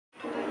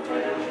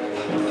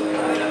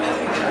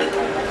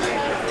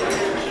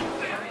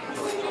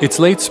It's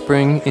late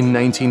spring in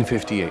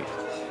 1958.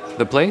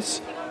 The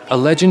place? A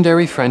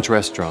legendary French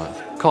restaurant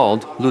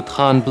called Le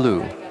Train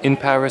Bleu in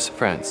Paris,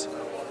 France.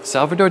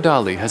 Salvador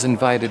Dali has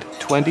invited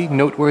 20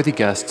 noteworthy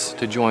guests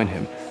to join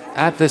him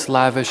at this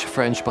lavish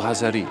French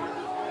brasserie.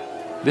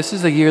 This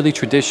is a yearly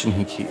tradition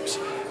he keeps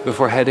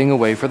before heading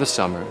away for the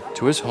summer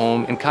to his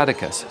home in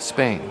Caracas,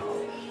 Spain.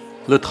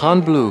 Le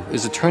Train Bleu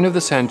is a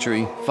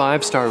turn-of-the-century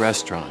five-star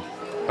restaurant,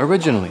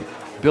 originally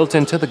built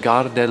into the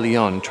Gare de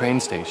Lyon train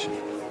station.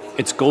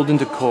 Its golden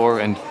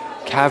decor and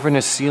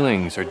cavernous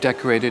ceilings are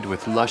decorated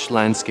with lush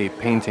landscape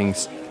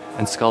paintings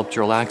and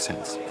sculptural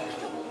accents.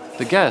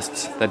 The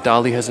guests that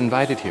Dali has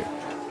invited here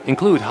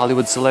include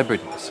Hollywood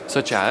celebrities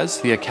such as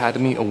the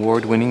Academy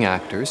Award-winning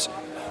actors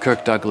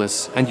Kirk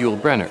Douglas and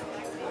Yul Brynner.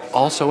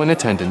 Also in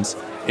attendance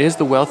is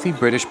the wealthy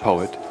British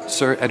poet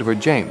Sir Edward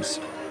James,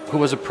 who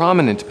was a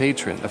prominent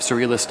patron of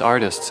surrealist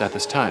artists at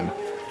this time.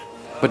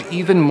 But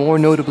even more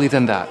notably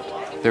than that,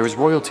 there is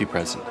royalty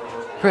present.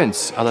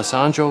 Prince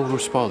Alessandro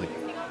Ruspoli,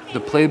 the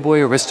playboy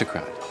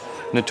aristocrat,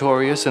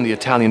 notorious in the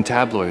Italian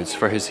tabloids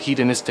for his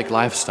hedonistic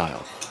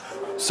lifestyle.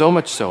 So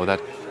much so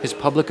that his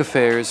public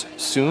affairs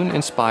soon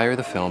inspire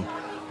the film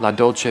La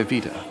Dolce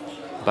Vita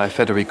by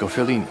Federico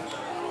Fellini.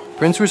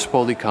 Prince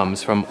Ruspoli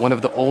comes from one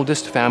of the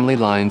oldest family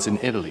lines in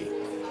Italy,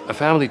 a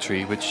family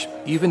tree which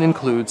even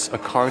includes a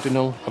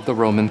cardinal of the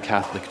Roman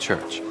Catholic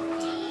Church.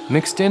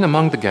 Mixed in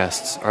among the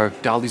guests are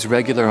Dali's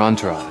regular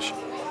entourage,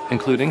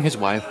 including his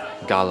wife,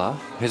 Gala,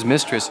 his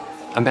mistress,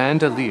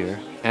 Amanda Lear,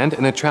 and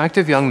an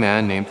attractive young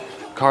man named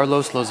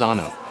Carlos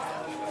Lozano.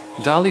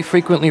 Dali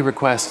frequently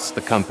requests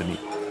the company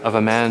of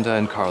Amanda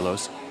and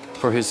Carlos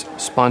for his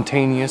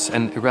spontaneous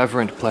and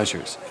irreverent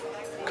pleasures,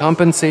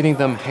 compensating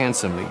them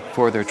handsomely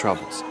for their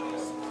troubles.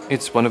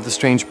 It's one of the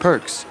strange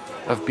perks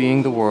of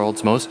being the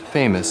world's most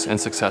famous and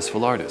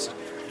successful artist.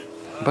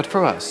 But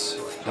for us,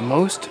 the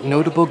most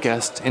notable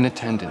guest in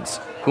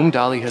attendance, whom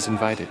Dali has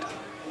invited,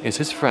 is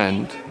his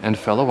friend and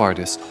fellow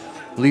artist,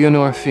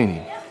 Leonore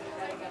Fini.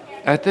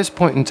 At this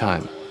point in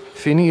time,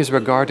 Fini is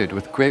regarded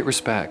with great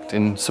respect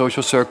in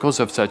social circles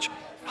of such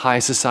high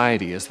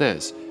society as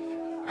this.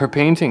 Her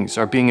paintings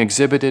are being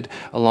exhibited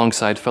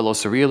alongside fellow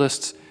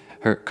surrealists,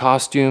 her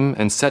costume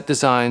and set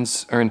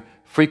designs earn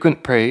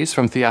frequent praise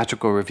from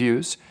theatrical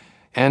reviews,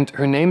 and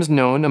her name's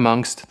known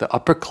amongst the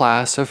upper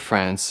class of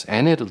France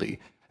and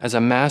Italy as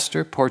a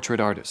master portrait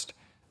artist.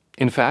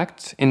 In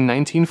fact, in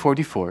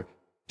 1944,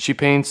 she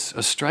paints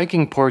a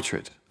striking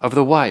portrait of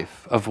the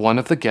wife of one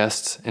of the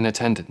guests in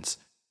attendance,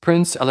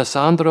 Prince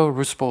Alessandro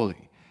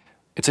Ruspoli.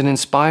 It's an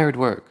inspired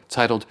work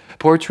titled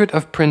Portrait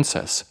of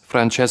Princess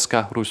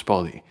Francesca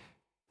Ruspoli.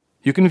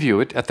 You can view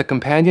it at the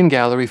companion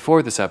gallery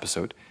for this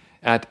episode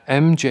at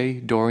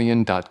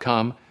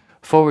mjdorian.com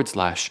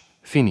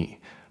 /Fini.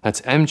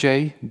 That's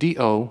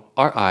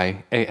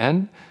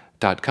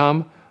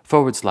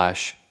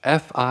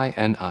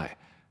mjdorian.com/FINI.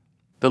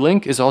 The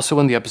link is also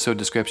in the episode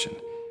description.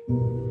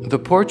 The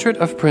portrait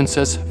of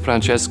Princess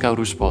Francesca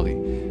Ruspoli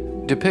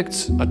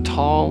depicts a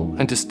tall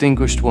and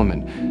distinguished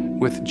woman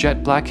with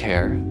jet black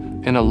hair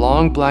in a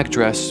long black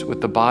dress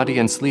with the body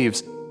and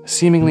sleeves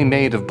seemingly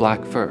made of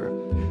black fur.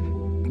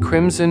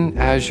 Crimson,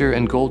 azure,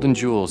 and golden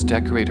jewels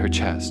decorate her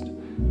chest.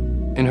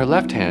 In her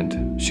left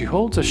hand, she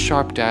holds a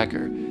sharp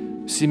dagger,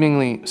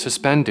 seemingly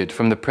suspended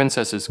from the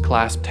princess's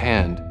clasped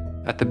hand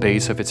at the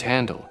base of its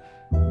handle,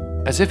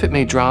 as if it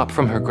may drop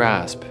from her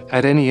grasp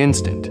at any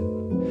instant.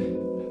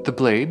 The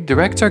blade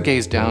directs our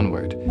gaze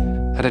downward,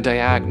 at a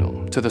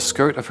diagonal to the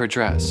skirt of her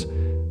dress,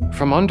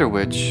 from under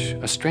which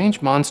a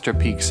strange monster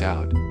peeks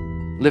out,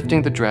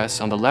 lifting the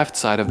dress on the left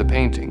side of the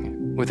painting,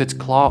 with its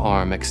claw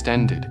arm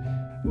extended,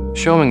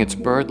 showing its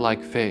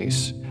bird-like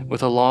face,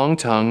 with a long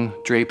tongue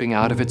draping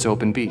out of its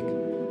open beak.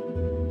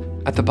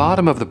 At the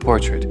bottom of the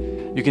portrait,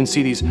 you can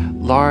see these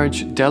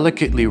large,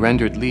 delicately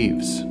rendered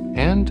leaves,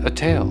 and a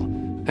tail,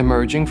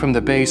 emerging from the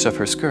base of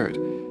her skirt,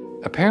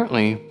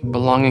 apparently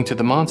belonging to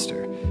the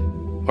monster,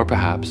 or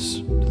perhaps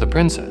to the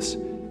princess.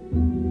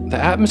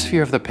 The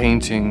atmosphere of the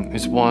painting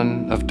is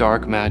one of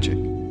dark magic.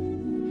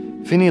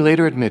 Fini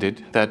later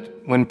admitted that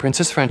when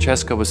Princess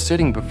Francesca was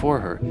sitting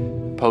before her,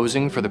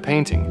 posing for the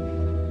painting,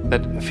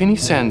 that Fini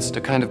sensed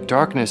a kind of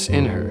darkness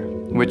in her,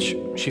 which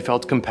she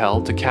felt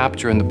compelled to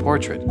capture in the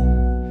portrait.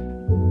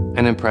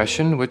 An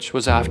impression which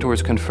was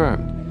afterwards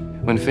confirmed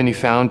when Fini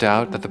found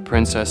out that the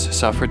princess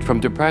suffered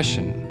from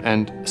depression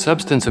and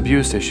substance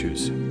abuse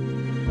issues.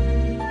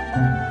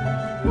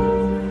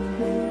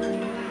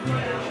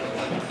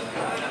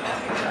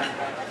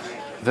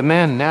 The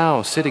man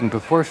now sitting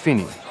before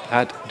Fini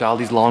at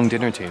Dali's long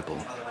dinner table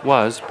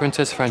was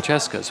Princess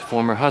Francesca's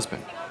former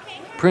husband,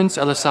 Prince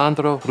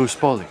Alessandro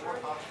Ruspoli.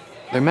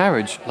 Their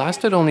marriage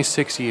lasted only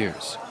 6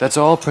 years. That's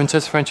all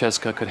Princess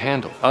Francesca could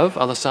handle of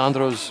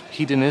Alessandro's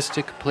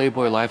hedonistic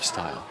playboy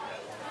lifestyle.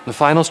 The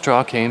final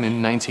straw came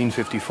in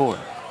 1954,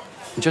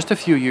 just a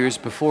few years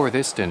before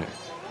this dinner,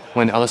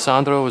 when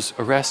Alessandro was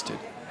arrested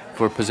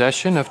for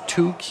possession of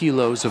 2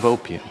 kilos of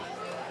opium.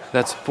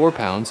 That's 4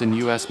 pounds in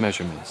US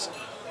measurements.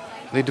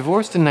 They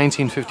divorced in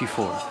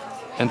 1954,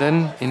 and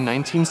then in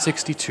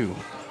 1962,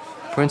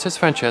 Princess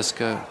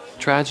Francesca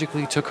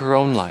tragically took her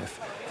own life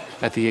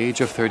at the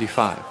age of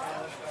 35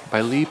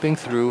 by leaping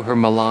through her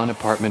Milan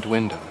apartment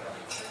window.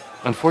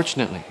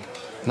 Unfortunately,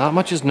 not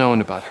much is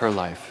known about her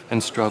life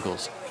and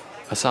struggles,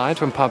 aside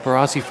from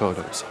paparazzi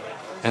photos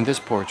and this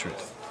portrait.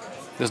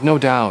 There's no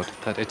doubt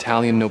that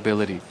Italian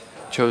nobility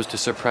chose to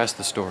suppress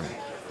the story,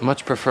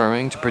 much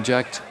preferring to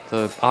project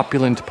the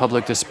opulent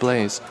public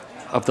displays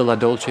of the La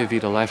Dolce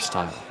Vita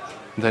lifestyle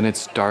than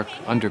its dark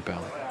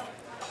underbelly.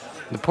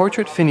 The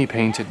portrait Fini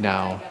painted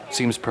now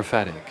seems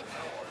prophetic,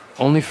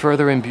 only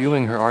further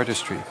imbuing her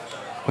artistry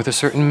with a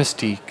certain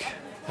mystique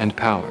and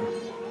power.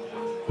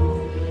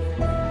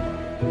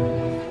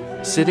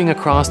 Sitting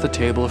across the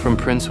table from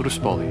Prince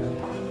Ruspoli,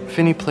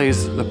 Fini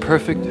plays the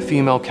perfect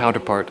female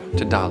counterpart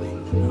to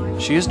Dali.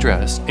 She is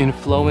dressed in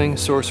flowing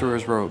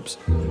sorcerer's robes,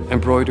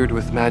 embroidered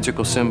with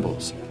magical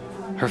symbols.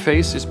 Her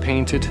face is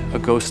painted a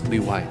ghostly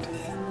white.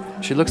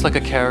 She looks like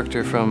a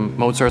character from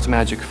Mozart's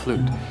Magic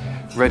Flute,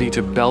 ready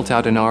to belt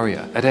out an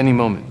aria at any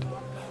moment.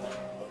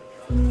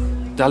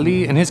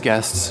 Dali and his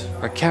guests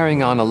are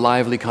carrying on a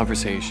lively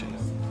conversation.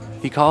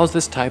 He calls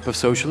this type of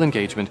social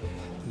engagement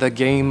the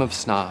game of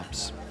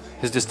snobs.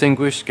 His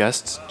distinguished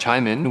guests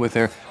chime in with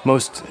their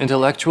most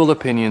intellectual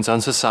opinions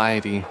on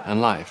society and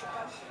life.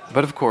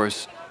 But of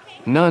course,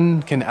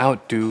 none can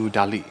outdo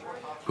Dali,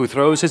 who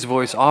throws his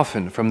voice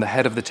often from the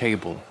head of the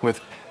table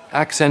with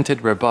accented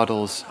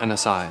rebuttals and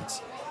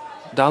asides.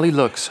 Dali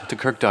looks to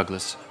Kirk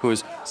Douglas, who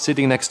is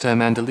sitting next to a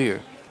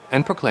mandolier,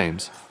 and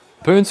proclaims,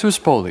 "Prince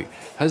Ruspoli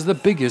has the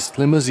biggest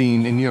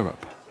limousine in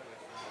Europe."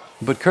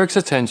 But Kirk's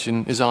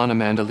attention is on a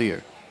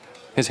mandolier.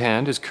 His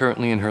hand is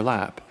currently in her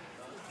lap.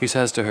 He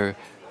says to her,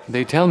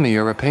 "They tell me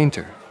you're a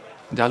painter."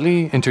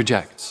 Dali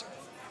interjects,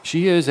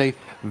 "She is a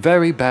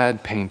very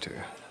bad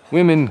painter.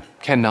 Women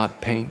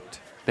cannot paint,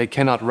 they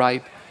cannot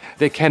write,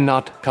 they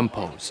cannot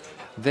compose.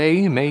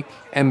 They make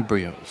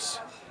embryos.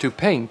 To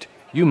paint,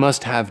 you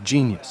must have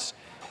genius.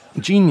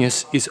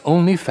 Genius is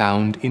only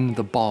found in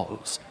the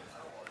balls.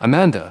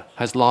 Amanda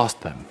has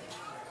lost them."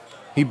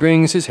 He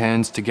brings his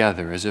hands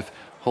together as if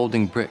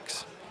holding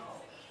bricks.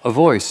 A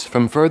voice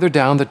from further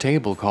down the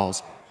table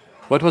calls,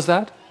 "What was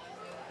that?"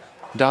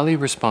 Dali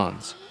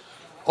responds,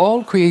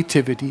 "All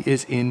creativity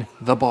is in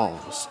the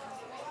balls."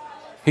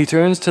 He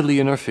turns to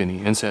Leonor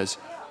Fini and says,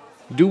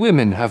 "Do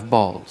women have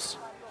balls?"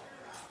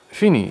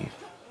 Fini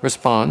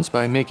responds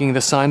by making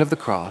the sign of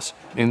the cross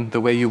in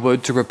the way you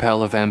would to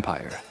repel a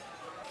vampire.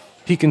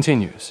 He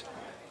continues,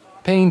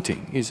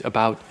 "Painting is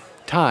about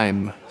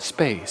time,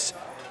 space,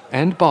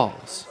 and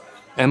balls.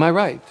 Am I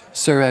right,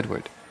 Sir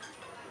Edward?"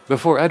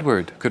 Before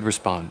Edward could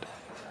respond,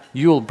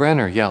 Yul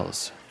Brenner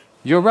yells,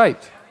 "You're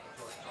right."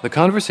 The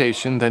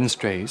conversation then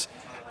strays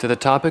to the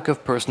topic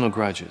of personal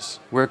grudges,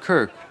 where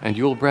Kirk and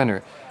Yul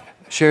Brenner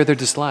share their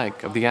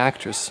dislike of the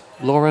actress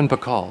Lauren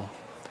Bacall.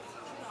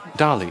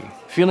 Dali,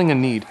 feeling a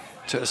need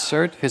to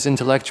assert his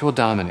intellectual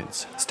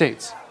dominance,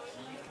 states,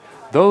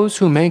 "Those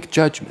who make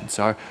judgments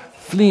are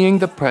fleeing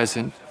the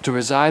present to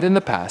reside in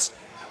the past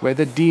where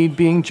the deed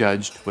being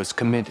judged was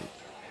committed.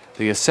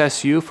 They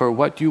assess you for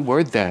what you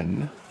were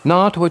then,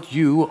 not what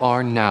you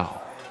are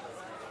now."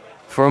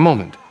 For a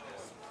moment,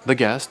 the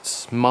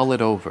guests mull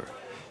it over.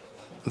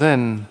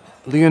 Then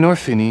Leonor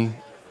Fini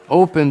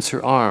opens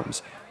her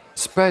arms,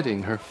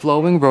 spreading her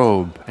flowing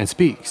robe, and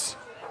speaks.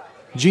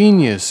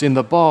 "Genius in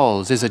the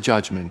balls is a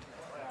judgment."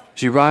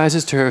 She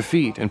rises to her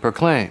feet and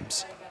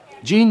proclaims,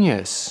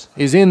 "Genius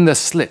is in the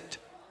slit."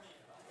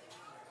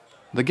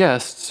 The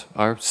guests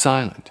are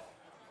silent.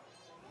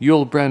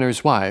 Yul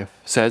Brenner's wife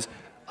says,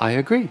 "I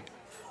agree."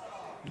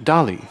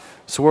 Dali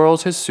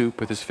swirls his soup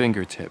with his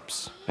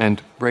fingertips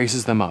and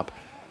raises them up,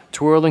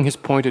 twirling his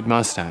pointed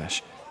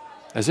mustache,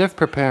 as if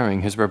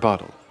preparing his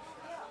rebuttal.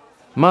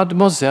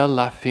 "Mademoiselle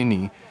La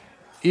Fini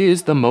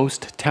is the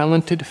most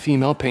talented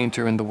female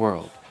painter in the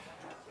world.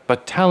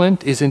 But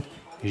talent isn't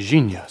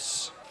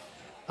genius.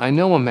 I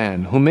know a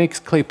man who makes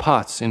clay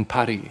pots in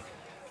Paris.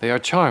 They are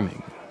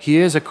charming. He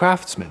is a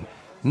craftsman,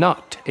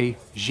 not a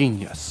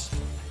genius.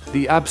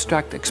 The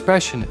abstract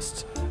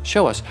expressionists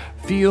show us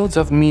fields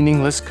of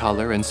meaningless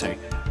color and say,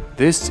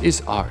 'This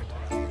is art.'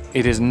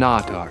 It is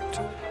not art.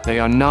 They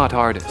are not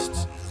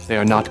artists. They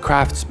are not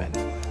craftsmen.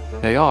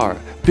 They are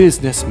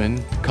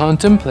businessmen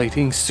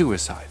contemplating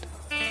suicide."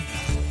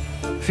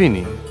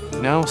 Fini,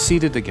 now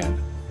seated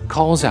again,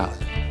 calls out,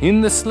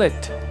 "In the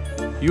slit!"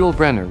 Yul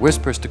Brenner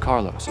whispers to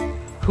Carlos,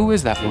 "Who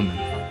is that woman?"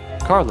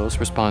 Carlos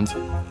responds,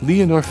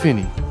 "Leonor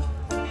Fini."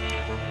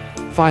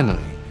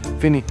 Finally,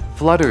 Fini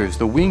flutters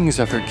the wings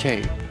of her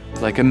cape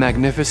like a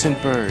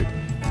magnificent bird,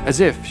 as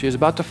if she is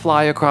about to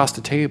fly across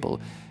the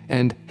table,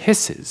 and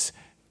hisses,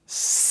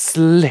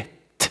 "Slit!"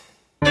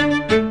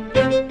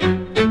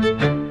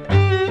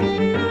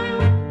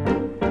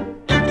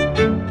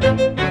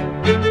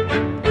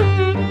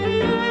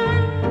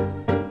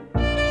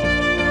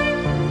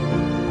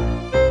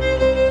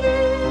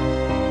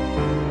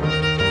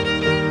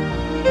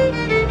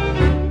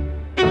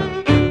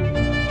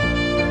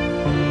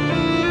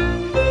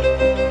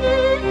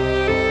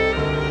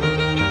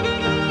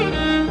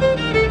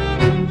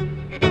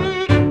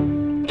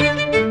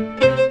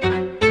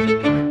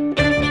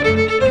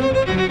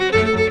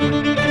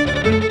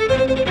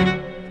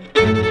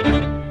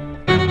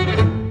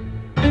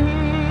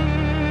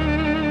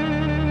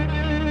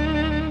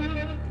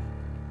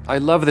 I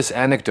love this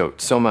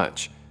anecdote so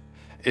much.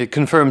 It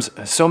confirms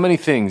so many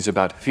things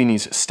about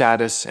Fini's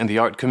status in the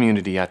art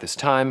community at this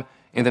time,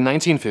 in the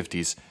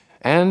 1950s,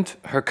 and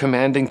her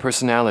commanding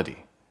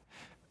personality.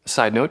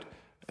 Side note,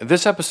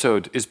 this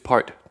episode is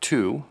part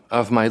 2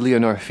 of my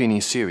Leonor Fini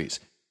series.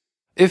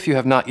 If you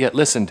have not yet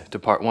listened to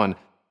part 1,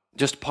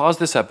 just pause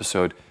this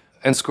episode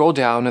and scroll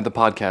down in the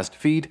podcast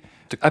feed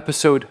to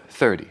episode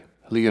 30,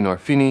 Leonor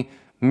Fini,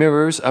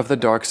 Mirrors of the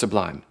Dark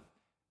Sublime.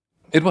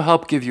 It will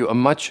help give you a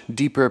much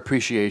deeper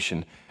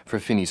appreciation for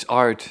Fini's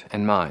art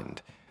and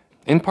mind.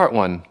 In part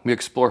 1, we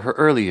explore her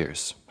early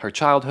years, her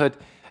childhood,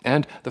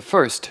 and the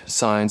first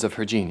signs of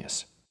her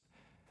genius.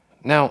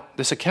 Now,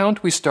 this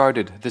account we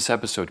started this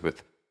episode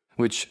with,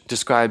 which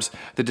describes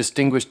the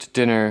distinguished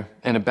dinner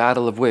and a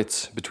battle of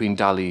wits between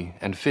Dali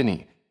and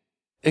Fini,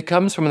 it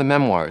comes from the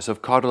memoirs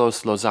of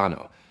Carlos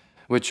Lozano,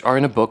 which are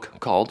in a book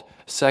called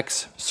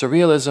Sex,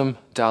 Surrealism,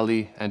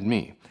 Dali, and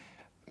Me.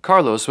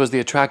 Carlos was the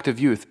attractive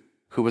youth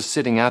who was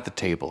sitting at the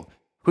table,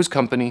 whose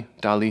company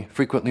Dali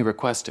frequently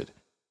requested.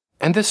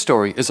 And this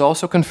story is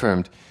also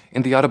confirmed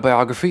in the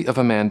autobiography of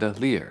Amanda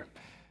Lear.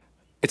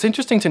 It's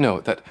interesting to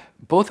note that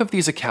both of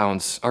these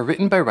accounts are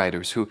written by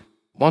writers who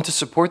want to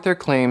support their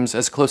claims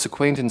as close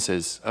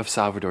acquaintances of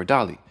Salvador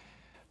Dali.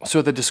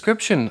 So the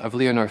description of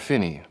Leonor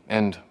Fini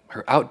and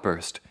her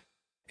outburst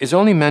is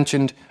only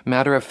mentioned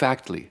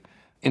matter-of-factly,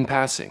 in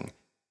passing,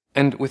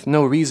 and with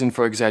no reason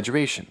for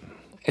exaggeration.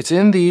 It's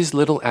in these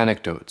little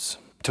anecdotes,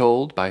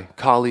 told by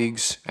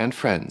colleagues and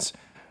friends,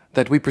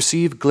 that we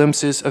perceive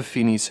glimpses of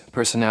Fini's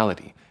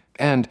personality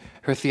and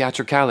her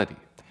theatricality.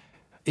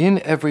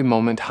 In every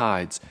moment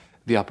hides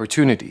the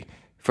opportunity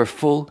for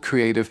full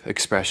creative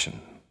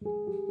expression.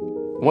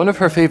 One of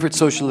her favorite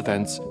social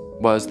events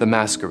was the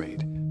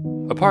masquerade,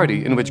 a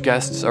party in which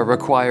guests are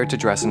required to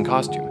dress in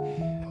costume.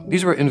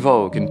 These were in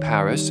vogue in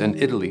Paris and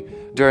Italy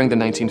during the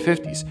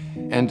 1950s,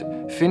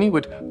 and Fini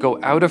would go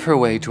out of her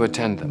way to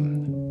attend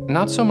them,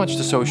 not so much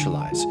to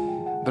socialize,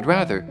 but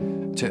rather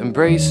to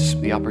embrace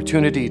the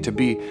opportunity to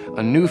be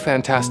a new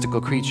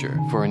fantastical creature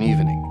for an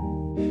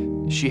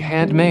evening. She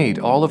handmade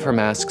all of her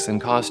masks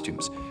and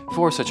costumes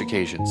for such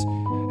occasions,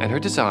 and her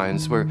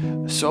designs were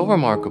so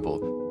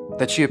remarkable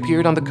that she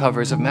appeared on the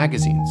covers of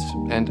magazines,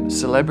 and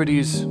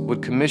celebrities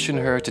would commission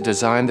her to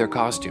design their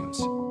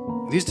costumes.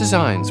 These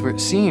designs were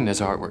seen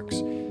as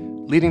artworks,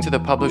 leading to the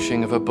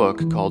publishing of a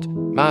book called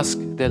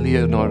Masques de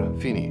Leonor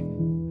Fini,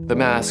 The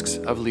Masks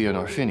of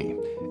Leonor Fini,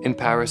 in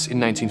Paris in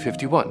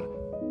 1951.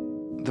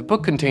 The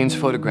book contains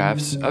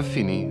photographs of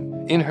Fini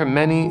in her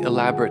many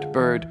elaborate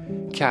bird,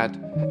 cat,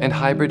 and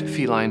hybrid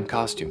feline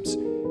costumes.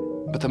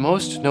 But the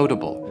most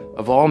notable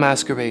of all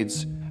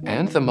masquerades,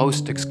 and the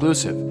most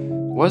exclusive,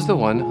 was the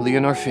one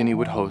Leonor Fini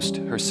would host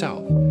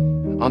herself,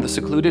 on the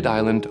secluded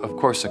island of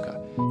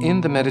Corsica, in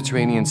the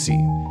Mediterranean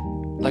Sea.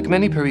 Like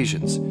many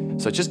Parisians,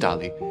 such as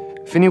Dali,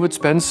 Fini would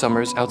spend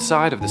summers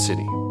outside of the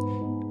city.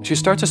 She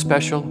starts a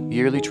special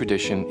yearly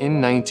tradition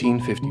in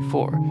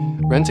 1954,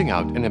 renting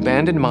out an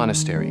abandoned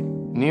monastery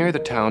near the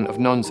town of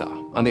Nonza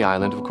on the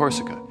island of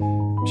Corsica.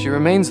 She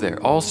remains there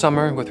all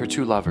summer with her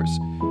two lovers,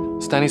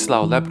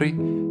 Stanislaw Lepri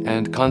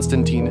and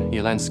Konstantin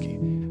Jelensky,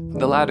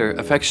 the latter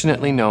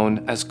affectionately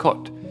known as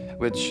Kot,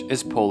 which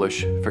is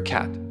Polish for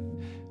cat,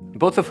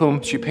 both of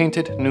whom she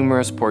painted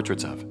numerous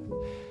portraits of.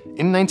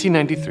 In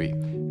 1993,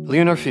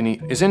 Leonor Fini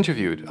is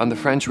interviewed on the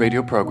French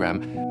radio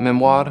program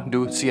Mémoires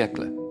du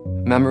siècle,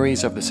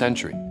 Memories of the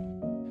Century.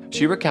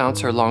 She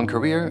recounts her long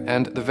career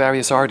and the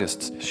various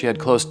artists she had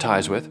close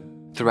ties with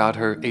throughout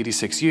her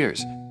 86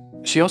 years.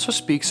 She also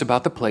speaks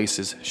about the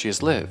places she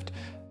has lived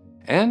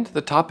and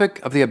the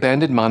topic of the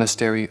abandoned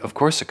monastery of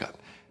Corsica.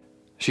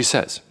 She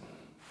says,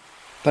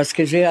 Parce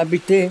que j'ai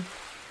habité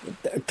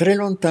très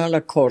longtemps la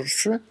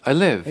Corse. I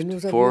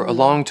lived for a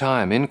long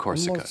time in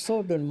Corsica,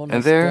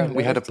 and there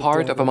we had a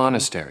part of a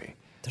monastery.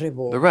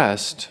 The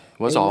rest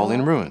was all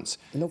in ruins.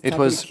 It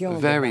was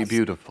very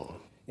beautiful.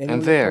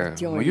 And there,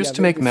 we used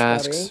to make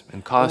masks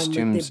and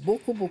costumes,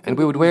 and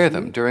we would wear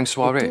them during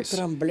soirees,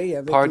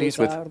 parties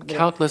with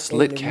countless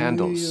lit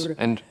candles,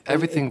 and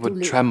everything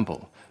would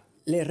tremble.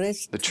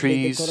 The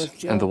trees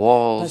and the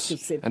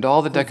walls and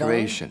all the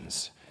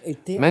decorations,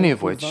 many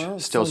of which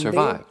still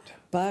survived.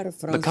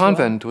 The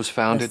convent was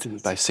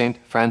founded by Saint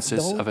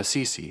Francis of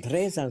Assisi.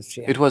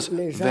 It was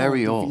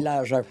very old.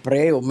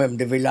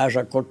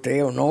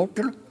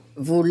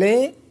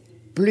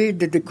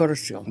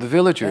 The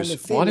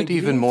villagers wanted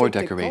even more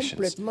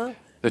decorations.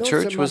 The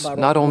church was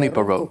not only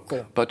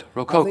Baroque, but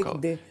Rococo,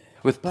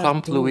 with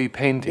Pamplouis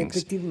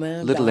paintings,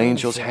 little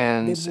angels'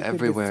 hands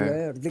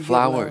everywhere,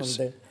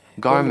 flowers,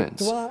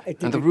 garments,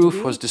 and the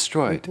roof was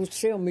destroyed.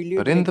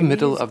 But in the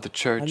middle of the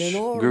church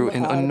grew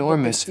an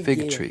enormous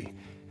fig tree.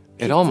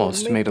 It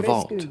almost made a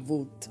vault.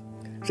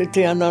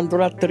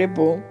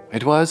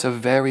 It was a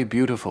very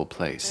beautiful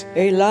place.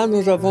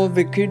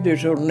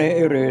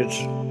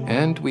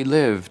 And we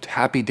lived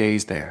happy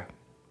days there.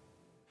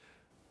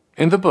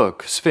 In the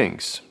book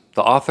Sphinx,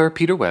 the author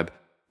Peter Webb,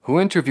 who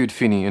interviewed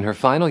Fini in her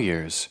final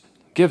years,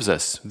 gives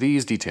us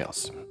these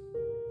details.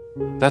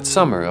 That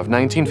summer of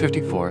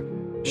 1954,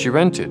 She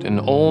rented an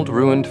old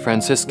ruined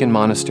Franciscan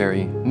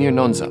monastery near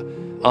Nonza,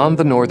 on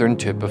the northern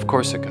tip of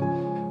Corsica.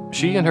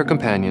 She and her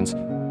companions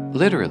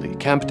literally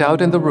camped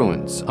out in the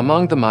ruins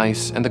among the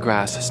mice and the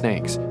grass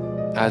snakes,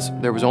 as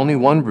there was only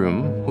one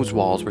room whose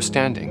walls were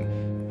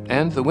standing,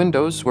 and the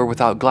windows were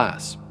without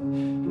glass.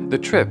 The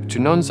trip to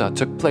Nonza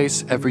took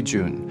place every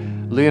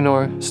June.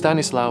 Leonor,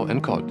 Stanislao,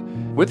 and Kot,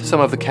 with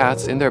some of the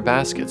cats in their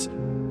baskets,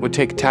 would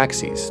take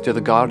taxis to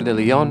the Gare de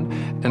Lyon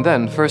and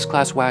then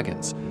first-class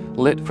wagons,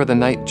 lit for the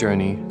night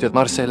journey to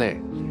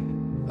Marseille.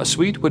 A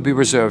suite would be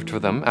reserved for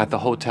them at the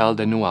Hotel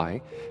de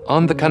Nouailles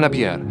on the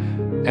Canabière,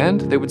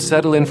 and they would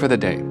settle in for the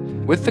day,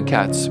 with the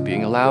cats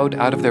being allowed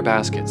out of their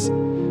baskets.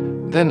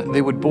 Then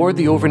they would board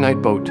the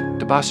overnight boat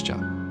to Bastia,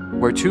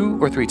 where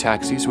 2 or 3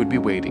 taxis would be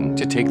waiting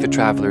to take the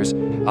travelers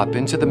up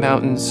into the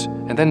mountains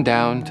and then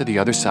down to the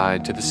other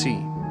side to the sea.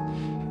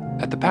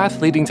 At the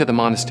path leading to the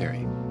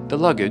monastery, the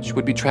luggage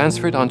would be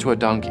transferred onto a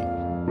donkey.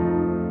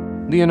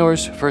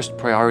 Leonor's first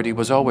priority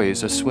was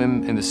always a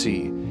swim in the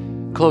sea.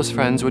 Close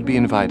friends would be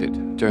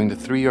invited during the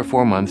 3 or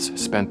 4 months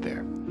spent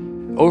there.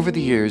 Over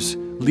the years,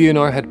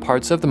 Leonor had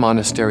parts of the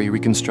monastery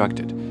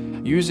reconstructed,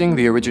 using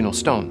the original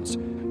stones,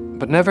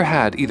 but never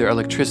had either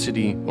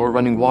electricity or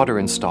running water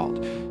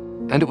installed,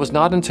 and it was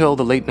not until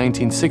the late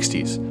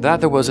 1960s that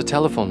there was a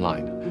telephone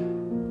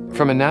line.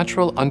 From a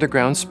natural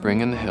underground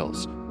spring in the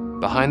hills,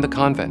 behind the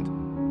convent,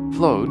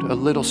 flowed a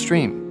little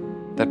stream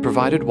that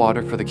provided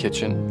water for the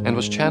kitchen and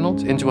was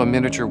channeled into a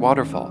miniature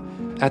waterfall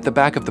at the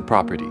back of the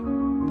property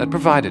that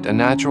provided a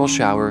natural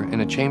shower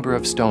in a chamber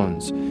of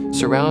stones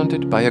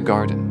surrounded by a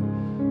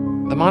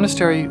garden. The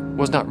monastery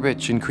was not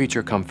rich in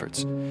creature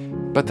comforts,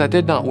 but that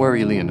did not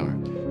worry Leonor.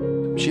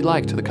 She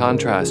liked the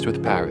contrast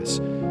with Paris,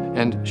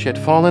 and she had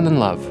fallen in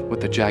love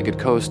with the jagged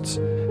coasts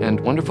and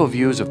wonderful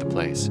views of the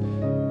place.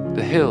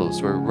 The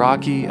hills were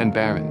rocky and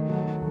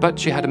barren, but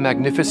she had a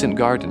magnificent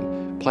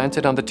garden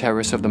planted on the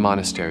terrace of the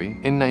monastery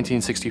in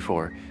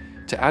 1964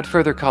 to add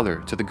further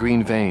color to the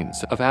green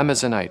veins of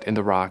amazonite in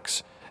the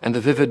rocks and the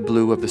vivid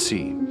blue of the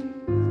sea.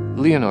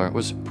 Leonor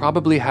was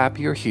probably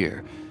happier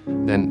here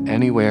than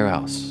anywhere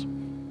else.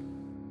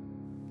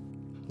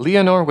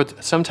 Leonor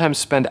would sometimes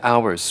spend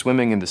hours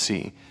swimming in the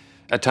sea,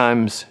 at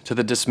times to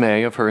the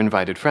dismay of her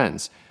invited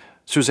friends.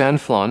 Suzanne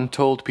Flon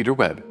told Peter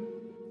Webb,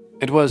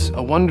 "It was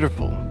a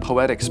wonderful,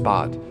 poetic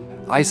spot,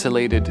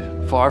 isolated,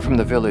 far from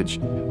the village,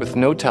 with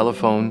no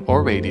telephone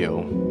or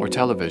radio or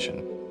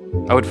television.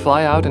 I would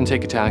fly out and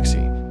take a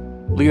taxi.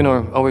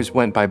 Leonor always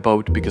went by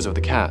boat because of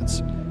the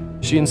cats.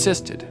 She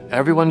insisted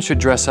everyone should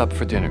dress up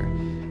for dinner,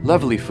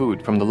 lovely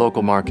food from the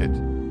local market,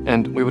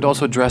 and we would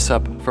also dress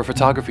up for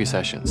photography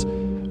sessions,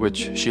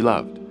 which she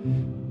loved.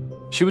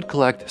 She would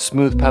collect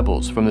smooth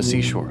pebbles from the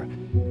seashore,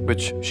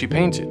 which she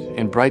painted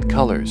in bright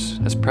colors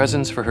as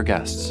presents for her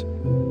guests."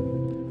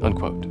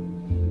 Unquote.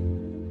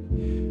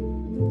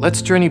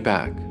 Let's journey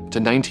back to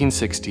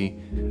 1960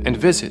 and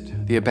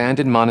visit the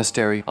abandoned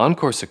monastery on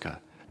Corsica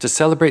to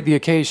celebrate the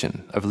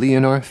occasion of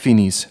Leonor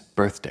Fini's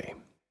birthday.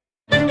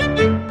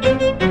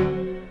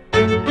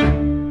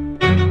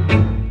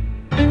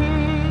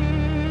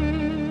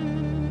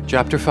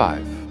 Chapter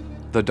 5.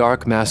 The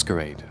Dark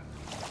Masquerade.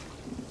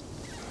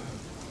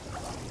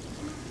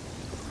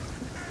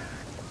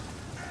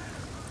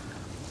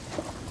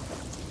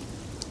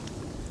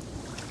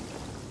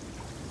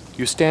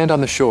 You stand on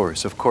the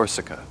shores of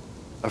Corsica,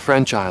 a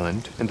French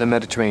island in the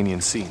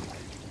Mediterranean Sea,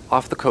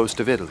 off the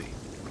coast of Italy.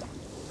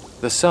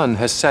 The sun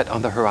has set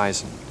on the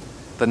horizon.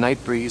 The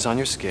night breeze on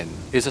your skin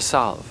is a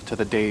salve to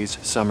the day's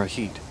summer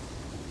heat.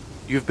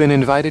 You've been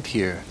invited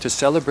here to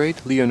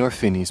celebrate Leonor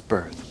Fini's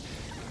birth.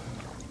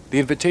 The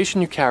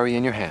invitation you carry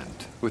in your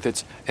hand, with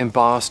its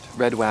embossed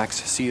red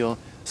wax seal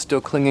still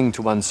clinging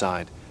to one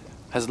side,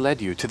 has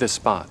led you to this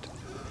spot.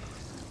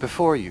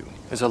 Before you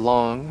is a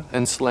long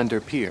and slender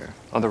pier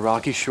on the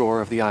rocky shore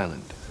of the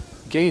island.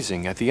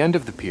 Gazing at the end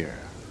of the pier,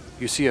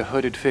 you see a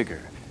hooded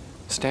figure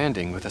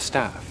standing with a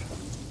staff.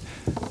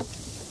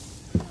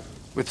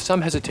 With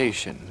some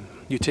hesitation,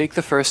 you take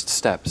the first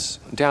steps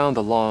down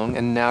the long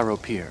and narrow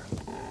pier,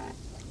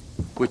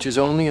 which is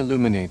only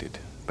illuminated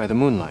by the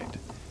moonlight.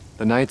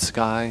 The night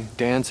sky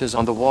dances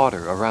on the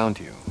water around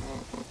you.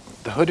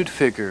 The hooded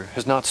figure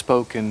has not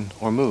spoken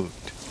or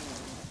moved.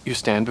 You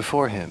stand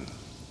before him,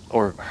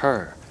 or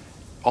her.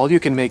 All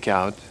you can make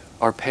out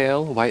are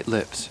pale white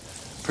lips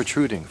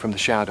protruding from the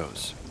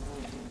shadows.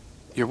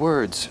 Your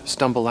words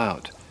stumble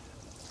out.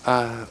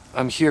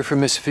 I'm here for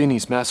Miss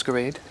Fini's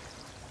masquerade,"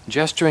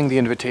 gesturing the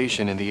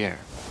invitation in the air.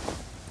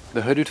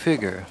 The hooded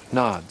figure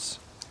nods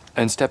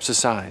and steps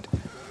aside,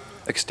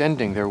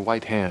 extending their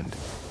white hand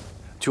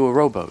to a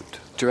rowboat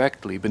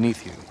directly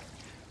beneath you.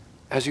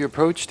 As you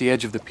approach the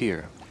edge of the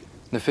pier,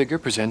 the figure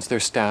presents their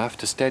staff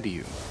to steady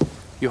you.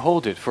 You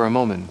hold it for a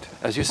moment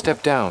as you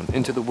step down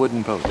into the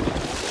wooden boat.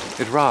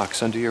 It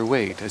rocks under your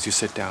weight as you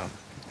sit down.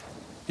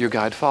 Your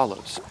guide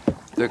follows,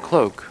 their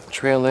cloak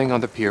trailing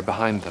on the pier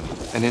behind them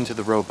and into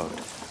the rowboat.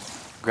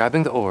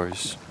 Grabbing the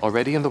oars,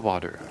 already in the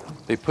water,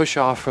 they push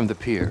off from the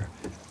pier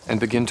and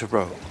begin to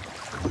row.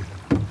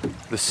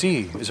 The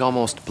sea is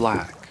almost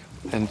black,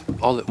 and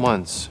all at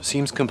once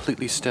seems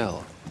completely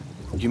still.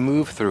 You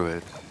move through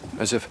it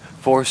as if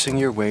forcing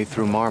your way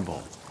through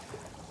marble.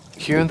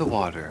 Here in the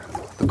water,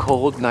 the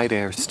cold night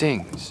air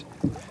stings.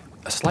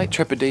 A slight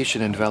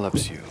trepidation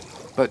envelops you,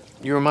 but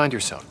you remind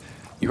yourself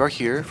you are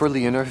here for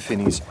Leonor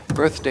Finney's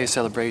birthday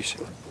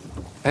celebration.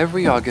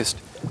 Every August,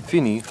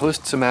 Finney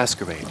hosts a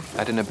masquerade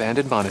at an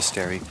abandoned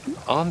monastery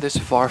on this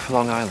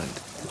far-flung island.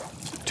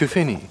 To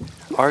Finney,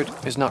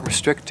 art is not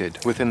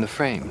restricted within the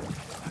frame.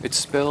 It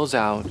spills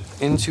out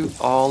into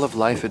all of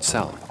life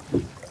itself.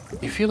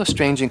 You feel a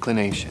strange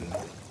inclination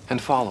and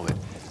follow it.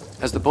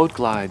 As the boat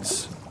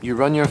glides, you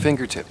run your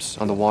fingertips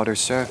on the water's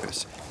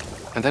surface,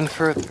 and then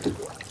further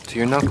to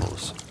your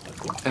knuckles,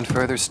 and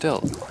further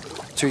still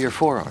to your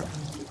forearm.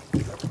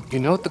 You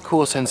note the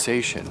cool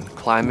sensation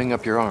climbing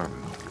up your arm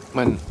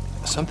when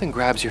something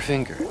grabs your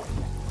finger.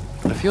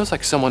 It feels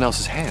like someone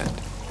else's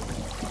hand.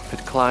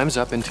 It climbs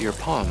up into your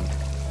palm.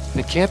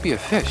 It can't be a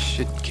fish.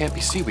 It can't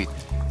be seaweed.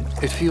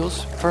 It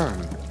feels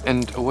firm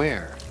and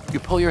aware. You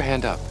pull your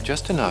hand up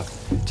just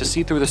enough to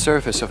see through the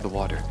surface of the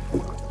water.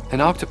 An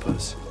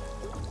octopus.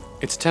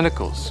 Its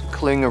tentacles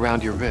cling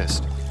around your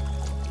wrist.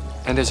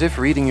 And as if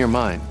reading your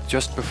mind,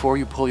 just before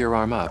you pull your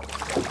arm up,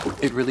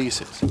 it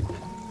releases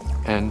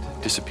and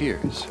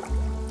disappears.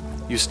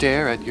 You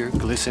stare at your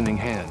glistening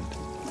hand.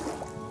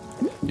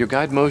 Your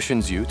guide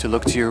motions you to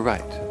look to your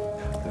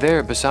right.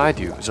 There beside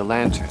you is a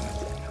lantern,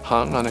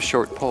 hung on a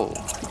short pole.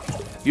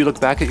 You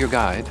look back at your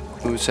guide,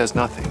 who says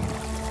nothing.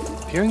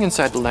 Peering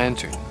inside the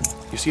lantern,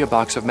 you see a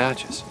box of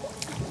matches.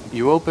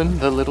 You open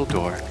the little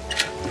door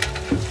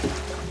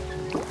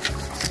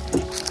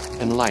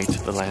and light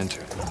the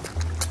lantern.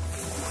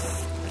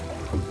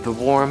 The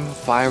warm,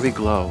 fiery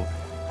glow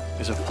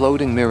is a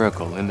floating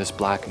miracle in this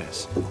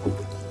blackness.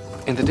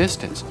 In the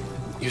distance,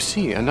 you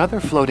see another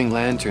floating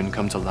lantern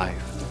come to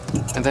life,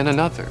 and then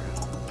another,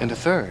 and a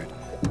third.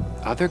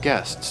 Other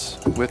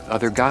guests with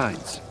other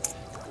guides.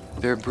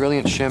 Their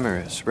brilliant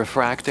shimmers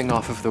refracting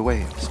off of the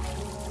waves.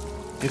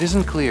 It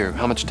isn't clear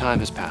how much time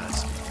has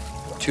passed.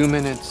 2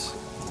 minutes,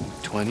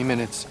 20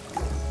 minutes,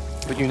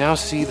 but you now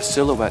see the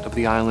silhouette of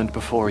the island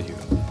before you,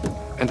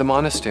 and the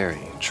monastery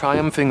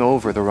triumphing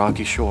over the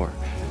rocky shore.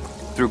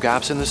 Through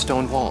gaps in the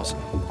stone walls,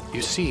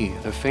 you see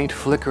the faint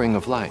flickering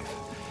of life.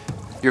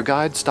 Your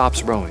guide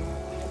stops rowing.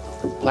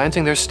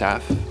 Planting their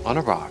staff on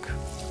a rock,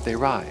 they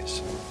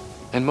rise,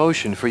 and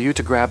motion for you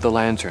to grab the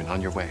lantern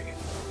on your way.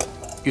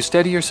 You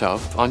steady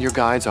yourself on your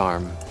guide's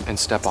arm and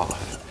step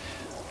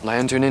off,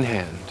 lantern in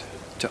hand,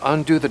 to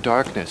undo the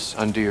darkness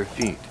under your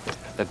feet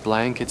that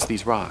blankets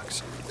these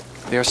rocks.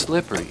 They are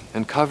slippery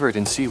and covered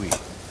in seaweed.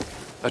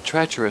 A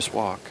treacherous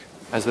walk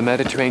as the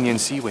Mediterranean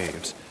sea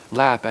waves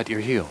lap at your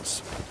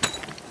heels.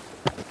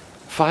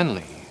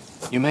 Finally,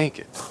 you make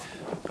it.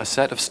 A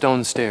set of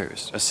stone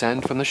stairs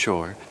ascend from the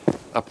shore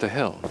up the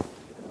hill.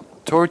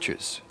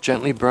 Torches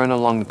gently burn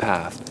along the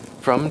path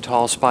from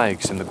tall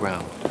spikes in the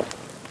ground.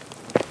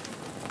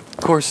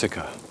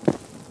 Corsica.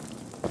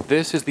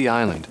 This is the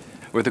island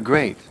where the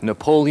great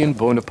Napoleon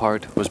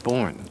Bonaparte was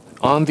born.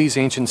 On these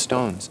ancient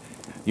stones,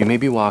 you may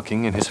be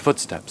walking in his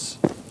footsteps.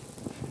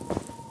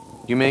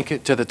 You make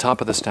it to the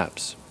top of the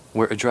steps,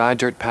 where a dry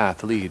dirt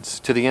path leads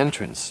to the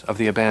entrance of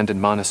the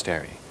abandoned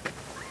monastery.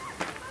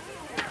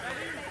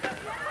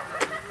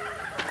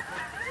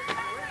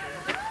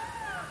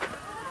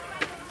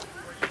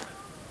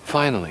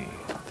 Finally,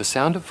 the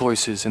sound of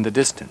voices in the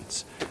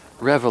distance,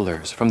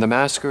 revelers from the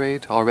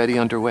masquerade already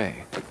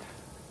underway.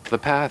 The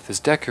path is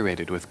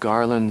decorated with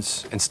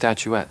garlands and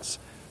statuettes,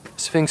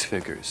 sphinx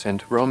figures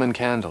and Roman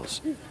candles.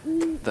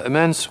 The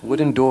immense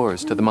wooden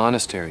doors to the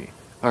monastery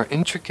are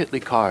intricately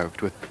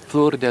carved with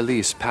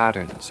fleur-de-lis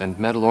patterns and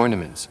metal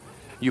ornaments.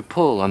 You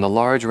pull on the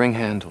large ring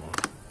handle,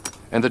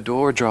 and the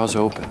door draws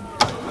open.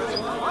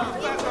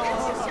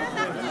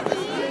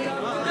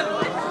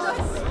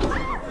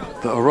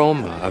 The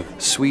aroma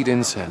of sweet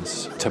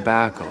incense,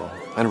 tobacco,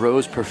 and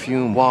rose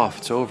perfume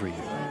wafts over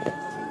you.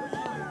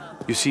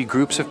 You see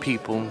groups of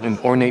people in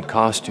ornate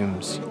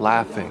costumes,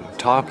 laughing,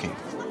 talking,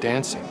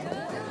 dancing.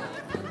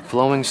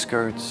 Flowing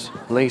skirts,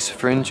 lace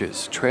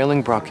fringes,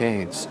 trailing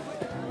brocades,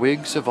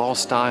 wigs of all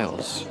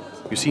styles.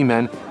 You see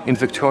men in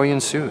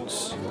Victorian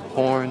suits,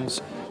 horns,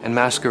 and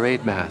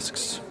masquerade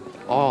masks,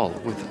 all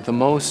with the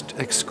most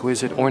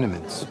exquisite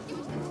ornaments.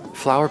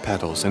 Flower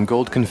petals and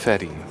gold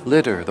confetti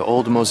litter the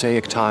old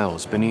mosaic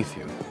tiles beneath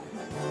you.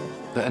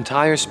 The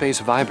entire space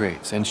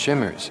vibrates and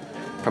shimmers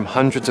from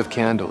hundreds of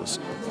candles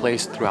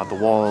placed throughout the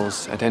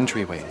walls and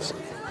entryways.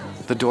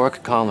 The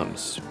Doric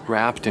columns,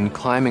 wrapped in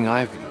climbing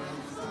ivy,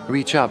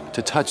 reach up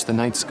to touch the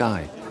night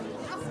sky.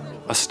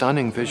 A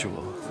stunning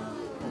visual.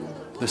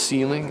 The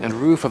ceiling and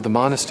roof of the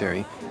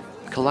monastery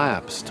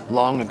collapsed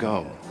long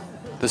ago.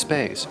 The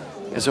space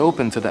is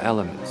open to the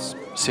elements,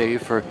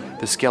 save for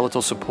the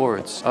skeletal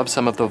supports of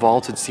some of the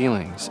vaulted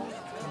ceilings,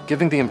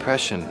 giving the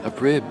impression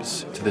of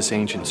ribs to this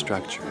ancient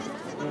structure.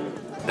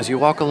 As you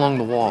walk along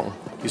the wall,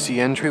 you see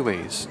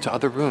entryways to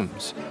other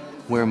rooms,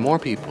 where more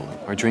people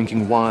are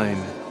drinking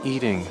wine,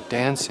 eating,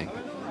 dancing.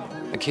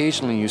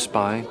 Occasionally you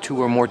spy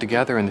 2 or more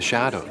together in the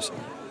shadows,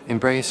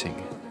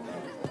 embracing.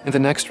 In the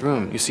next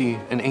room, you see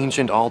an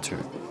ancient altar,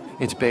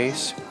 its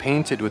base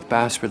painted with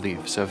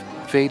bas-reliefs of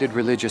faded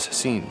religious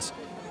scenes,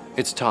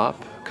 its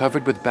top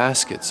covered with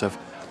baskets of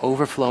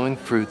overflowing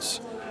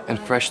fruits and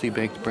freshly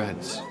baked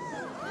breads.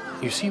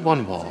 You see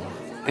one wall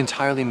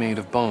entirely made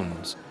of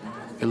bones,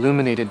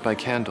 illuminated by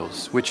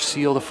candles which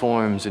seal the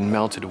forms in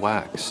melted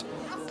wax.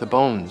 The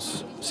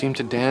bones seem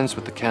to dance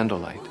with the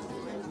candlelight.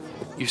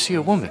 You see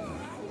a woman,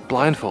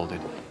 blindfolded,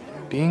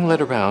 being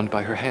led around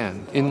by her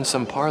hand in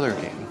some parlor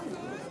game.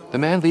 The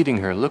man leading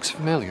her looks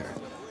familiar,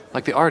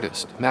 like the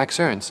artist, Max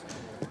Ernst.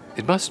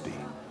 It must be.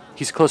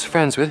 He's close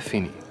friends with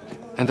Fini.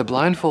 And the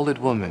blindfolded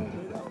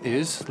woman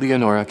is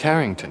Leonora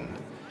Carrington.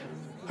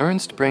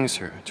 Ernst brings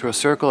her to a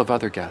circle of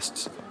other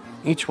guests.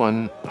 Each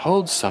one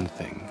holds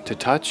something to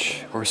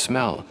touch or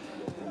smell,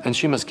 and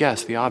she must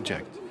guess the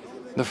object.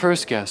 The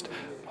first guest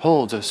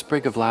holds a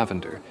sprig of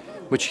lavender,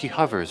 which he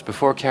hovers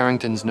before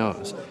Carrington's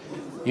nose.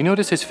 You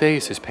notice his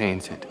face is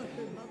painted,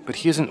 but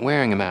he isn't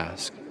wearing a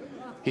mask.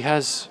 He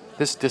has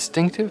this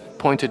distinctive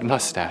pointed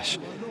mustache.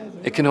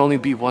 It can only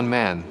be one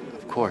man,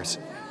 of course,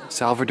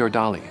 Salvador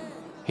Dali.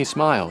 He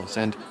smiles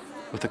and,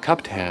 with a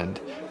cupped hand,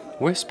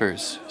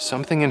 whispers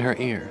something in her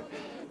ear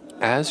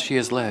as she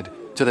is led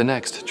to the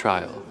next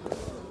trial.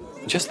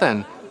 Just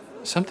then,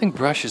 something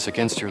brushes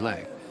against your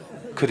leg.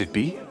 Could it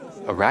be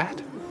a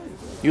rat?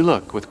 You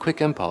look with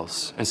quick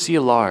impulse and see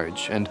a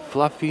large and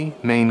fluffy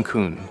Maine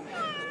Coon.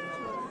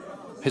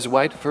 His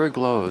white fur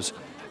glows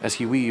as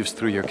he weaves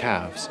through your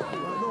calves.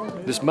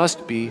 This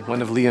must be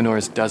one of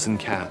Leonore's dozen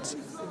cats.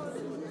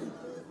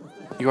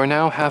 You are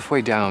now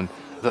halfway down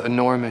the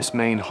enormous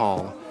main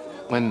hall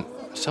when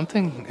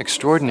something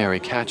extraordinary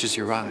catches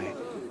your eye.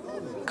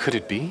 Could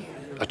it be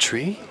a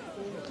tree?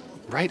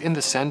 Right in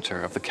the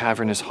center of the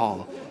cavernous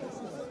hall.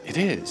 It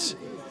is.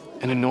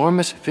 An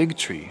enormous fig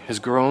tree has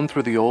grown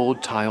through the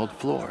old tiled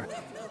floor,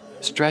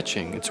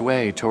 stretching its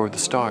way toward the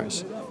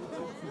stars.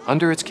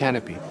 Under its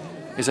canopy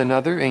is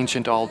another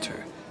ancient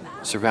altar,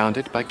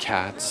 surrounded by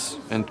cats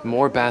and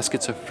more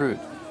baskets of fruit,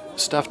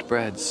 stuffed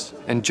breads,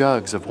 and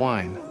jugs of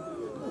wine.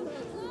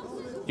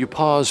 You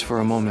pause for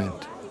a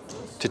moment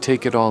to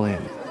take it all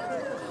in.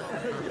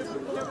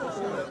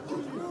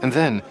 And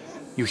then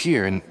you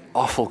hear an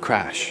awful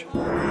crash.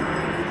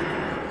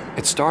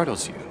 It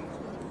startles you.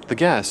 The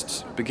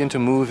guests begin to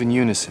move in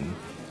unison,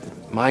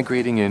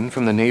 migrating in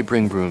from the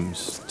neighboring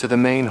rooms to the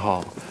main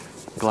hall,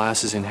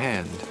 glasses in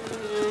hand.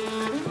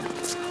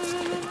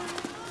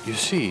 You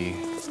see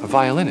a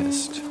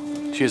violinist.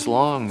 She is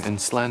long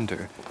and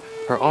slender,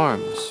 her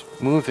arms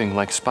moving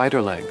like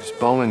spider legs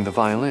bowing the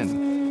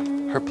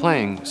violin. Her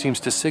playing seems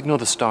to signal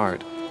the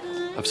start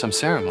of some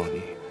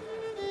ceremony.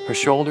 Her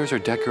shoulders are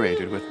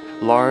decorated with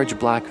large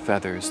black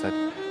feathers that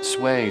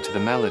sway to the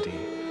melody.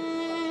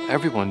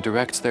 Everyone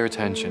directs their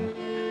attention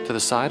to the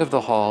side of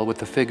the hall with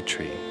the fig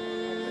tree.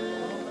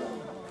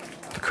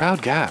 The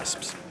crowd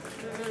gasps.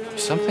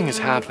 Something is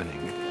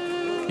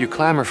happening. You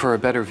clamor for a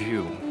better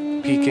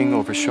view, peeking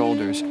over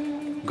shoulders,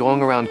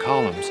 going around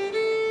columns,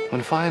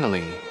 when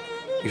finally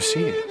you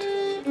see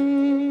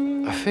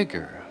it. A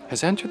figure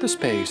has entered the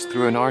space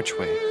through an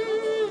archway.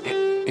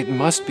 It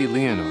must be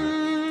Leonore.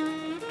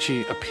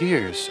 She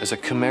appears as a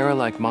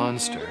chimera-like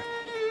monster,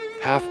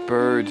 half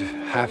bird,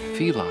 half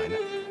feline,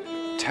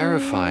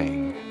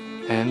 terrifying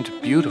and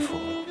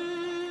beautiful.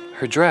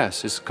 Her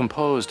dress is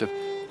composed of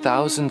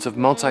thousands of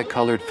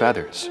multicolored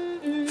feathers,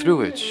 through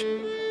which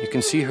you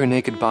can see her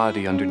naked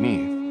body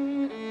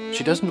underneath.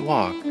 She doesn't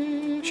walk.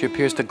 She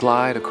appears to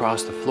glide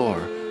across the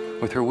floor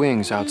with her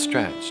wings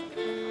outstretched,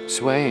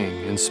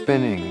 swaying and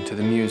spinning to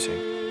the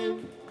music.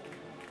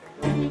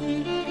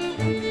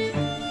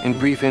 In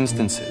brief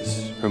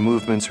instances, her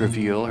movements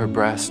reveal her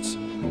breasts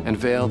and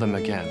veil them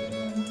again.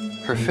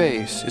 Her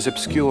face is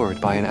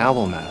obscured by an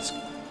owl mask.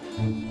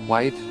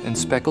 White and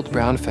speckled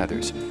brown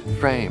feathers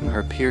frame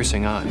her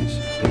piercing eyes.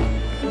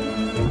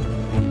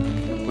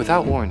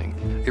 Without warning,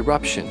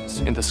 eruptions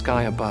in the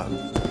sky above.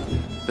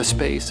 The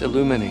space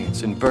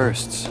illuminates in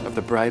bursts of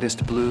the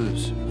brightest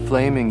blues,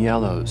 flaming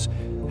yellows,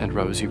 and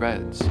rosy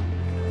reds.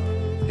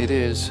 It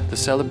is the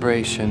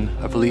celebration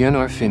of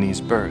Leonore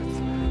Fini's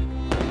birth.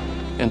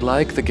 And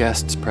like the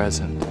guests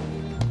present,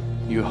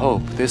 you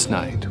hope this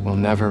night will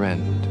never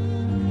end.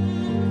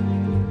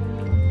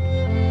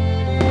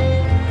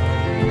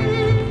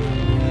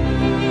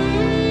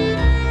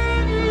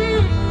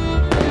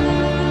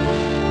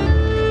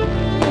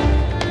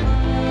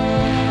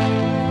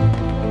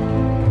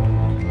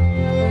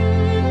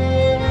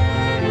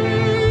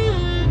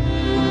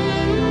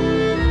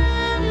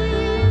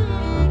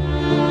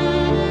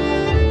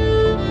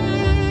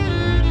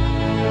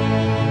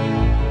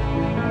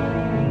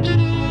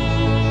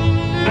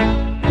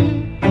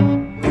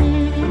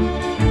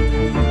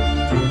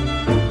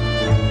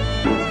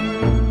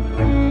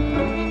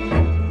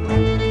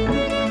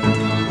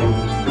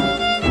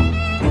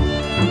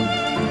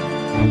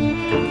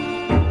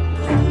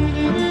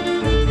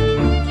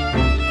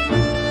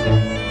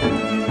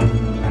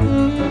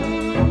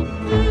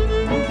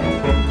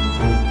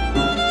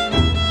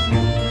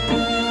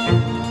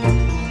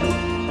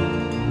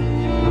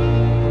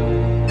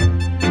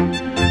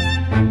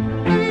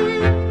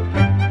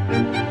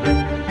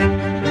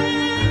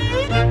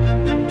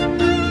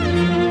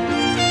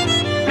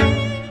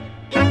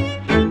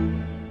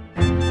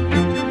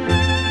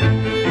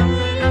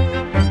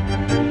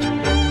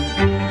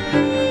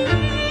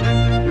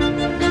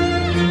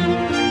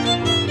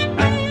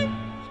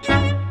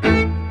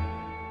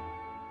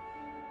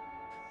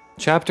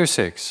 Chapter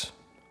 6.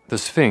 The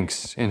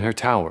Sphinx in Her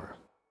Tower.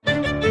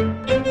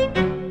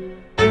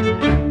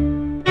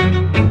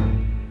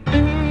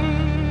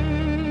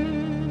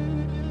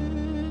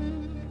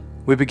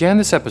 We began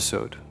this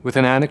episode with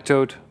an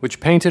anecdote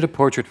which painted a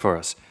portrait for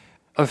us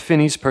of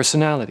Finney's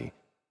personality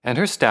and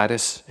her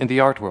status in the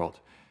art world.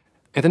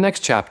 In the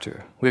next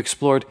chapter, we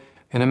explored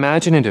an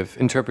imaginative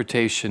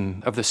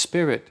interpretation of the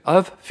spirit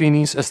of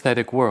Finney's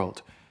aesthetic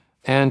world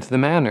and the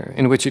manner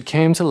in which it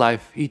came to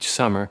life each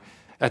summer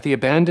at the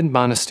abandoned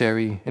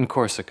monastery in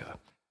Corsica.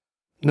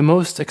 The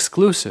most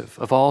exclusive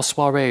of all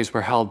soirees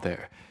were held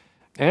there,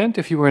 and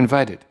if you were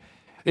invited,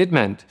 it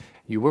meant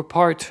you were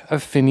part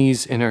of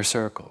Finney's inner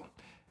circle.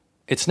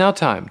 It's now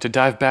time to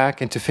dive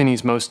back into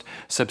Finney's most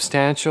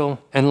substantial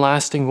and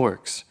lasting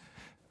works,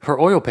 her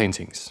oil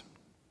paintings.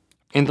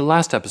 In the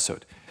last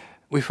episode,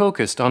 we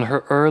focused on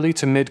her early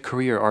to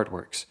mid-career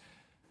artworks.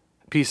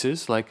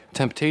 Pieces like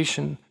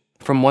Temptation,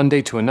 From One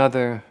Day to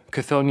Another,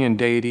 Chthonian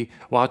Deity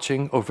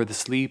Watching Over the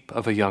Sleep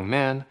of a Young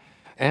Man,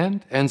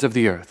 and Ends of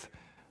the Earth.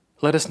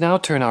 Let us now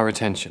turn our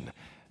attention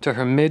to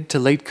her mid to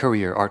late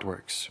career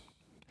artworks.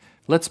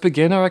 Let's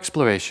begin our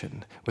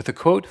exploration with a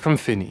quote from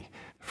Finney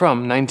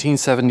from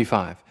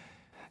 1975.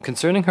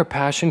 Concerning her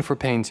passion for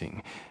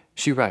painting,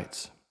 she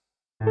writes,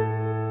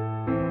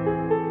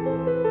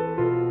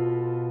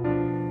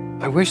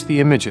 "I wish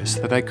the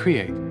images that I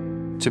create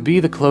to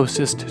be the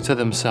closest to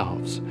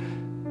themselves.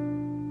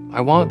 I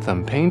want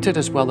them painted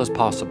as well as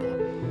possible.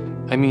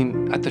 I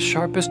mean, at the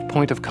sharpest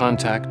point of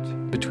contact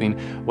between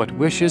what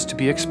wishes to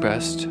be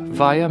expressed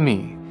via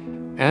me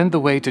and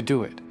the way to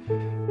do it.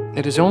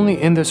 It is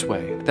only in this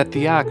way that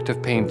the act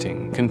of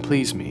painting can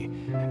please me,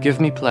 give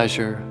me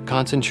pleasure,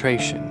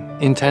 concentration,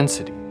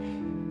 intensity,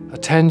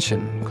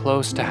 attention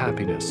close to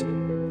happiness,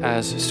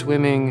 as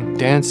swimming,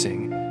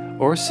 dancing,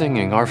 or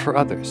singing are for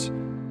others.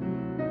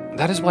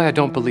 That is why I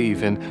don't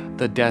believe in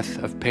the death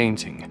of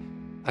painting.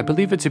 I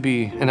believe it to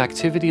be an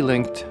activity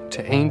linked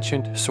to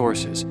ancient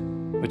sources,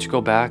 which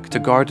go back to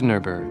gardener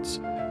birds,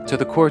 to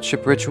the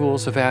courtship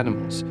rituals of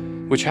animals,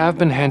 which have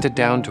been handed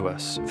down to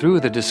us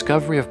through the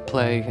discovery of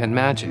play and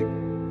magic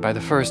by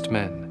the first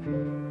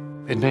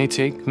men. It may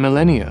take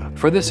millennia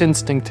for this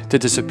instinct to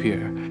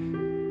disappear,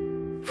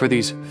 for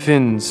these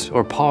fins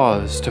or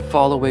paws to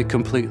fall away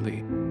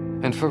completely,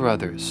 and for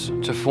others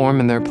to form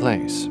in their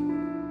place."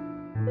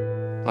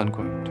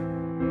 Unquote.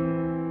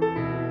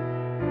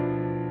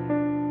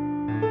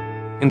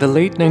 In the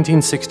late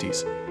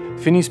 1960s,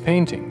 Finney's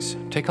paintings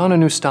take on a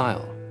new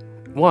style,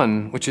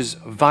 one which is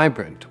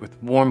vibrant with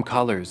warm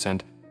colors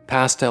and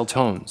pastel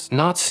tones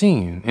not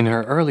seen in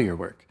her earlier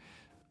work.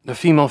 The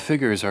female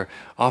figures are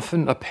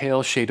often a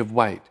pale shade of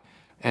white,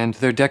 and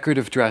their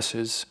decorative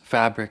dresses,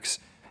 fabrics,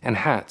 and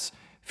hats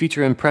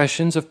feature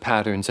impressions of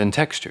patterns and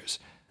textures.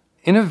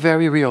 In a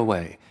very real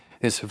way,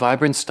 this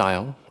vibrant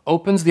style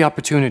opens the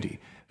opportunity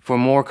for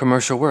more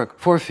commercial work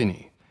for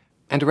Finney.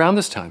 And around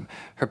this time,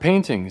 her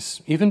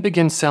paintings even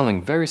begin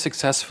selling very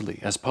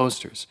successfully as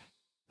posters,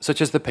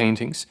 such as the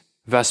paintings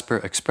Vesper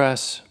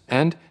Express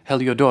and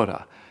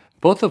Heliodora,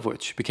 both of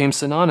which became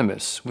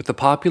synonymous with the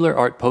popular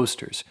art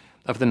posters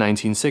of the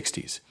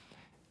 1960s.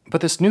 But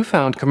this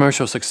newfound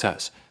commercial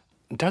success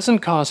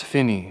doesn't cause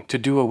Finney to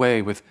do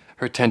away with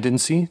her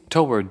tendency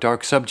toward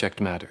dark subject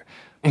matter.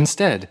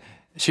 Instead,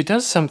 she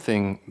does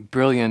something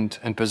brilliant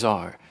and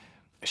bizarre.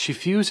 She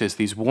fuses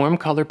these warm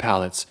color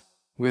palettes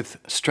with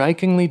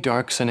strikingly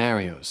dark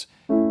scenarios.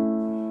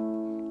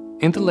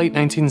 In the late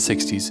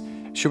 1960s,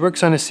 she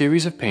works on a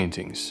series of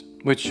paintings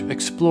which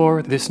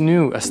explore this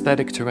new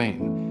aesthetic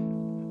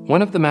terrain.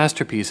 One of the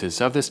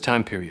masterpieces of this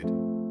time period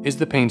is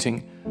the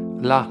painting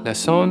La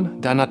Leçon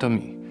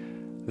d'Anatomie,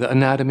 the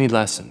Anatomy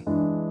Lesson.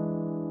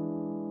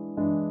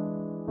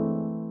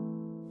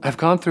 I've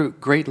gone through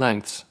great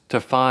lengths to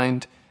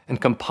find and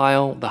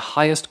compile the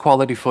highest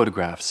quality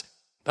photographs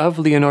of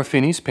Leonore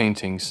Finney's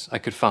paintings I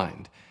could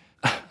find.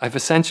 I've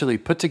essentially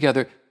put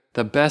together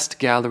the best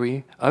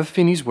gallery of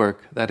Finney's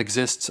work that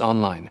exists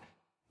online.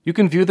 You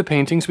can view the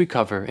paintings we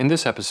cover in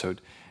this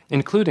episode,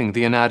 including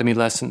the Anatomy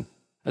Lesson,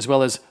 as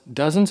well as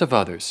dozens of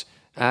others,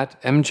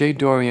 at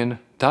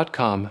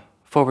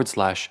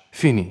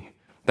mjdorian.com/Finney.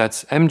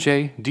 That's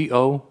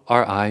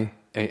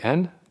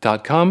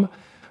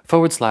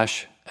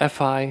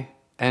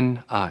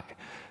mjdorian.com/FINI.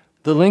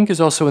 The link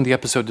is also in the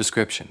episode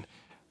description.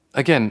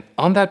 Again,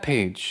 on that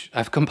page,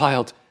 I've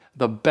compiled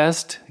the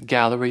best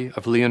gallery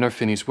of Leonore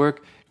Finney's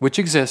work, which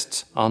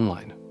exists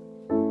online.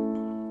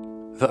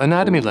 The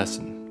Anatomy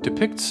Lesson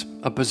depicts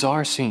a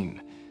bizarre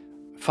scene.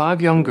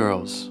 5 young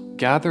girls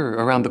gather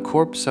around the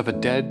corpse of a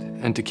dead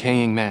and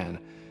decaying man.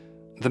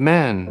 The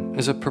man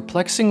is a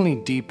perplexingly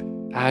deep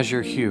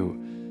azure hue,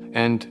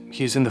 and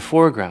he's in the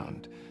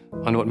foreground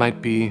on what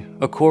might be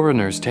a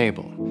coroner's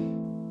table.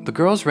 The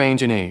girls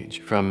range in age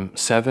from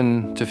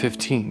 7 to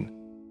 15.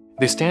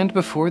 They stand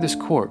before this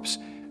corpse,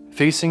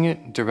 facing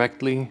it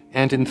directly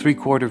and in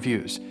 3/4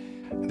 views.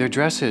 Their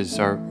dresses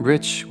are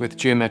rich with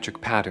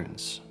geometric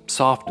patterns,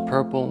 soft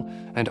purple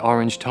and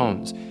orange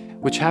tones,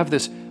 which have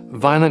this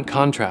violent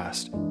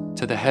contrast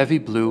to the heavy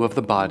blue of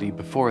the body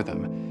before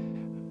them.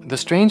 The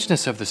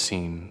strangeness of the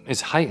scene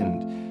is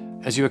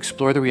heightened as you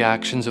explore the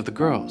reactions of the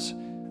girls.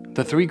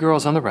 The three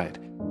girls on the right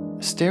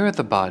stare at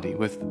the body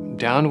with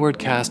downward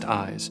cast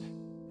eyes,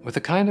 with a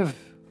kind of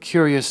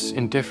curious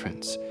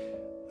indifference.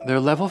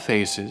 Their level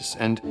faces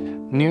and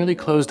nearly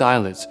closed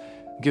eyelids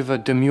give a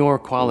demure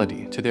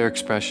quality to their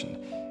expression.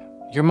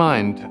 Your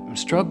mind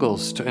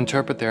struggles to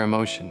interpret their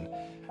emotion.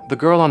 The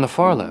girl on the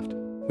far left,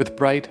 with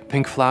bright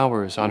pink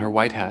flowers on her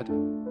white hat,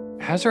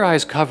 has her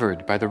eyes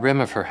covered by the rim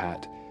of her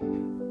hat,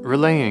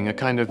 relaying a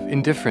kind of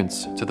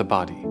indifference to the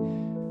body.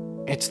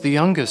 It's the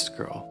youngest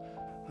girl,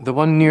 the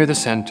one near the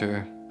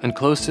center and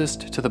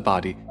closest to the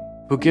body,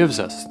 who gives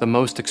us the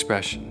most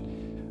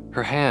expression.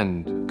 Her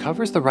hand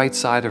covers the right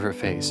side of her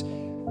face,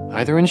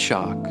 either in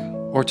shock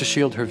or to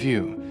shield her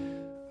view.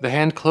 The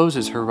hand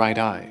closes her right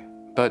eye,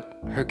 but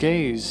her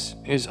gaze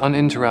is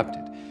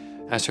uninterrupted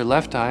as her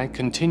left eye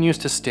continues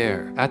to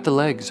stare at the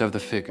legs of the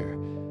figure.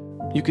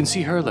 You can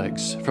see her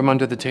legs from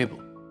under the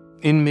table,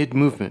 in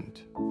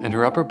mid-movement, and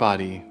her upper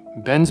body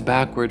bends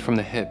backward from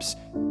the hips,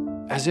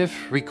 as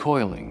if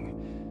recoiling.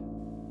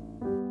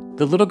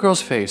 The little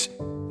girl's face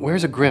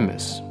wears a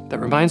grimace that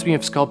reminds me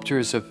of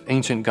sculptures of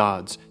ancient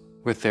gods,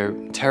 with their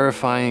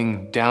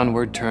terrifying,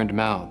 downward-turned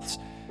mouths.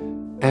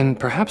 And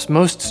perhaps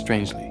most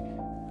strangely,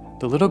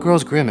 the little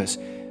girl's grimace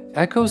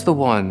echoes the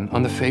one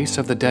on the face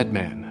of the dead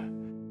man.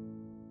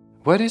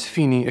 What is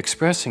Fini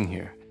expressing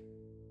here?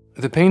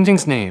 The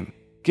painting's name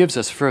gives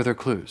us further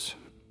clues.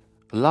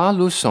 La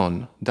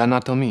leçon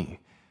d'anatomie,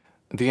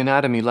 the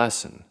anatomy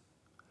lesson.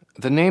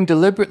 The name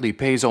deliberately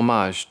pays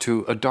homage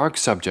to a dark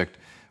subject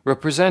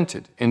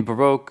represented in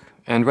Baroque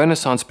and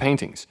Renaissance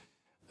paintings,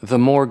 the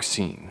morgue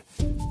scene.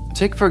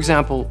 Take, for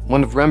example,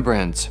 one of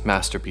Rembrandt's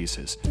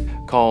masterpieces,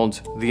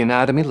 called The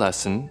Anatomy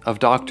Lesson of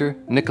Dr.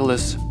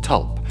 Nicholas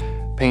Tulp,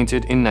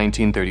 painted in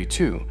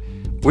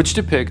 1932, which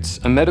depicts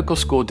a medical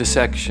school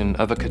dissection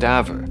of a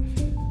cadaver.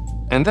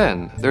 And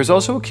then there's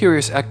also a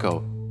curious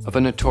echo of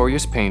a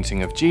notorious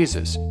painting of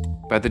Jesus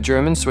by the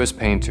German-Swiss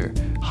painter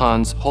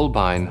Hans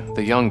Holbein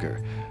the Younger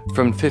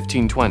from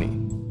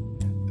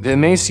 1520. The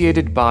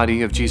emaciated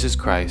body of Jesus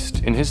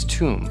Christ in his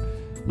tomb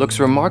looks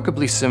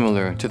remarkably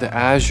similar to the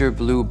azure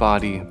blue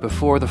body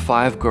before the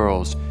five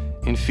girls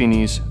in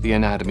Fini's The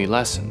Anatomy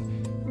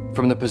Lesson,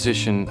 from the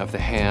position of the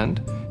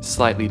hand,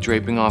 slightly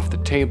draping off the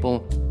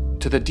table,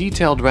 to the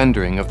detailed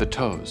rendering of the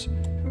toes.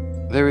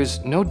 There is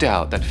no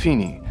doubt that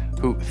Fini,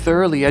 who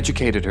thoroughly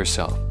educated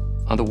herself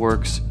on the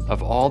works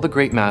of all the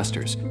great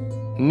masters,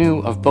 knew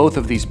of both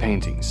of these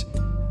paintings.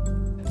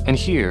 And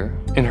here,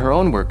 in her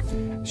own work,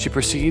 she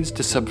proceeds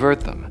to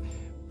subvert them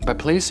by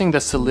placing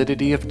the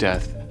solidity of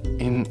death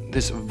in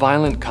this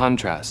violent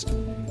contrast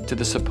to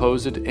the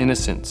supposed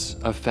innocence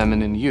of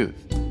feminine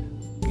youth.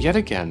 Yet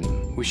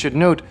again, we should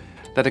note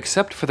that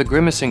except for the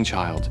grimacing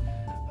child,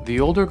 the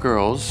older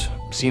girls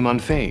seem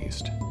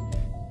unfazed.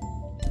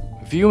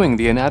 Viewing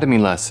The Anatomy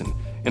Lesson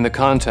in the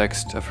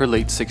context of her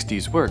late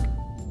 60s work,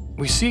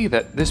 we see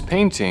that this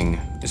painting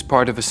is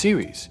part of a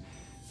series.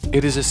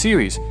 It is a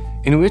series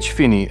in which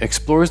Fini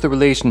explores the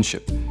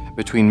relationship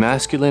between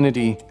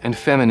masculinity and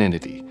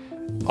femininity,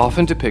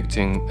 often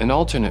depicting an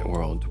alternate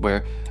world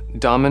where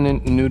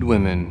dominant nude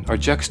women are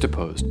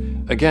juxtaposed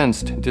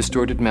against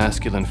distorted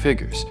masculine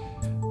figures.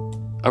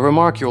 A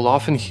remark you'll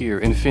often hear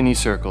in Fini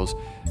circles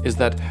is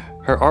that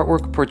her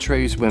artwork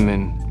portrays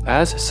women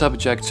as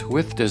subjects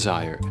with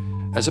desire,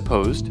 as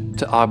opposed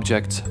to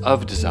objects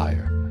of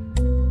desire.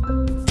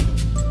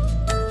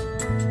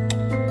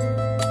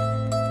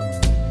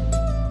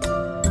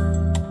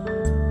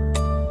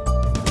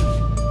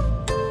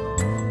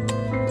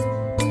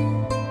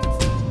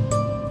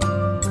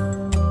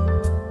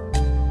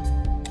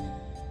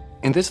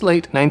 In this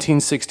late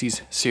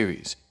 1960s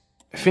series,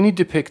 Fini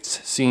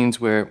depicts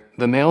scenes where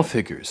the male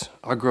figures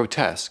are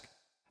grotesque,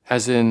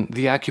 as in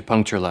The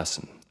Acupuncture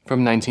Lesson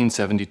from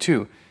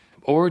 1972,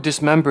 or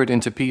dismembered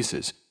into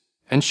pieces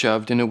and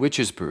shoved in a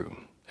witch's brew,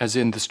 as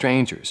in The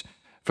Strangers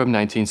from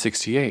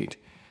 1968,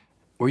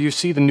 where you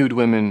see the nude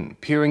women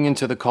peering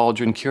into the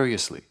cauldron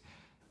curiously.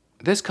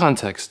 This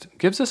context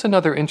gives us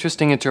another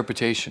interesting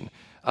interpretation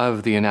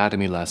of The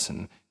Anatomy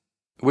Lesson,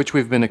 which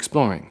we've been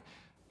exploring.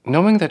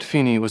 Knowing that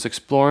Fini was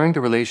exploring the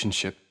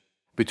relationship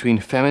between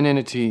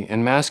femininity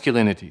and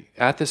masculinity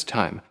at this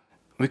time,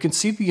 we can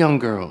see the young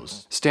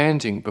girls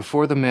standing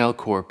before the male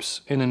corpse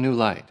in a new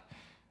light.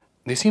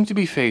 They seem to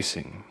be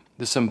facing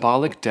the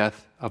symbolic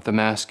death of the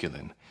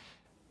masculine,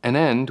 an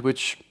end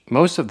which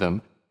most of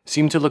them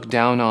seem to look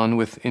down on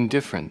with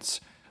indifference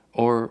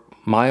or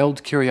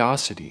mild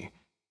curiosity,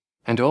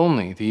 and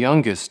only the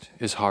youngest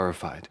is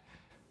horrified.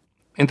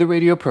 In the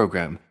radio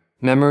program,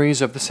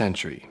 Memories of the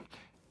Century,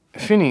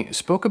 Fini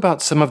spoke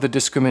about some of the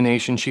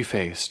discrimination she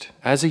faced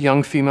as a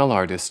young female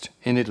artist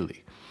in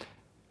Italy.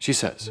 She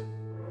says,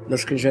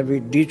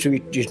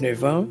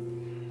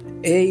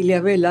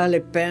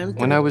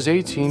 when I was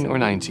 18 or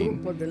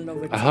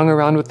 19, I hung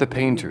around with the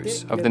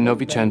painters of the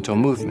Novecento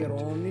movement,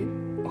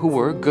 who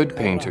were good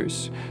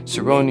painters,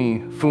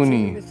 Cironi,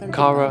 Funi,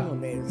 Cara,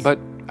 but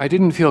I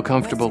didn't feel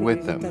comfortable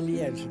with them,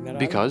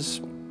 because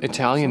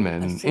Italian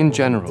men, in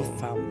general,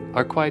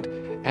 are quite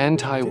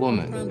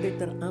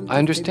anti-woman. I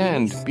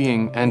understand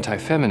being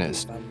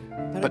anti-feminist,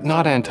 but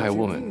not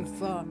anti-woman.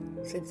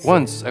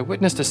 Once, I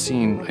witnessed a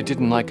scene I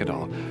didn't like at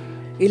all.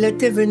 A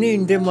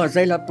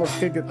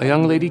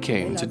young lady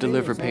came to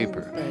deliver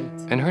paper,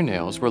 and her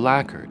nails were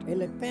lacquered.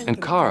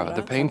 And Cara,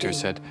 the painter,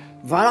 said,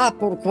 Voilà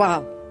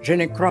pourquoi je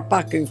ne crois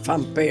pas qu'une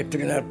femme peut être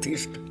une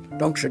artiste.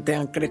 Donc c'était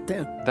un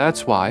crétin.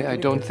 That's why I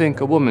don't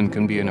think a woman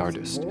can be an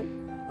artist.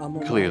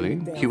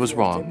 Clearly, he was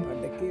wrong,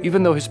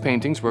 even though his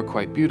paintings were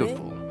quite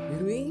beautiful.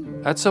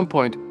 At some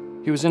point,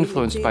 he was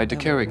influenced by De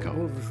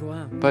Chirico,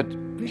 but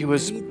he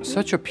was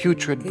such a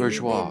putrid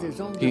bourgeois.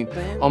 He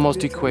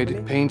almost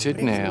equated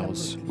painted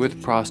nails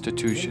with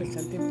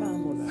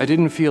prostitution. I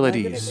didn't feel at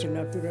ease,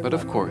 but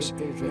of course,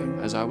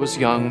 as I was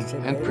young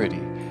and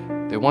pretty,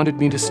 they wanted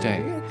me to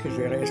stay.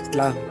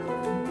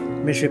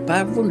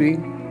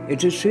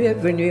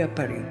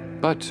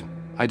 But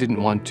I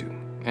didn't want to,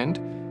 and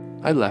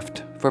I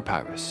left for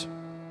Paris.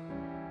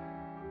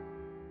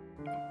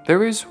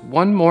 There is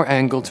one more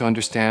angle to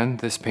understand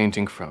this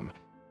painting from.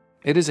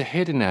 It is a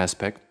hidden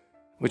aspect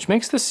which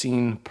makes the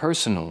scene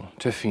personal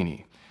to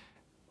Fini.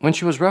 When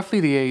she was roughly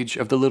the age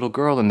of the little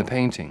girl in the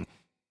painting,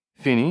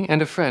 Fini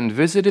and a friend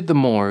visited the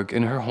morgue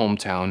in her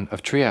hometown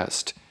of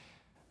Trieste.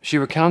 She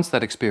recounts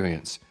that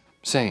experience,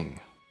 saying,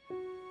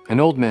 "An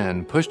old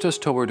man pushed us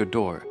toward a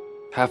door,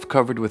 half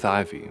covered with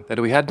ivy, that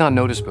we had not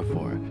noticed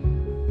before.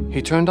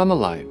 He turned on the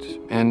light,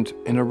 and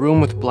in a room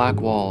with black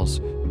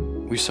walls,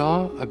 we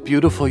saw a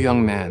beautiful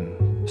young man,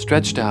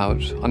 stretched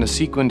out on a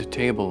sequined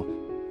table,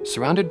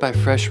 surrounded by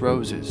fresh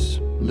roses,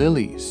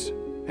 lilies,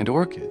 and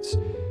orchids.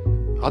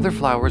 Other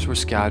flowers were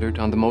scattered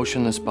on the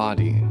motionless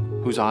body,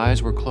 whose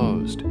eyes were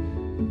closed.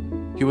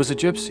 He was a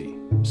gypsy,"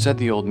 said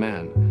the old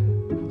man.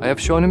 "I have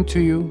shown him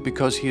to you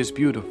because he is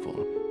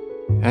beautiful,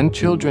 and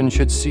children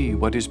should see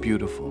what is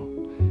beautiful."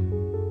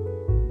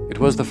 It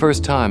was the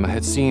first time I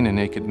had seen a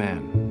naked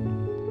man.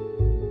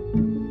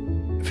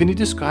 Fini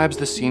describes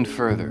the scene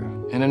further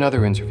in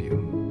another interview.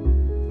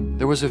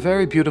 There was a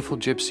very beautiful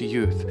gypsy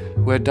youth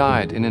who had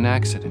died in an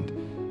accident.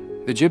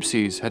 The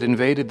gypsies had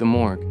invaded the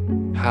morgue,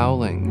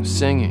 howling,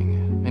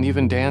 singing, and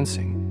even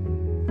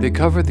dancing. They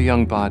covered the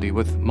young body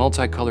with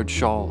multicolored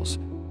shawls.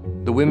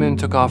 The women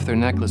took off their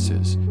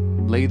necklaces,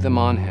 laid them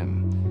on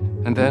him,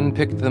 and then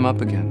picked them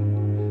up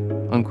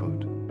again.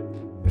 Unquote.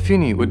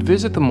 Fini would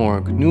visit the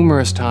morgue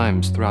numerous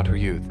times throughout her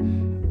youth,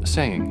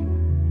 saying,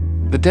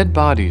 "The dead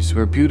bodies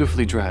were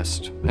beautifully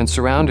dressed and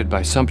surrounded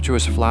by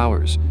sumptuous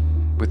flowers,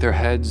 with their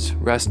heads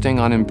resting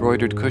on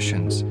embroidered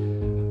cushions,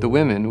 the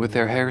women with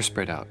their hair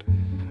spread out.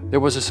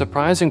 There was a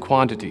surprising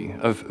quantity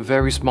of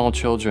very small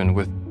children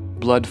with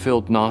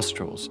blood-filled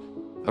nostrils,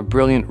 a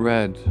brilliant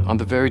red on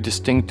the very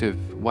distinctive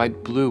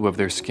white blue of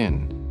their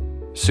skin.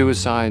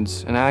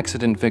 Suicides and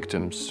accident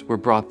victims were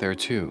brought there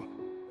too.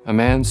 A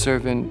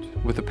manservant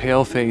with a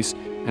pale face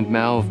and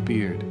mauve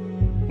beard,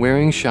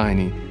 wearing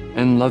shiny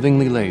and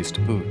lovingly laced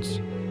boots."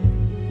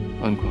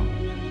 Unquote.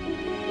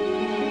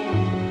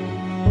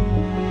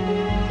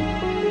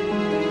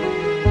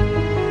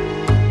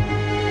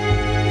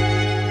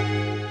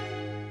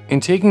 In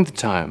taking the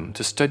time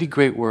to study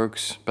great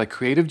works by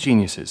creative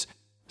geniuses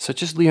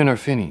such as Leonor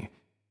Fini,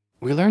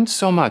 we learned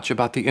so much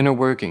about the inner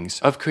workings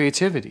of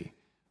creativity.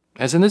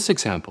 As in this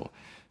example,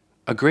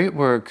 a great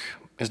work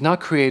is not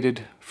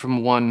created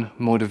from one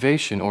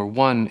motivation or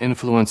one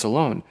influence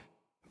alone,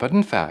 but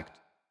in fact,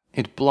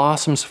 it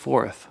blossoms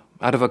forth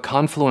out of a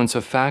confluence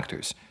of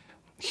factors.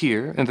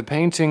 Here, in the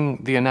painting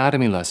The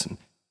Anatomy Lesson,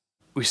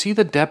 we see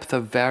the depth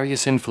of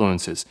various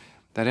influences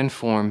that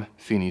inform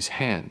Fini's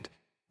hand: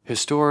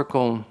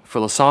 historical,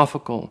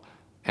 philosophical,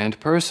 and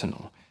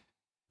personal.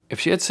 If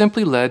she had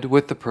simply led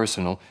with the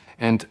personal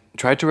and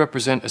tried to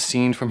represent a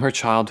scene from her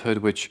childhood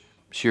which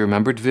she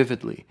remembered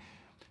vividly,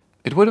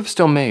 it would have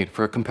still made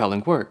for a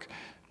compelling work.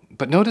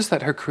 But notice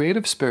that her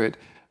creative spirit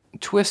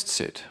twists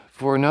it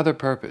for another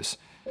purpose.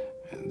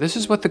 This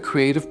is what the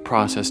creative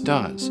process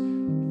does,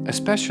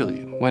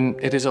 especially when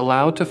it is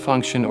allowed to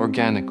function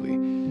organically,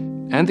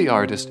 and the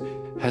artist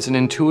has an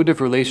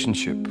intuitive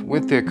relationship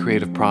with their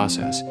creative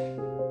process.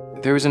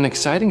 There is an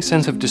exciting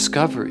sense of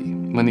discovery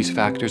when these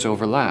factors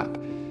overlap,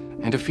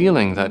 and a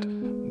feeling that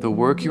the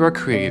work you are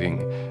creating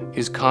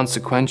is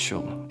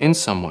consequential in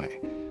some way,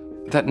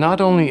 that not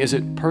only is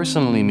it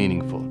personally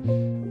meaningful,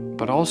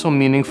 but also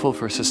meaningful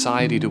for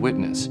society to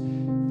witness.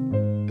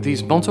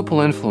 These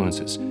multiple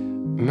influences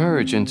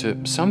merge into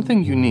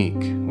something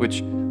unique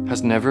which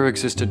has never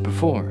existed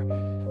before,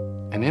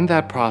 and in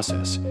that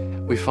process,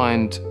 we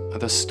find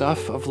the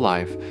stuff of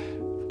life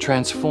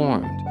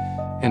transformed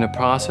in a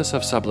process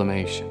of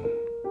sublimation.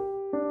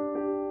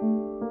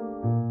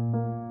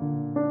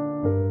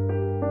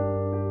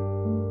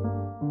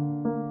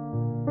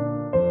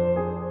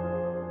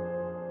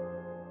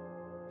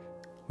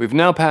 We've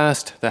now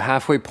passed the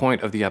halfway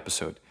point of the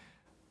episode.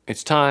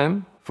 It's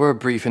time for a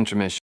brief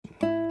intermission.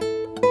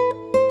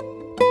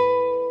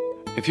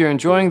 If you're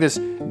enjoying this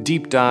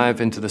deep dive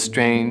into the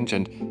strange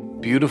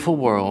and beautiful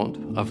world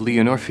of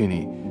Leonor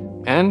Fini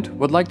and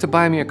would like to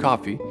buy me a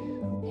coffee,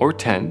 or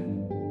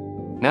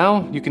 10.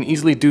 Now you can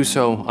easily do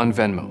so on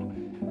Venmo.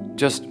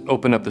 Just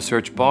open up the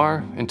search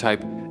bar and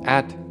type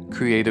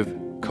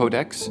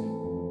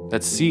 @CreativeCodex.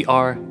 That's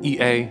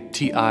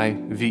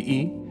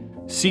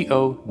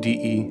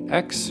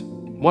CreativeCodex,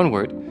 one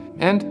word,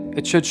 and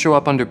it should show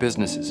up under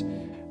businesses.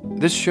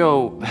 This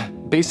show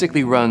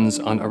basically runs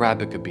on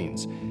Arabica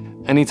beans.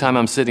 Anytime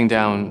I'm sitting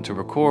down to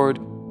record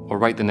or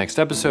write the next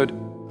episode,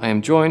 I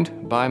am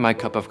joined by my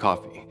cup of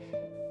coffee.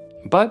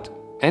 But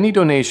any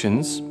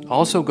donations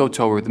also go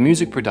toward the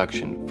music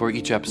production for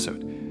each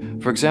episode.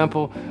 For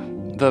example,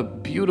 the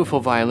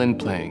beautiful violin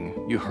playing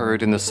you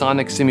heard in the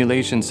sonic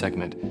simulation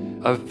segment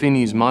of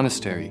Finney's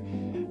Monastery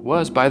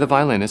was by the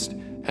violinist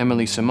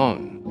Emily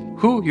Simone,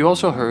 who you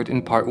also heard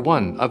in part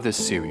 1 of this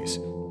series.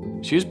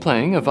 She is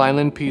playing a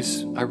violin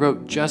piece I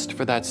wrote just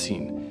for that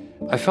scene.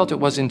 I felt it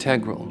was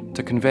integral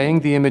to conveying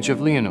the image of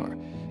Leonore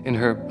in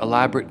her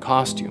elaborate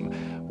costume,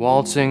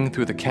 waltzing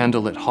through the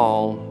candlelit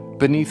hall,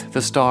 beneath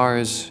the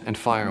stars and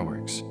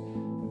fireworks.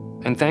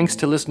 And thanks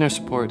to listener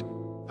support,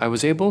 I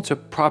was able to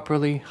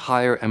properly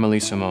hire Emily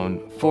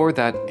Simone for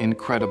that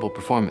incredible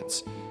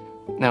performance.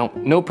 Now,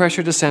 no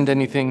pressure to send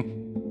anything.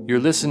 Your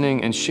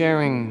listening and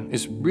sharing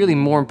is really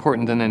more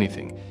important than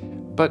anything.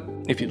 But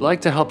if you'd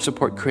like to help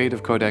support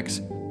Creative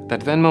Codex,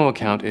 that Venmo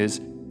account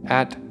is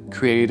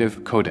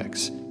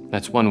 @CreativeCodex.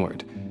 That's one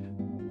word.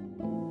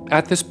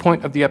 At this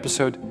point of the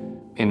episode,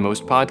 in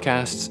most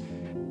podcasts,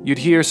 you'd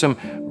hear some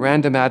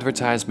random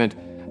advertisement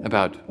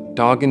about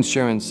dog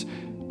insurance,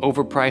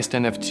 overpriced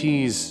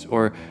NFTs,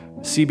 or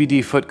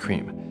CBD foot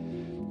cream.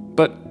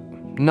 But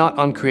not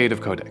on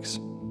Creative Codex.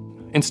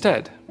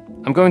 Instead,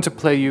 I'm going to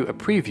play you a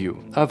preview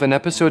of an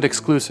episode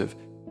exclusive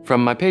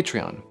from my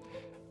Patreon.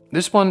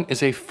 This one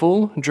is a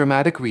full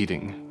dramatic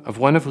reading of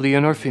one of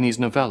Leonore Finney's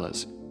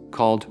novellas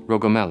called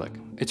Rogomelek.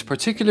 It's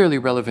particularly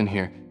relevant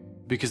here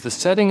because the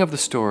setting of the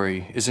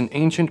story is an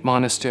ancient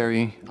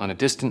monastery on a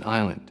distant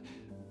island.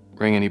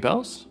 Ring any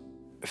bells?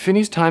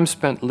 Finney's time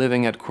spent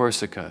living at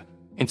Corsica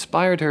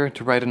inspired her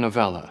to write a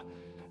novella.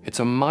 It's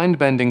a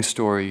mind-bending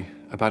story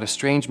about a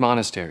strange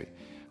monastery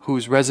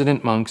whose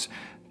resident monks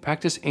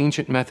practice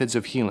ancient methods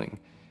of healing,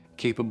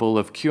 capable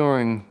of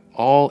curing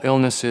all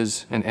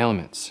illnesses and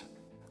ailments.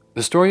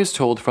 The story is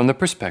told from the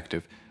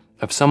perspective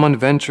of someone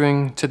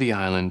venturing to the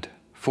island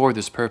for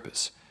this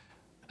purpose.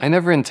 I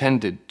never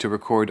intended to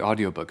record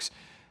audiobooks,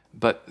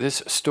 but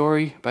this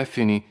story by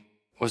Finney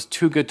was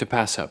too good to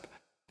pass up,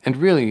 and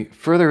really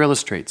further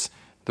illustrates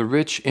the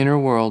rich inner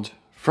world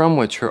from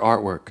which her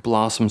artwork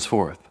blossoms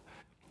forth.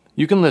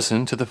 You can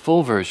listen to the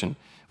full version,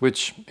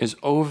 which is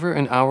over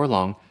an hour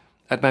long,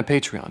 at my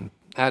Patreon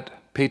at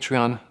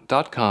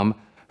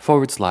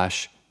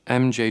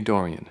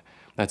patreon.com/MJDorian.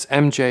 That's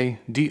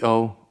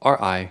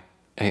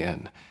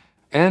MJDORIAN.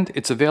 And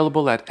it's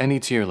available at any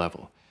tier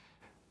level.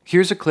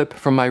 Here's a clip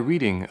from my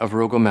reading of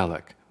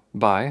Rogomelek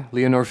by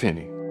Leonore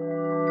Finney.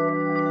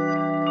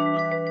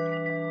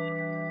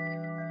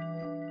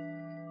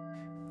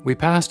 We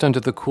passed under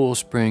the cool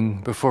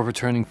spring before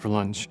returning for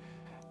lunch.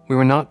 We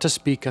were not to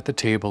speak at the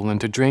table and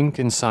to drink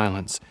in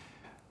silence,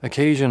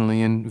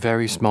 occasionally in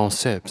very small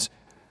sips.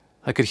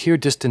 I could hear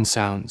distant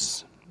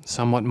sounds,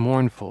 somewhat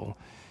mournful,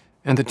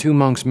 and the two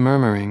monks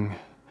murmuring,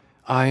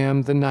 "I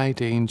am the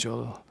night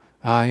angel,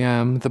 I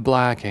am the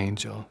black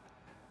angel."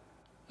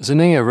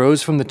 Zenea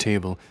rose from the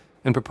table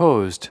and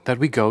proposed that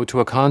we go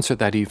to a concert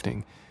that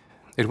evening.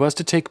 It was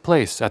to take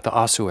place at the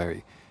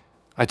ossuary.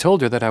 I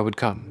told her that I would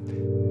come.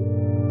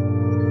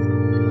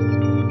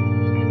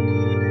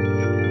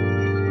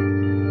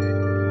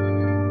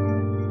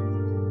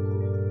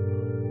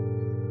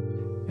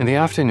 In the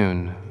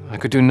afternoon, I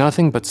could do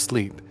nothing but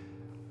sleep.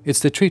 "It's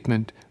the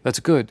treatment that's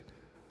good,"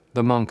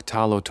 the monk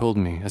Talo told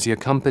me as he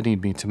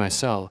accompanied me to my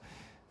cell.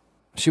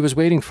 She was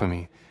waiting for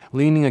me,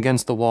 leaning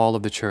against the wall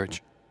of the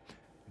church,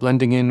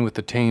 blending in with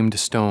the tamed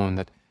stone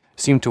that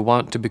seemed to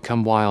want to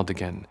become wild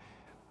again.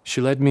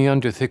 She led me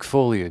under thick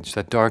foliage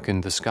that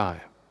darkened the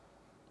sky.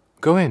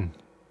 "Go in,"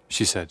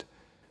 she said.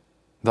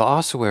 The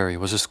ossuary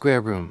was a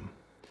square room.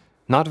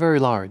 Not very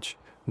large.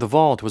 The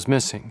vault was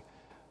missing.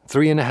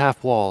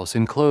 3.5 walls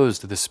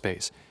enclosed this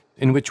space,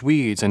 in which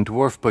weeds and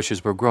dwarf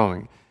bushes were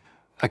growing.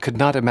 I could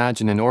not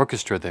imagine an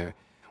orchestra there,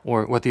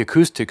 or what the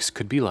acoustics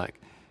could be like.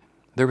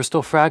 There were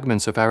still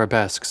fragments of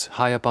arabesques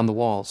high up on the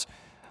walls,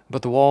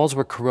 but the walls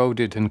were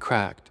corroded and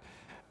cracked,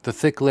 the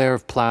thick layer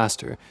of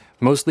plaster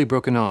mostly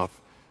broken off.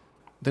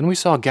 Then we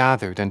saw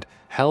gathered and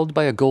held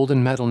by a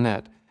golden metal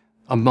net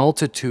a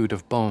multitude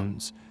of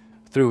bones,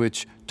 through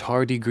which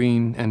tardy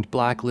green and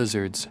black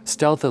lizards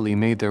stealthily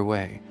made their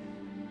way.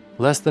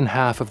 Less than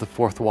half of the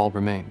fourth wall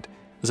remained.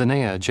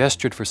 Zenea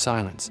gestured for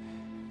silence.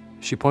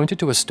 She pointed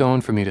to a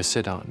stone for me to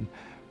sit on.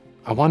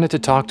 I wanted to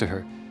talk to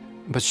her,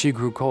 but she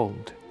grew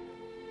cold.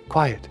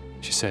 "Quiet,"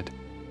 she said.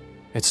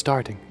 "It's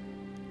starting."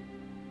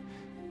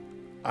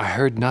 I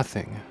heard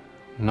nothing,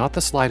 not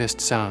the slightest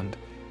sound,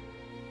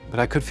 but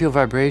I could feel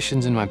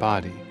vibrations in my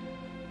body,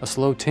 a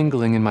slow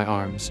tingling in my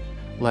arms,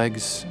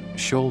 legs,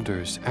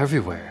 shoulders,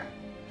 everywhere.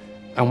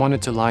 I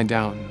wanted to lie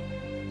down.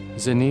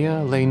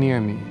 Zenea lay near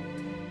me.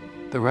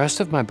 The rest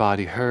of my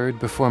body heard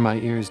before my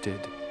ears did.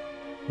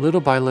 Little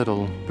by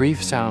little,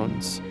 brief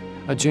sounds,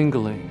 a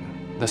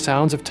jingling, the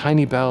sounds of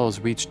tiny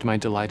bells reached my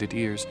delighted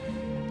ears,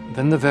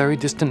 then the very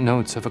distant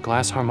notes of a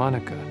glass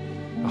harmonica,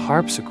 a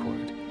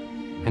harpsichord,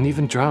 and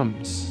even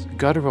drums,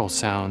 guttural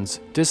sounds,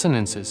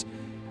 dissonances.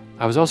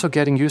 I was also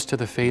getting used to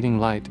the fading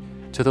light,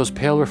 to those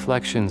pale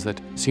reflections that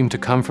seemed to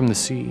come from the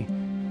sea.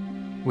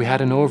 We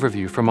had an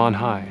overview from on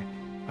high.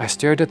 I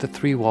stared at the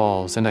three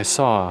walls, and I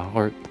saw,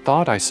 or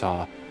thought I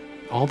saw,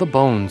 all the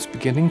bones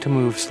beginning to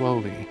move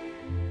slowly.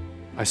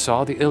 I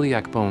saw the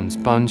iliac bones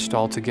bunched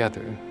all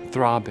together,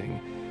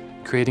 throbbing,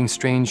 creating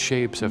strange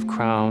shapes of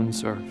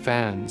crowns or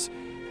fans.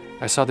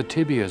 I saw the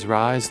tibias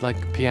rise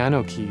like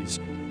piano keys,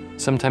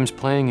 sometimes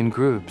playing in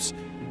groups.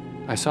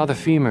 I saw the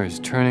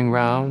femurs turning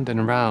round,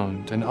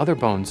 and other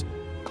bones,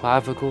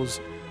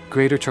 clavicles,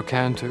 greater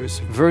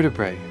trochanters,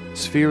 vertebrae,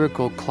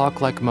 spherical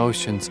clock-like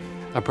motions,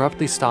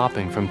 abruptly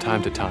stopping from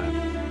time to time.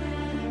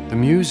 The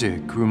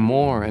music grew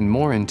more and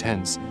more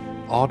intense,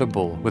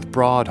 audible with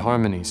broad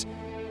harmonies.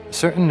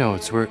 Certain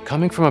notes were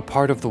coming from a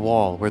part of the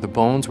wall where the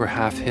bones were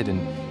half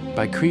hidden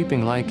by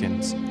creeping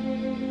lichens.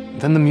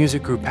 Then the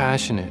music grew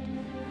passionate,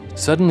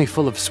 suddenly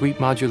full of sweet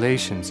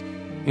modulations,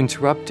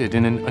 interrupted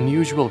in an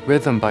unusual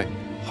rhythm by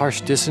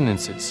harsh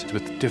dissonances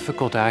with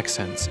difficult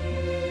accents.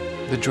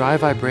 The dry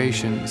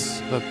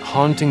vibrations, the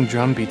haunting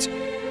drum beats,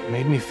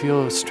 made me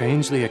feel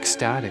strangely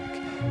ecstatic.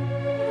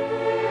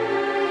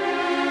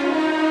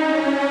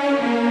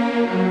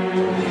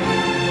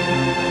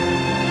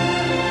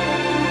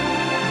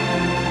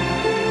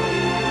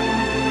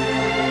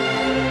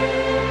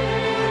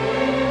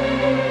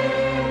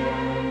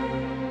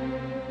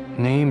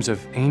 Names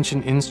of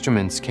ancient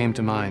instruments came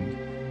to mind.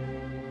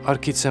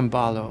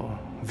 Archicembalo,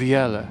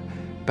 viela,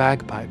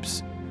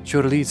 bagpipes,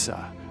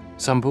 churliza,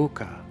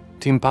 sambuca,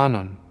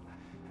 timpanon.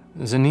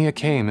 Zania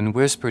came and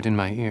whispered in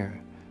my ear,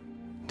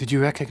 "Did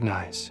you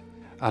recognize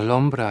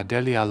Alhambra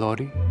degli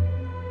Allori?"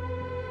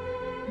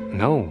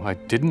 No, I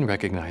didn't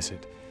recognize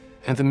it,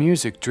 and the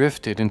music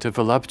drifted into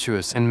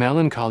voluptuous and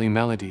melancholy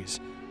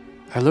melodies.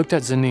 I looked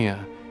at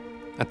Zania.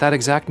 At that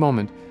exact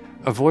moment,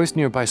 a voice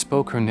nearby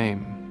spoke her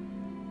name.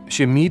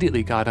 She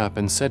immediately got up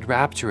and said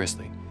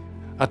rapturously,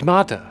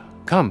 "Admata,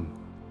 come."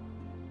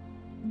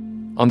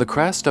 On the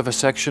crest of a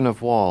section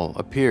of wall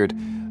appeared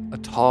a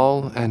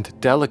tall and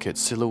delicate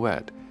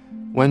silhouette.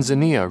 When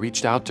Zania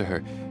reached out to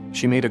her,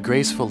 she made a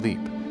graceful leap.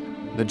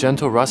 The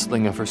gentle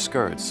rustling of her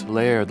skirts,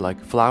 layered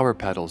like flower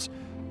petals,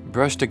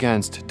 brushed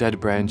against dead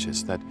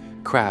branches that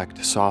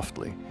cracked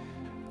softly.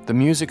 The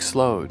music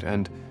slowed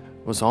and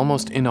was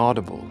almost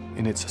inaudible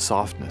in its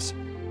softness.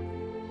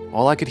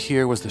 All I could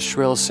hear was the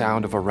shrill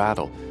sound of a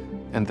rattle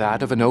and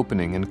that of an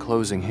opening and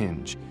closing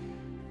hinge.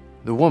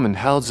 The woman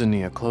held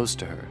Zania close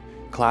to her,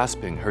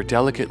 clasping her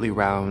delicately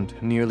round,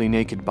 nearly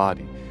naked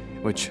body,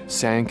 which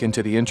sank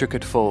into the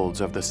intricate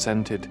folds of the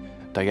scented,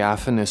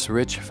 diaphanous,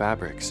 rich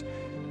fabrics.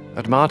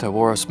 Admata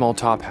wore a small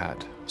top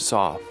hat,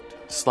 soft,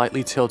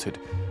 slightly tilted,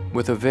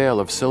 with a veil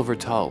of silver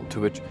tulle to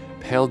which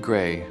pale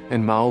gray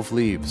and mauve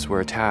leaves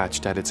were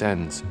attached at its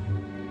ends.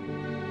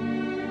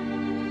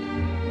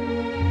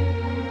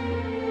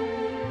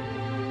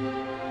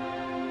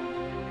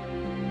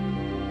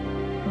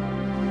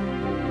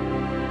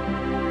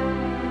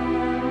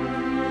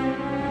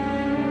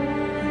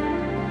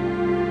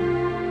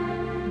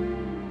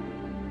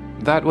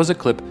 That was a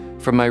clip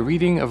from my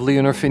reading of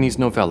Leonor Fini's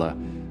novella,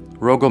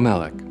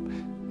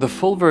 Rogomelek. The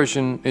full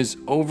version is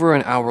over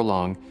an hour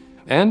long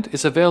and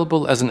is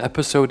available as an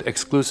episode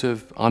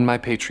exclusive on my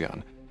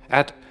Patreon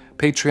at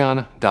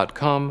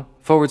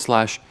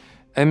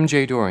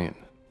patreon.com/MJDorian.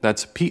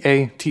 That's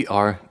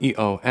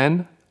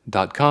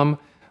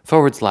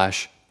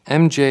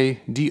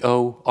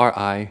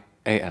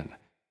patreon.com/MJDORIAN.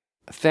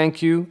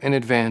 Thank you in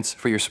advance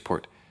for your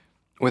support.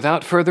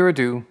 Without further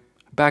ado,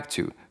 back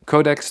to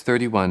Codex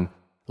 31,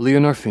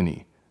 Leonor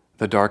Fini,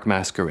 The Dark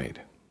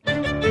Masquerade.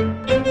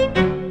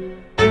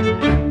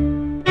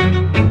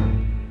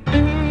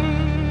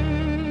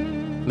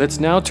 Let's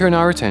now turn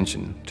our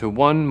attention to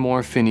one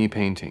more Fini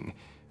painting.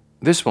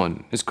 This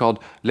one is called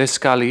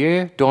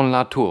L'Escalier dans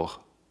la Tour,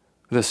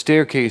 The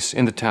Staircase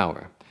in the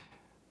Tower.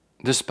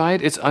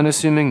 Despite its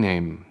unassuming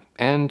name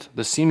and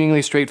the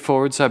seemingly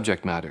straightforward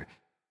subject matter,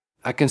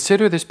 I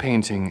consider this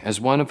painting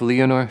as one of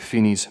Leonor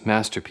Fini's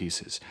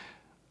masterpieces.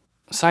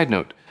 Side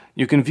note,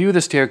 you can view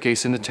The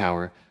Staircase in the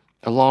Tower,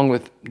 along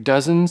with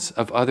dozens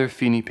of other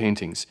Fini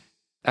paintings,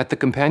 at the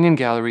companion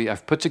gallery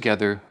I've put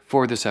together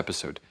for this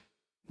episode.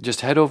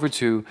 Just head over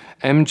to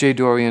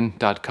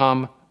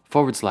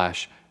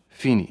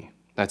mjdorian.com/Fini,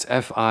 that's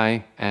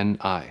Fini, and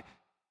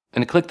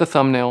click the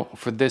thumbnail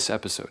for this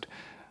episode.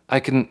 I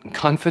can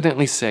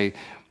confidently say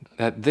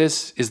that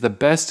this is the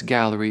best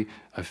gallery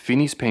of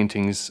Fini's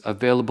paintings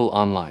available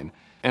online,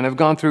 and I've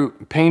gone through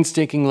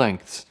painstaking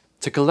lengths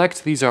to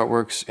collect these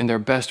artworks in their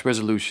best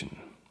resolution.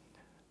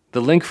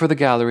 The link for the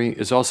gallery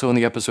is also in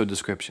the episode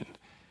description.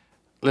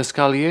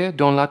 L'Escalier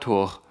dans la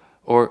Tour,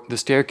 or The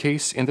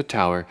Staircase in the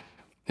Tower,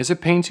 is a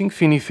painting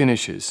Fini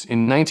finishes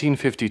in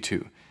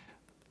 1952.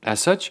 As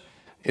such,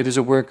 It is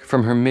a work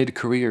from her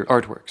mid-career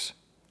artworks,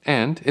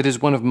 and it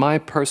is one of my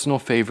personal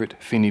favorite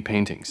Fini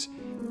paintings.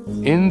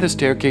 In The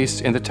Staircase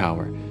in the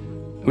Tower,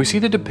 we see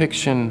the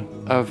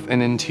depiction of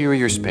an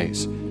interior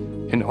space,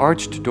 an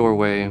arched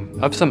doorway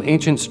of some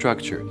ancient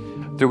structure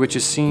through which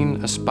is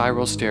seen a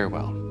spiral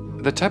stairwell.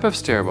 The type of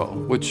stairwell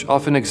which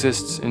often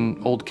exists in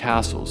old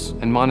castles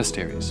and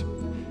monasteries.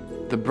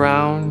 The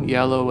brown,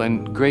 yellow,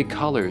 and gray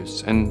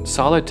colors and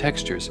solid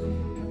textures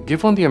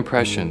give one the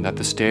impression that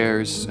the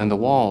stairs and the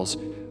walls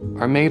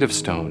are made of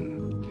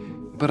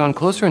stone. But on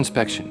closer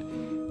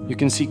inspection, you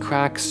can see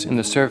cracks in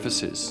the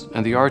surfaces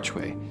and the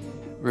archway,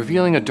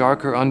 revealing a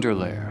darker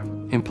underlayer,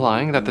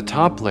 implying that the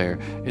top layer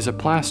is a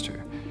plaster,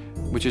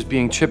 which is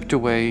being chipped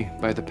away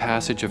by the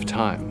passage of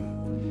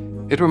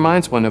time. It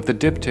reminds one of the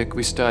diptych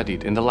we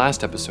studied in the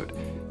last episode,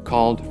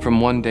 called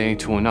From One Day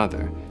to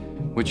Another,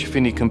 which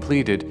Fini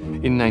completed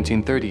in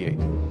 1938,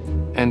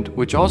 and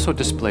which also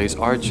displays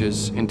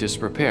arches in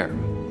disrepair.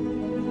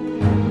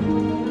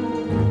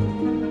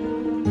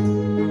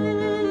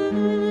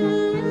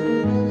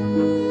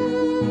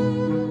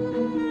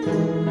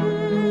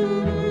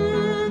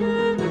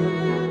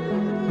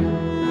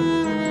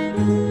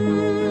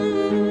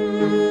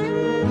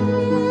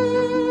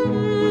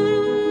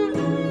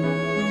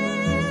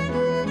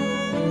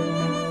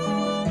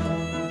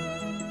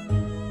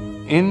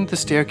 In The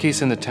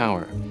Staircase in the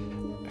Tower,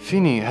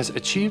 Fini has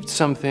achieved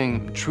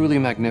something truly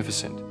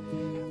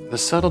magnificent. The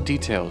subtle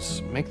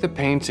details make the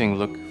painting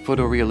look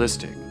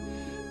photorealistic,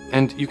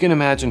 and you can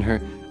imagine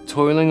her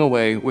toiling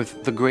away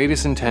with the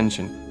greatest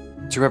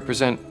intention to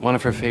represent one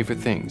of her favorite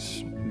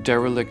things,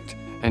 derelict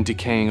and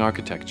decaying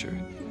architecture.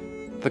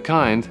 The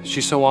kind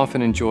she so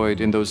often enjoyed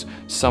in those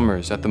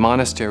summers at the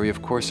monastery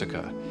of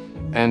Corsica,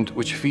 and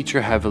which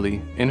feature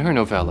heavily in her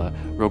novella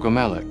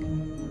Rogomelek.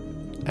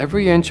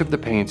 Every inch of the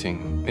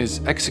painting is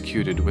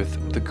executed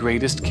with the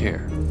greatest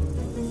care.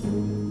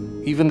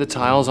 Even the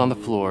tiles on the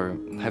floor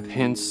have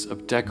hints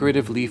of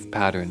decorative leaf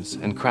patterns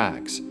and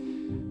cracks.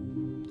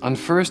 On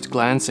first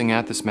glancing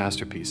at this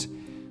masterpiece,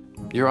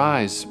 your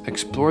eyes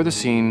explore the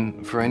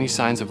scene for any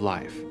signs of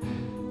life.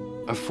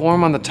 A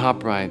form on the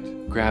top right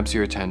grabs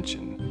your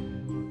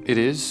attention. It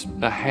is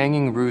a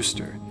hanging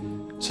rooster,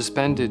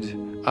 suspended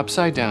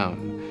upside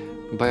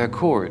down by a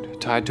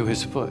cord tied to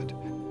his foot.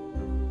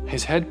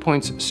 His head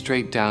points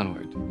straight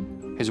downward,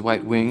 his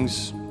white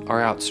wings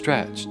are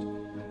outstretched,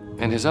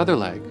 and his other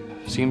leg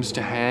seems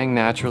to hang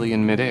naturally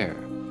in midair.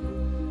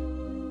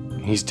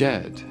 He's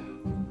dead.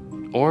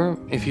 Or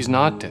if he's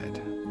not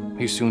dead,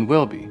 he soon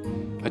will be.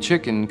 A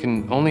chicken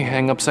can only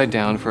hang upside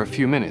down for a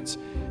few minutes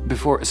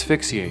before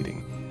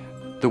asphyxiating.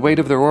 The weight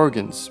of their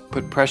organs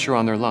put pressure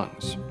on their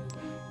lungs.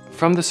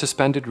 From the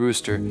suspended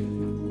rooster,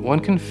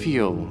 one can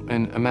feel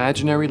an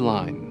imaginary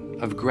line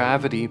of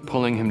gravity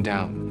pulling him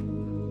down.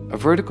 A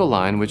vertical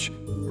line which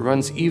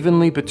runs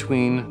evenly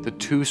between the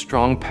two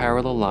strong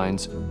parallel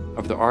lines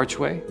of the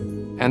archway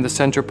and the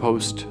center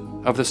post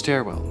of the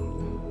stairwell.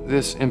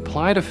 This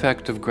implied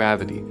effect of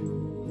gravity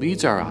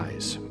leads our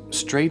eyes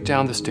straight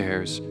down the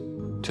stairs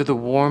to the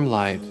warm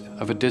light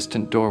of a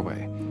distant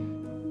doorway.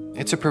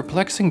 It's a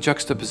perplexing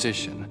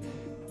juxtaposition,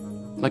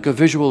 like a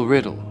visual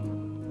riddle.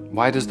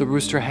 Why does the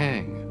rooster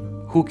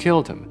hang? Who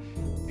killed him?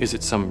 Is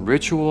it some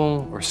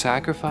ritual or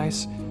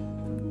sacrifice?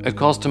 It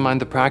calls to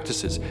mind the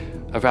practices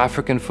of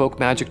African folk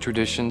magic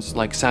traditions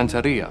like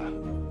Santeria.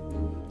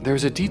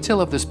 There's a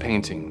detail of this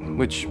painting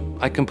which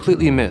I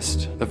completely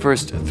missed the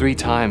first 3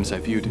 times I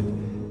viewed it.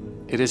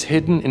 It is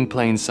hidden in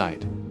plain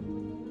sight.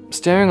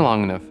 Staring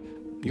long enough,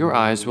 your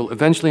eyes will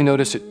eventually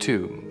notice it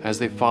too as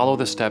they follow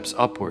the steps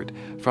upward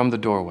from the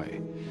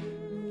doorway.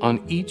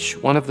 On each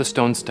one of the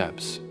stone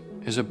steps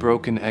is a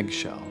broken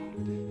eggshell.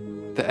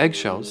 The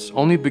eggshells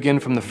only begin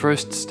from the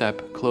first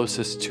step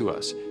closest to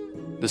us,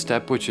 the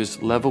step which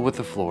is level with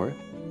the floor,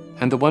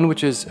 and the one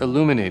which is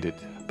illuminated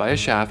by a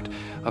shaft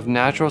of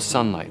natural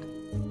sunlight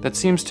that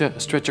seems to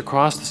stretch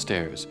across the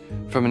stairs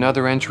from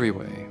another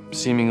entryway,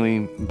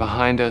 seemingly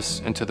behind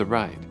us and to the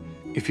right.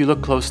 If you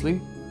look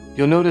closely,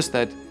 you'll notice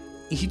that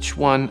each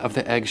one of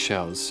the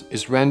eggshells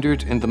is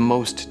rendered in the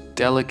most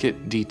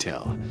delicate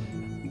detail.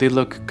 They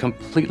look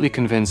completely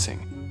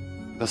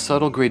convincing. The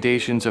subtle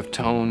gradations of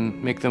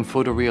tone make them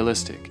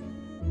photorealistic,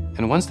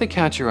 and once they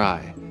catch your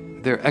eye,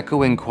 their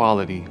echoing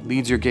quality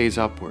leads your gaze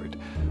upward,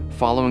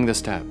 following the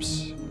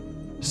steps.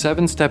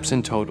 7 steps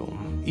in total,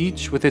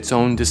 each with its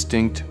own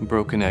distinct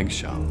broken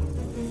eggshell.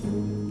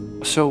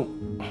 So,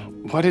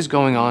 what is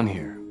going on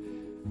here?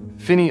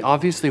 Fini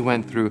obviously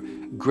went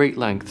through great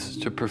lengths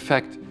to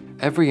perfect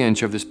every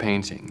inch of this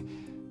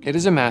painting. It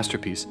is a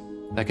masterpiece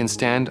that can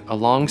stand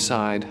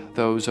alongside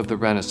those of the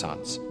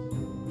Renaissance,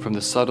 from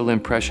the subtle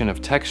impression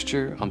of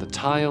texture on the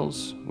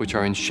tiles, which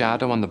are in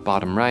shadow on the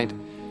bottom right,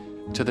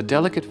 to the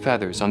delicate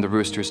feathers on the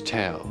rooster's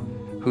tail,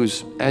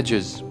 whose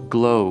edges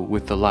glow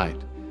with the light.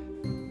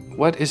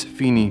 What is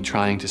Fini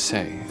trying to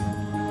say?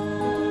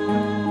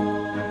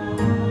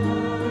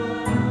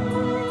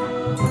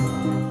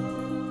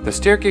 The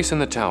Staircase in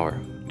the Tower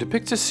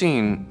depicts a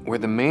scene where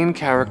the main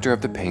character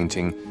of the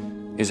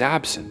painting is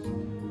absent.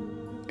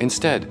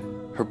 Instead,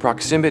 Her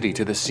proximity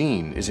to the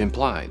scene is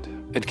implied.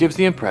 It gives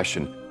the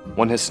impression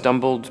one has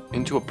stumbled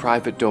into a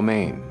private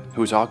domain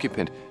whose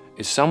occupant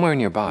is somewhere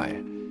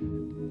nearby.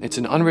 It's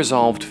an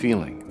unresolved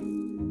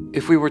feeling.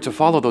 If we were to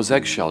follow those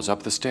eggshells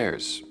up the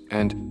stairs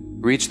and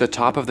reach the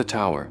top of the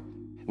tower,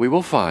 we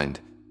will find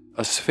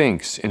a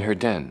sphinx in her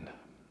den.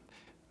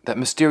 That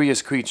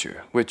mysterious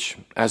creature, which,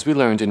 as we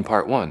learned in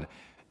part 1,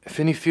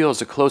 Finney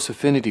feels a close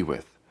affinity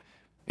with.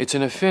 It's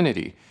an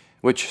affinity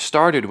which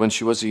started when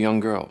she was a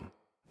young girl,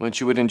 when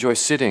she would enjoy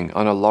sitting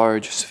on a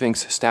large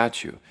sphinx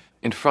statue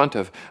in front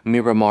of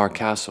Miramar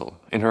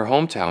Castle in her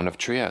hometown of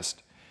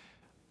Trieste.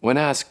 When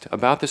asked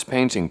about this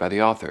painting by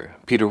the author,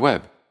 Peter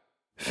Webb,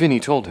 Finney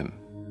told him,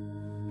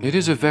 "It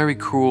is a very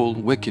cruel,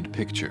 wicked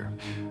picture,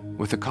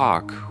 with a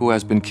cock who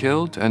has been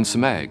killed and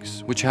some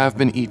eggs which have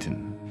been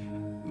eaten.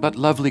 But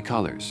lovely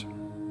colors.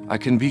 I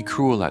can be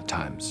cruel at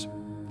times."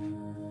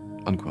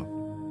 Unquote.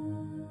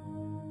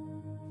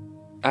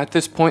 At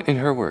this point in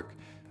her work,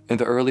 in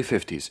the early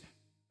 50s,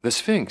 the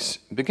Sphinx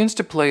begins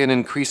to play an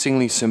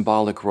increasingly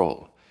symbolic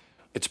role.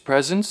 Its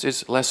presence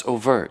is less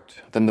overt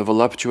than the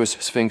voluptuous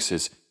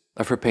sphinxes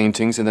of her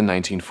paintings in the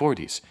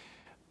 1940s.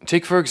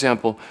 Take, for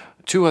example,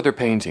 two other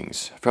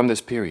paintings from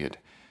this period,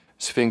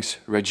 Sphinx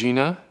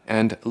Regina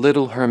and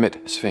Little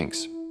Hermit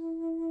Sphinx.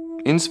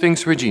 In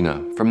Sphinx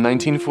Regina from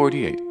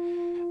 1948,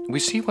 we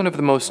see one of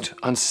the most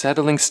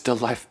unsettling still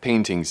life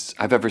paintings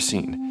I've ever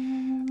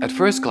seen. At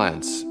first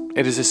glance,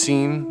 it is a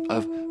scene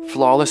of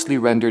flawlessly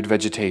rendered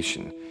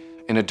vegetation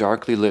in a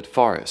darkly lit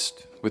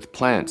forest, with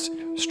plants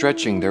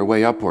stretching their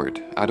way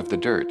upward out of the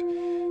dirt,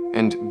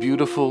 and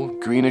beautiful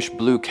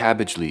greenish-blue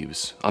cabbage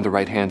leaves on the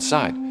right-hand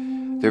side,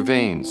 their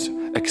veins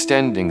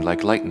extending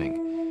like lightning.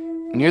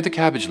 Near the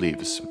cabbage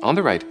leaves, on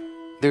the right,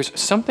 there's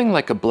something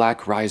like a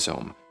black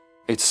rhizome.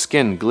 Its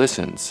skin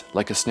glistens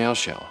like a snail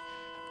shell,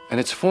 and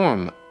its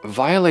form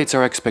violates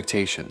our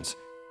expectations,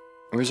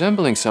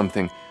 resembling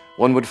something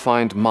one would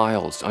find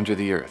miles under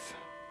the earth.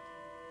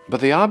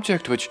 But the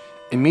object which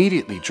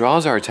immediately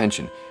draws our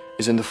attention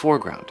is in the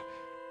foreground,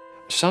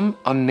 some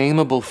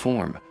unnameable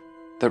form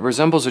that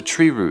resembles a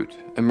tree root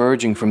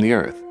emerging from the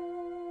earth.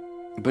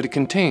 But it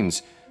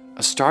contains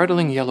a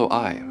startling yellow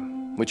eye,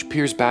 which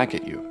peers back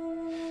at you.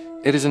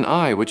 It is an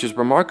eye which is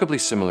remarkably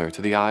similar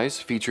to the eyes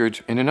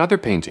featured in another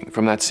painting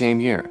from that same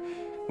year,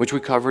 which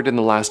we covered in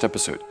the last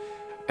episode,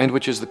 and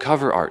which is the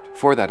cover art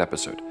for that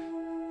episode,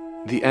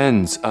 The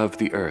Ends of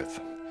the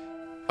Earth.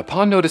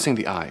 Upon noticing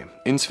the eye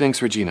in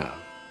Sphinx Regina,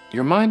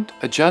 your mind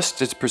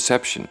adjusts its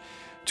perception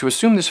to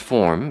assume this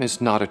form is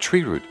not a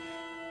tree root,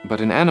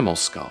 but an animal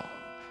skull.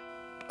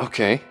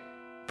 Okay,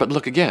 but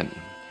look again.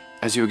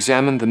 As you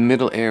examine the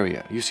middle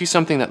area, you see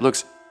something that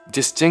looks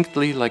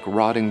distinctly like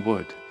rotting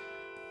wood.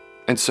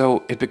 And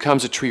so it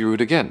becomes a tree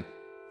root again,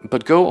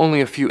 but go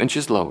only a few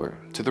inches lower,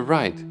 to the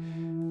right,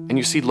 and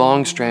you see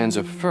long strands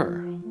of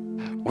fur.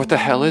 What the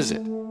hell is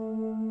it?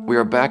 We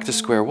are back to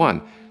square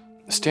one,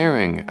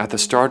 staring at the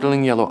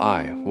startling yellow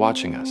eye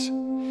watching us.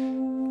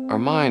 Our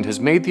mind has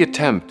made the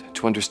attempt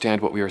to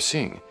understand what we are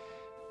seeing,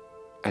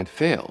 and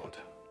failed.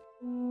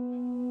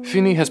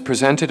 Finney has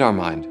presented our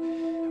mind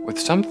with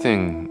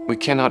something we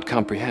cannot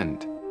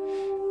comprehend.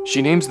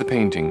 She names the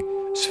painting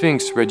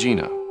Sphinx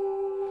Regina.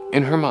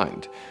 In her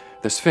mind,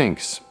 the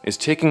Sphinx is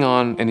taking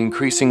on an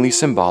increasingly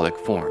symbolic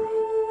form.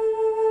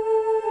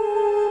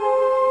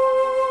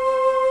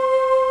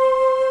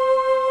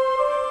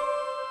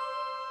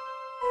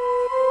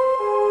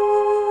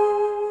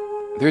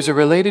 There's a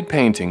related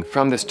painting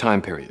from this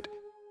time period,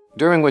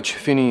 during which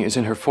Finney is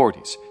in her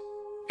 40s.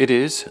 It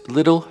is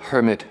Little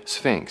Hermit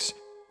Sphinx,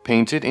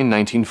 painted in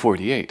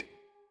 1948.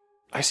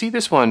 I see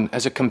this one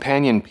as a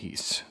companion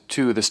piece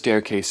to The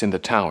Staircase in the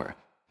Tower,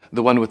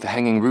 the one with the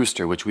hanging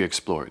rooster which we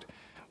explored.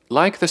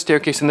 Like The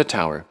Staircase in the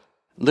Tower,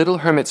 Little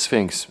Hermit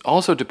Sphinx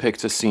also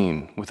depicts a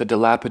scene with a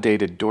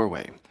dilapidated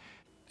doorway.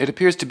 It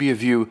appears to be a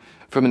view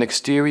from an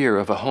exterior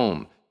of a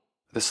home.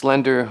 The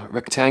slender,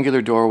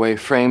 rectangular doorway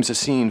frames a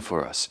scene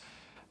for us.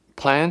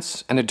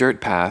 Plants and a dirt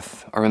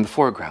path are in the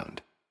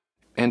foreground,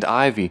 and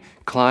ivy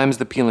climbs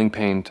the peeling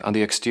paint on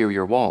the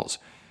exterior walls.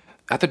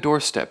 At the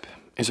doorstep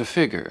is a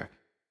figure,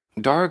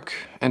 dark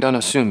and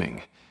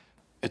unassuming.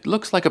 It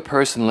looks like a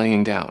person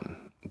laying down,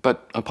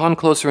 but upon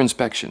closer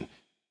inspection,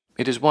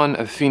 it is one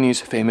of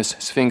Finney's famous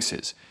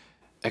sphinxes,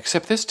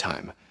 except this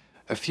time,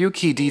 a few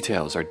key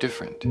details are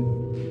different.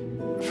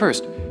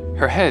 First,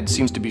 her head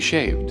seems to be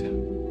shaved.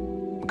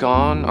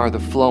 Gone are the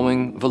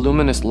flowing,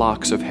 voluminous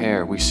locks of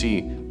hair we see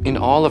in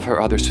all of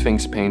her other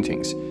Sphinx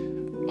paintings.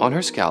 On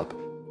her scalp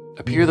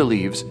appear the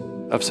leaves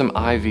of some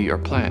ivy or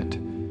plant.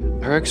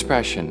 Her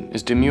expression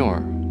is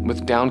demure,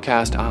 with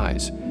downcast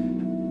eyes,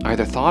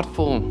 either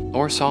thoughtful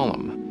or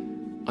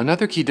solemn.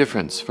 Another key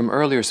difference from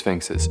earlier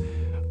Sphinxes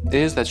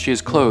is that she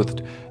is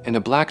clothed in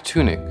a black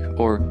tunic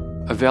or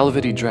a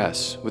velvety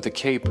dress with a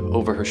cape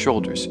over her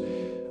shoulders.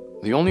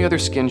 The only other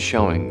skin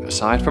showing,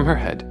 aside from her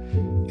head,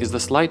 is the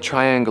slight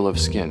triangle of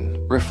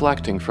skin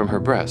reflecting from her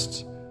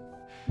breasts.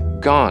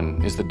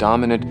 Gone is the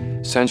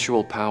dominant,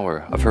 sensual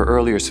power of her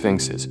earlier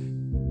Sphinxes.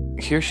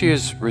 Here she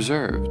is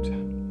reserved,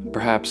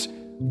 perhaps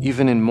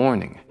even in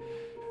mourning.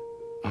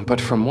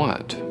 But from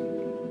what?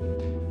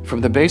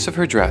 From the base of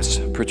her dress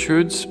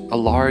protrudes a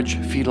large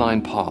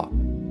feline paw,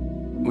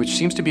 which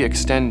seems to be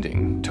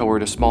extending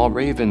toward a small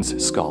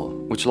raven's skull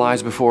which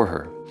lies before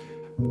her.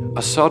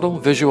 A subtle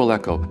visual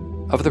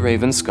echo of the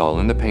raven's skull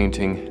in the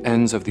painting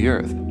Ends of the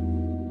Earth.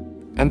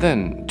 And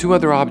then two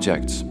other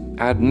objects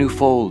add new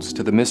folds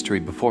to the mystery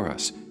before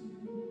us.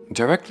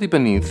 Directly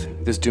beneath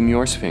this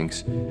demure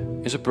sphinx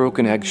is a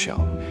broken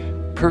eggshell,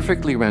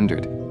 perfectly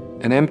rendered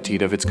and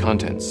emptied of its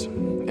contents.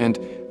 And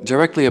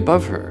directly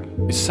above her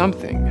is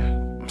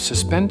something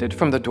suspended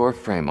from the door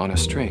frame on a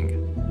string.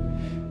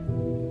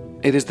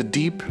 It is the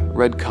deep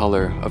red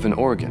color of an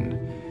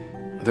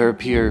organ. There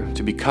appear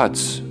to be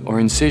cuts or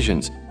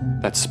incisions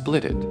that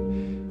split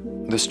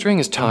it. The string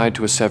is tied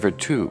to a severed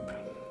tube.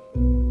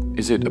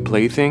 Is it a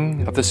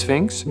plaything of the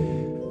Sphinx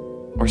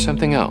or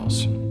something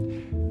else?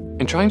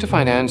 In trying to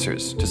find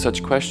answers to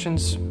such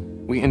questions,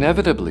 we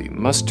inevitably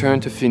must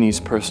turn to Finney's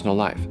personal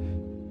life,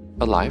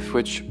 a life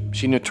which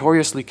she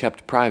notoriously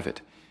kept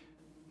private.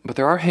 But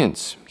there are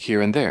hints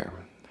here and there.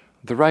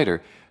 The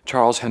writer,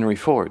 Charles Henry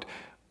Ford,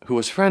 who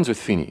was friends with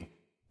Finney,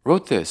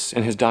 wrote this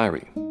in his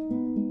diary.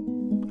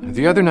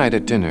 The other night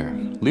at dinner,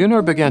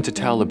 Leonore began to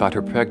tell about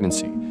her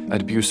pregnancy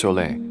at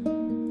Beausoleil.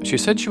 She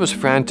said she was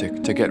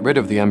frantic to get rid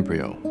of the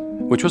embryo,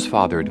 which was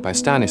fathered by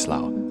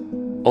Stanislao.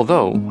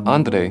 Although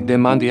André de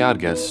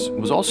Mandiargues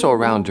was also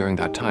around during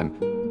that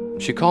time,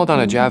 she called on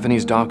a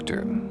Javanese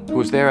doctor, who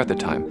was there at the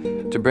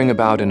time, to bring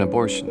about an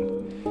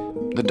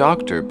abortion. The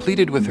doctor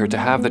pleaded with her to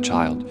have the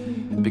child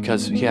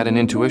because he had an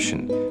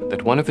intuition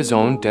that one of his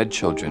own dead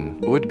children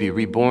would be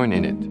reborn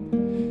in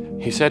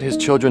it. He said his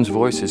children's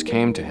voices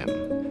came to him,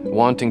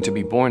 wanting to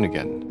be born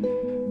again.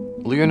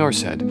 Leonore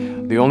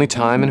said the only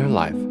time in her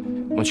life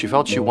when she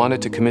felt she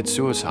wanted to commit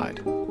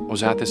suicide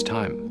was at this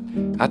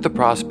time, at the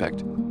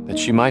prospect that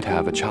she might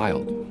have a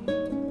child."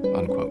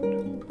 Unquote.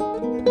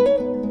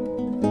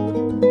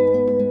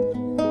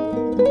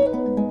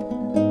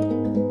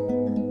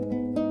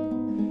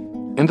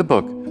 In the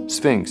book,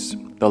 Sphinx,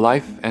 The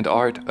Life and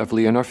Art of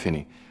Leonore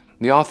Finney,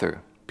 the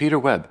author, Peter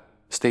Webb,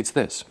 states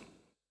this.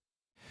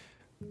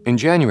 In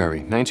January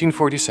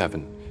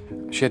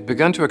 1947, she had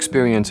begun to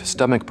experience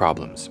stomach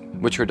problems,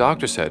 which her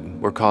doctor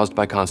said were caused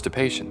by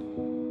constipation.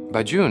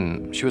 By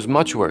June, she was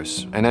much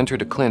worse and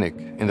entered a clinic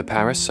in the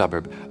Paris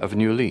suburb of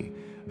Neuilly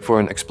for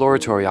an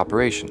exploratory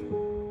operation,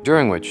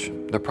 during which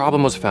the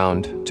problem was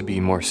found to be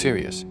more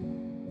serious.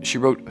 She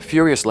wrote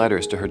furious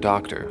letters to her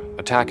doctor,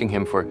 attacking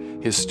him for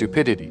his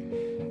stupidity,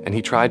 and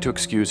he tried to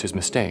excuse his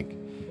mistake.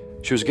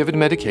 She was given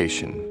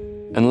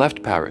medication and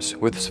left Paris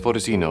with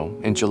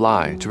Sforzino in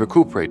July to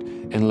recuperate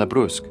in Le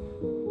Brusque.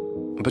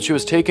 But she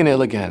was taken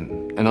ill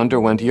again and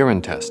underwent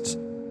urine tests,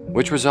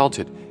 which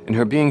resulted in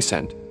her being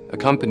sent,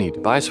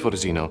 accompanied by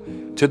Sforzino,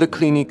 to the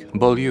Clinique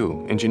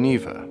Beaulieu in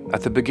Geneva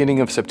at the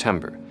beginning of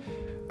September.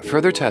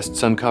 Further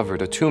tests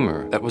uncovered a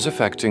tumor that was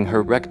affecting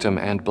her rectum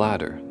and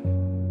bladder.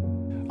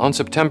 On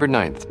September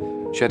 9th,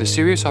 she had a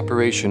serious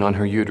operation on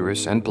her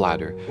uterus and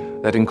bladder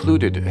that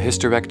included a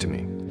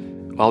hysterectomy.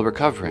 While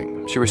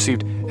recovering, she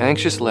received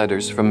anxious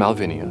letters from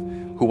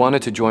Malvinia, who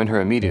wanted to join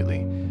her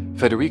immediately,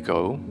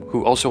 Federico,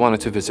 who also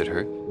wanted to visit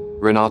her,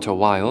 Renato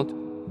Wild,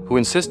 who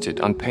insisted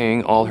on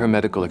paying all her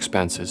medical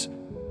expenses,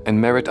 and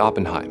Merit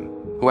Oppenheim,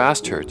 who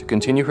asked her to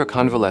continue her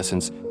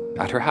convalescence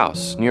at her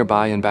house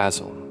nearby in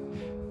Basel.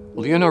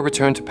 Leonore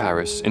returned to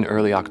Paris in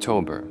early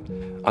October.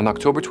 On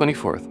October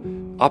 24th,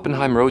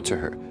 Oppenheim wrote to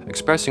her,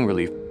 expressing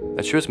relief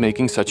that she was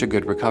making such a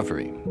good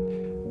recovery.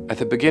 At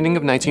the beginning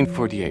of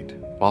 1948,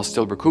 while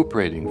still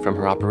recuperating from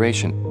her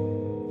operation,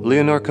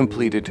 Leonore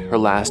completed her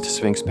last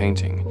Sphinx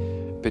painting,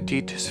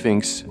 Petite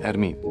Sphinx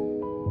Ermite,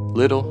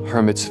 Little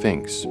Hermit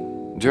Sphinx.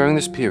 During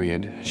this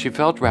period, she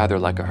felt rather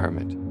like a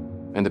hermit,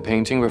 and the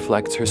painting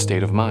reflects her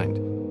state of mind.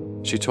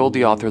 She told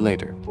the author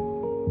later,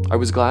 "I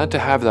was glad to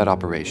have that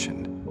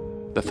operation.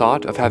 The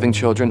thought of having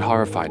children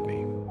horrified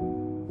me.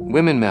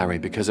 Women marry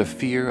because of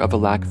fear of a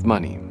lack of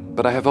money,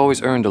 but I have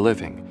always earned a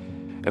living.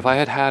 If I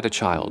had had a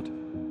child,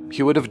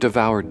 he would have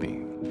devoured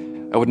me.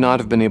 I would not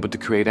have been able to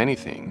create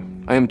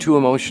anything. I am too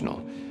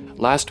emotional.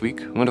 Last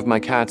week, one of my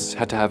cats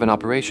had to have an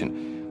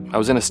operation. I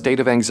was in a state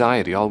of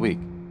anxiety all week.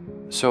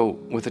 So,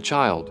 with a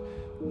child,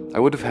 I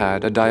would have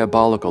had a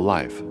diabolical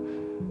life."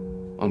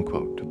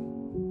 Unquote.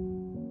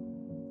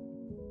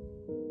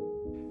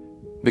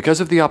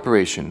 Because of the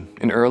operation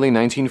in early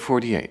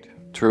 1948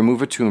 to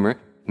remove a tumor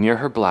near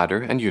her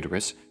bladder and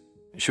uterus,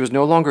 she was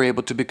no longer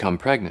able to become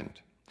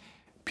pregnant.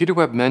 Peter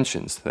Webb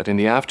mentions that in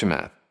the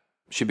aftermath,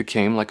 she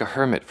became like a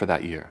hermit for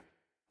that year.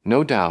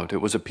 No doubt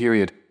it was a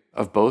period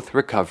of both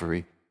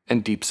recovery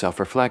and deep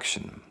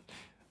self-reflection.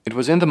 It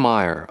was in the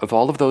mire of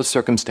all of those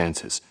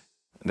circumstances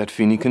that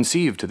Finney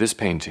conceived this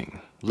painting,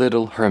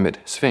 Little Hermit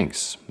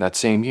Sphinx, that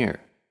same year.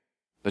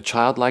 The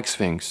childlike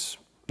sphinx,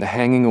 the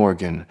hanging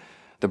organ,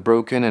 the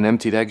broken and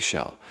emptied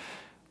eggshell,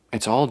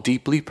 it's all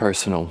deeply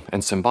personal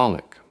and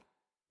symbolic.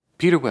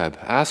 Peter Webb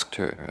asked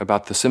her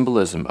about the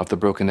symbolism of the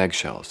broken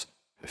eggshells.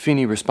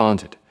 Finney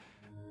responded,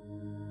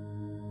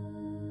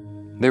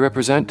 "They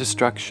represent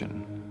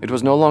destruction, It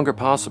was no longer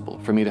possible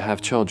for me to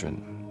have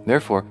children.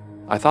 Therefore,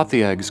 I thought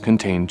the eggs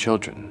contained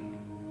children."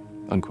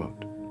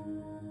 Unquote.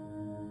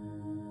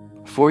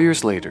 4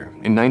 years later,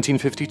 in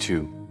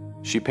 1952,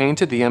 she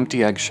painted the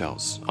empty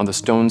eggshells on the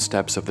stone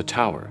steps of the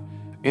tower,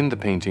 in the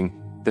painting,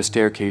 The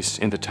Staircase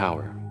in the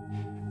Tower.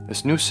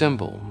 This new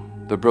symbol,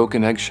 the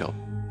broken eggshell,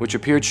 which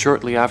appeared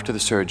shortly after the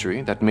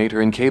surgery that made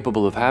her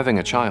incapable of having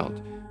a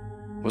child,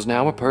 was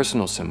now a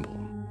personal symbol,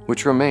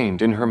 which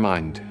remained in her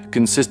mind,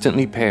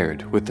 consistently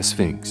paired with the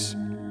Sphinx.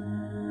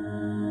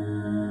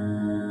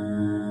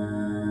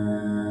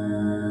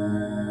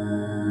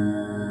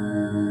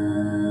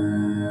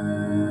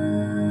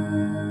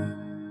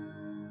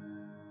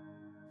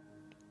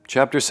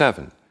 Chapter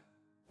 7.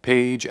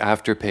 Page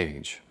After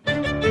Page.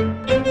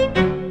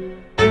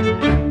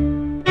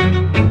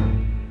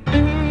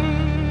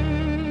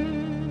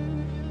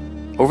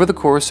 Over the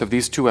course of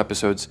these 2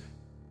 episodes,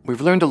 we've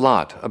learned a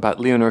lot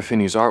about Leonore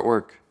Fini's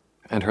artwork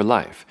and her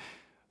life,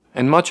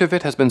 and much of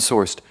it has been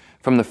sourced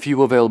from the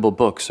few available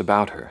books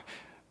about her,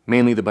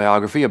 mainly the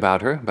biography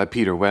about her by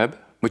Peter Webb,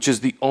 which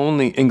is the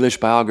only English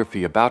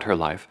biography about her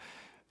life,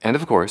 and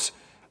of course,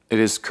 it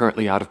is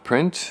currently out of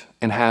print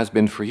and has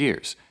been for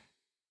years.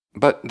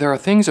 But there are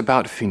things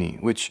about Fini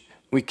which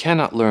we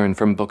cannot learn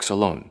from books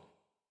alone,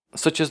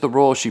 such as the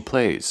role she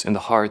plays in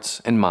the hearts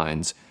and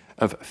minds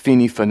of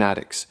Fini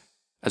fanatics,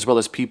 as well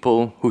as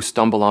people who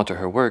stumble onto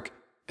her work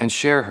and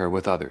share her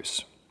with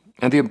others,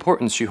 and the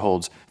importance she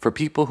holds for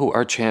people who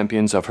are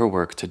champions of her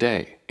work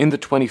today, in the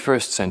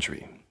 21st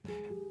century.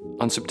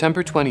 On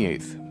September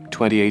 28,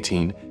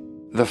 2018,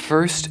 the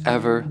first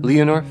ever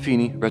Leonore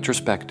Fini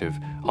retrospective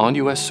on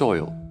U.S.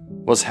 soil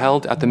was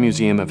held at the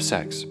Museum of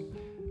Sex.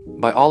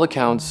 By all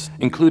accounts,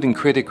 including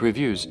critic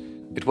reviews,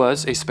 it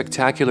was a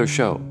spectacular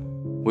show,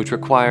 which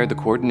required the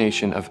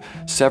coordination of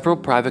several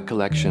private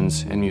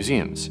collections and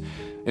museums.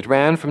 It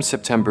ran from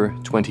September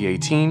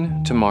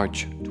 2018 to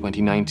March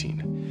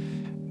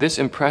 2019. This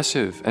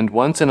impressive and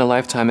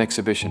once-in-a-lifetime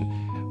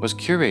exhibition was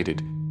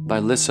curated by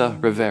Lissa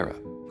Rivera,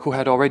 who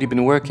had already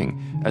been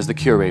working as the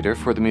curator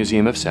for the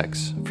Museum of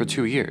Sex for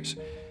 2 years.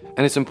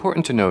 And it's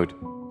important to note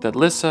that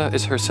Lissa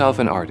is herself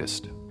an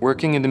artist,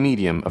 working in the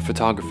medium of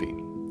photography.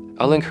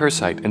 I'll link her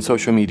site and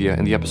social media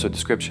in the episode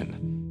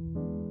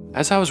description.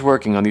 As I was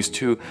working on these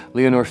 2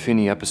 Leonore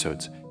Fini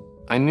episodes,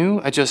 I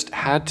knew I just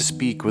had to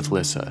speak with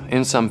Lissa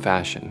in some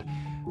fashion.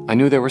 I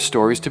knew there were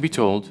stories to be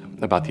told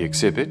about the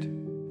exhibit,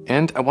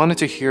 and I wanted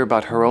to hear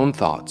about her own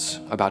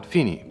thoughts about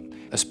Fini,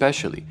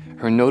 especially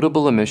her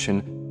notable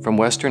omission from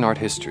Western art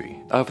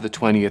history of the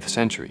 20th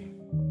century.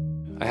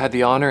 I had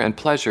the honor and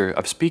pleasure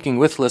of speaking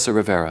with Lissa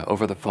Rivera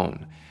over the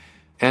phone,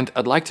 and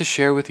I'd like to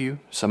share with you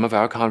some of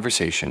our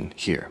conversation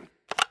here.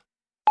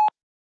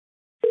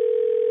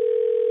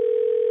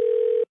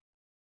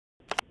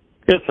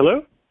 Yes,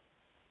 hello?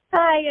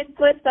 Hi, it's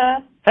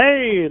Lissa.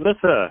 Hey,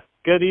 Lissa.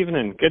 Good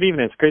evening. Good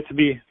evening. It's great to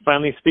be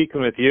finally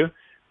speaking with you.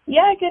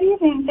 Yeah, good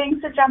evening.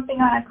 Thanks for jumping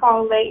on a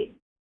call late.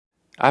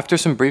 After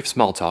some brief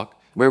small talk,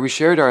 where we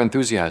shared our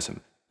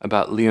enthusiasm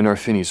about Leonore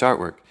Fini's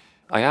artwork,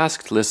 I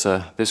asked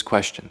Lissa this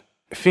question.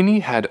 Fini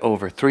had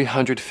over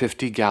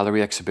 350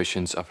 gallery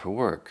exhibitions of her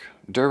work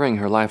during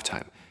her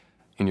lifetime.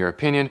 In your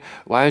opinion,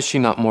 why is she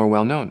not more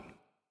well known?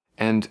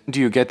 And do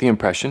you get the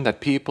impression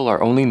that people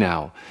are only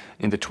now,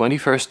 in the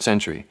 21st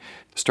century,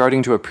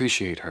 starting to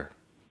appreciate her?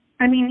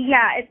 I mean,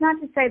 yeah, it's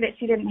not to say that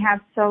she didn't have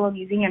solo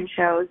museum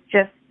shows,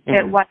 just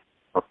it was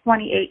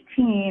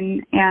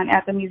 2018 and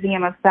at the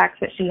Museum of Sex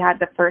that she had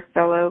the first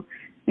solo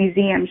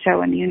museum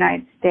show in the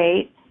United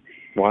States.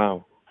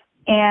 Wow.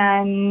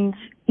 And,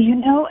 you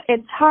know,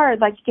 it's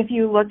hard. Like, if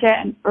you look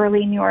at an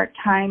early New York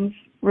Times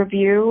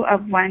review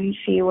of when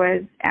she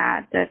was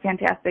at the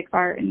Fantastic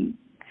Art and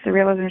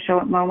Surrealism show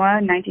at MoMA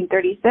in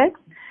 1936,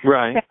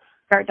 Right.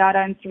 Art Dada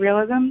and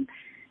Surrealism,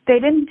 they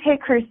didn't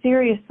take her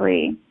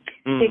seriously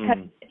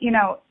because, you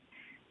know,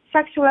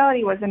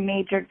 sexuality was a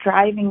major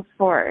driving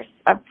force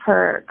of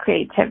her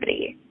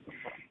creativity.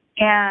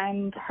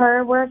 And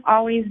her work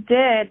always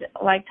did,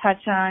 like,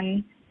 touch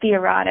on the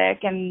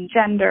erotic and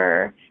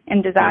gender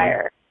and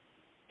desire.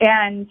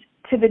 And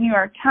to the New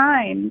York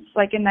Times,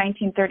 like in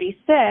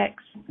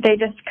 1936, they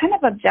just kind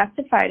of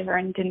objectified her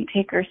and didn't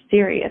take her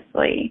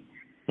seriously.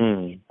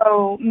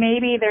 So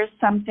maybe there's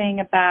something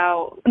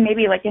about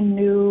maybe like a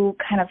new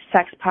kind of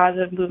sex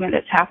positive movement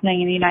that's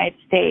happening in the United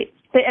States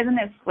that isn't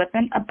as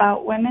flippant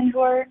about women who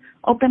are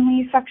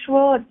openly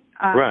sexual.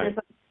 Right. There's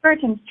a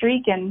certain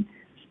streak in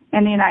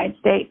the United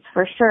States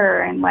for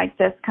sure, and like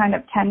this kind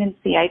of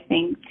tendency, I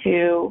think,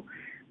 to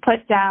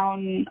put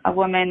down a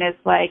woman as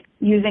like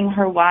using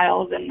her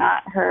wiles and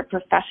not her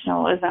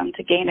professionalism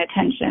to gain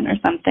attention or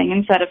something,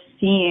 instead of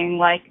seeing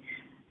like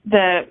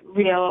the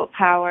real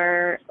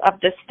power of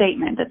the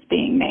statement that's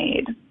being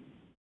made.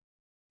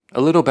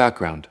 A little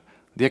background.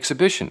 The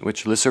exhibition,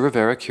 which Lissa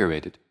Rivera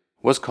curated,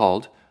 was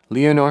called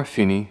Leonore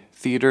Fini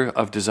Theater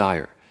of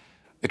Desire.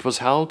 It was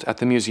held at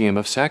the Museum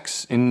of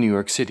Sex in New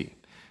York City.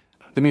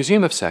 The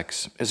Museum of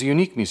Sex is a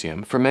unique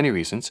museum for many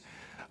reasons,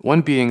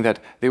 one being that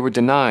they were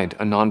denied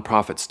a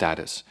non-profit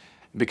status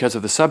because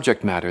of the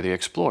subject matter they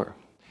explore.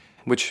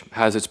 which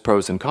has its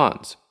pros and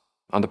cons.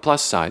 On the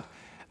plus side,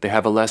 they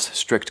have a less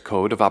strict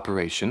code of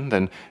operation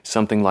than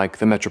something like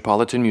the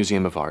Metropolitan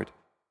Museum of Art.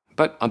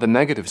 But on the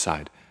negative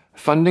side,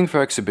 funding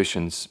for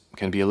exhibitions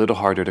can be a little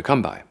harder to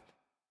come by.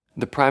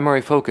 The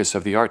primary focus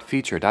of the art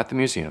featured at the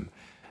museum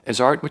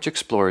is art which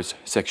explores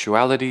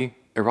sexuality,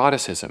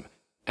 eroticism,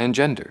 and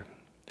gender.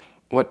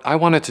 What I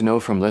wanted to know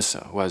from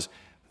Lissa was,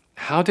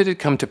 how did it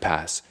come to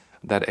pass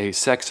that a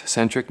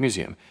sex-centric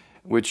museum,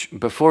 which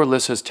before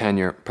Lissa's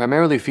tenure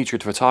primarily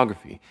featured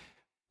photography,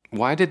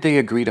 why did they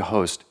agree to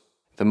host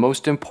the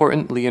most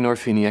important Leonore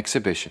Fini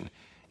exhibition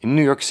in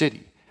New York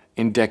City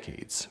in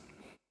decades?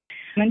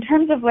 In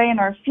terms of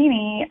Leonore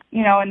Fini,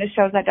 in the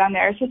shows I've done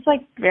there, it's just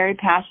like very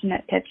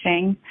passionate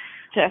pitching,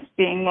 just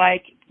being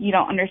like, you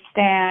don't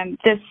understand,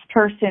 this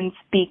person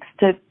speaks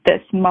to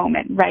this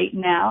moment right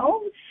now.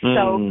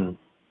 So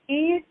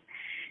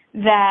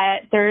that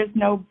there is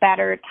no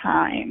better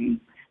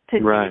time to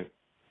right. do,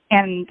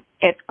 and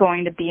it's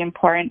going to be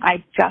important.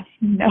 I just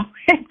know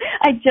it.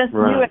 I just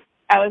knew it.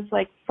 I was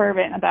like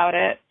fervent about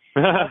it.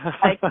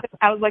 I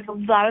was like, a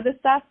lot of the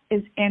stuff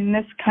is in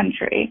this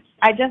country.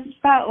 I just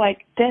felt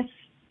like this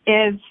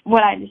is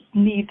what I just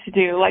need to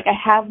do. Like, I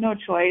have no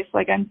choice.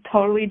 Like, I'm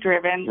totally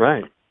driven.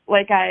 Right.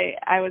 Like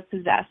I was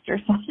possessed or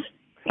something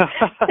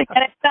to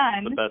get it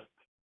done.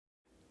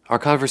 Our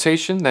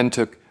conversation then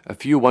took a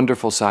few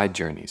wonderful side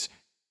journeys.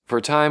 For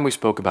a time, we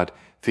spoke about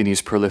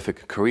Fini's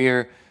prolific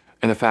career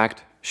and the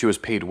fact she was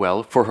paid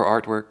well for her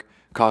artwork,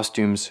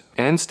 costumes,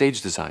 and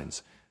stage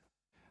designs.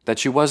 That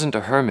she wasn't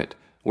a hermit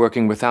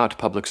working without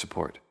public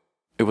support.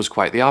 It was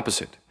quite the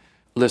opposite.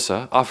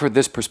 Lissa offered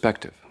this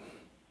perspective.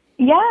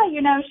 Yeah,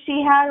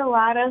 she had a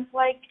lot of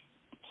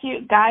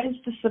cute guys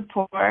to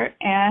support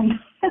and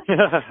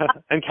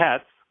and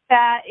cats.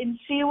 And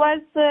she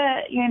was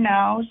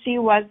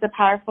the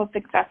powerful,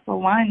 successful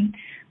one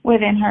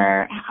within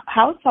her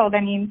household.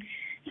 I mean,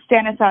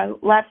 Stanislaw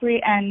Lepre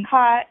and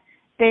Hot,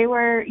 they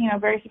were,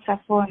 very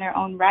successful in their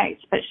own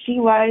rights, but she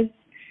was,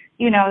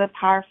 the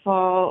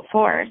powerful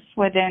force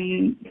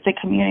within the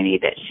community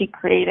that she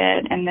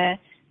created and the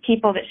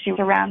people that she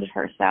surrounded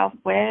herself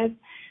with,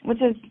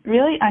 which is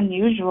really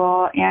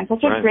unusual and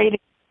such a great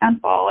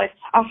example. It's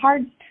a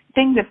hard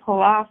thing to pull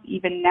off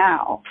even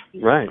now.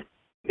 Right.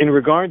 In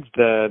regards to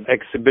the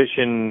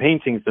exhibition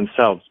paintings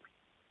themselves,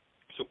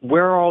 so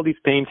where are all these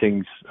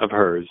paintings of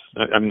hers?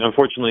 I mean,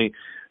 unfortunately,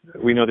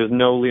 we know there's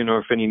no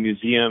Leonore Fini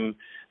museum,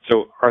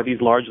 so are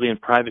these largely in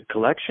private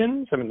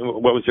collections? I mean,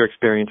 what was your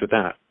experience with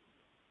that?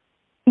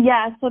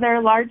 Yeah, so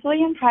they're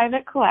largely in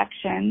private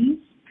collections.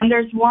 And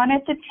there's one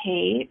at the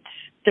Tate.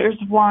 There's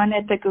one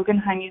at the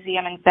Guggenheim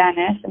Museum in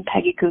Venice, in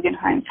Peggy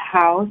Guggenheim's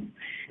house.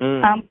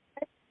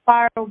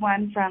 Borrow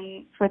one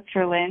from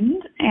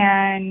Switzerland.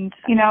 And,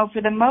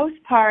 for the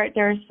most part,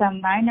 there's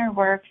some minor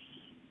works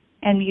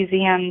in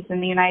museums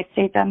in the United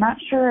States. I'm not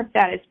sure if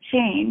that has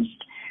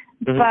changed,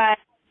 but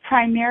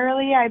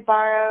primarily I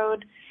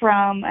borrowed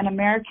from an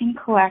American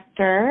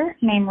collector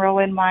named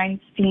Roland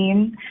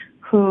Weinstein,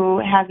 who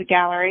has a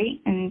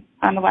gallery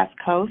on the West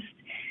Coast,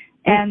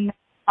 and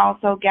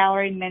also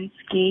Gallery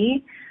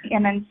Minsky,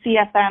 and then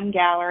CFM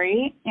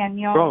Gallery. And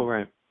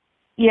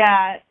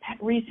yeah,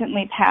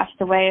 recently passed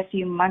away a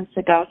few months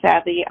ago,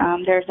 sadly.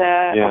 There's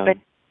a bit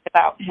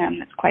about him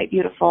that's quite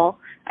beautiful.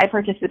 I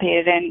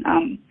participated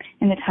in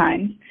the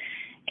Times.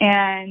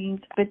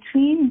 And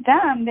between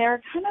them,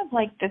 they're kind of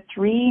like the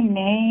three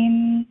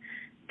main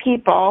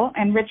people.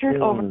 And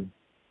Richard Over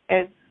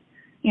is,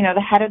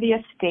 the head of the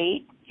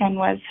estate and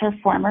was her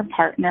former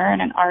partner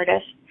and an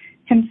artist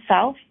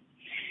himself.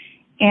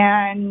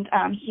 And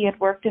he had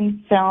worked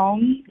in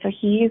film, so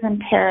he's in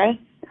Paris.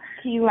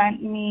 He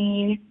lent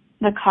me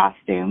the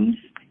costumes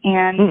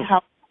and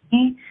helped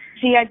me.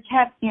 She had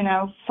kept,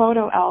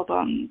 photo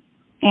albums,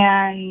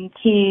 and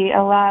he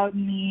allowed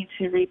me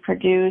to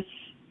reproduce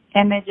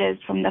images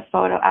from the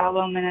photo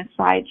album in a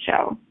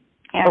slideshow.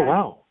 And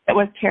it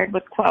was paired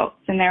with quotes,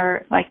 and they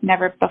were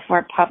never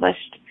before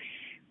published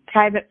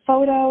private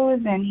photos.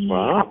 And he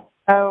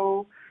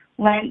also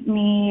lent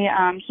me,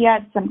 he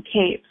had some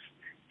capes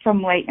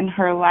from late in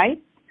her life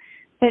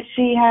that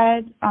she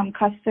had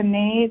custom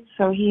made,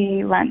 so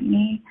he lent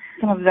me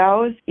some of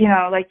those.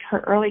 Her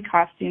early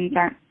costumes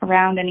aren't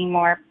around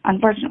anymore,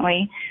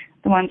 unfortunately,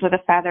 the ones with the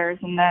feathers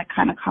and the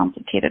kind of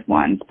complicated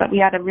ones, but we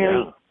had a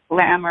really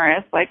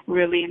glamorous,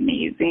 really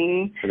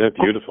amazing. They're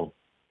beautiful.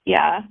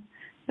 Yeah,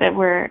 that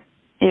we're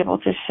able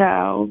to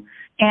show.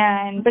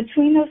 And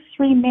between those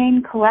three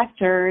main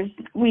collectors,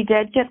 we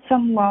did get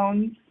some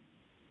loans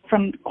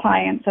from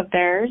clients of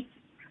theirs.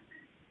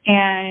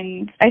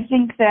 And I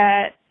think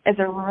that as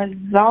a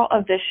result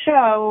of the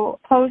show,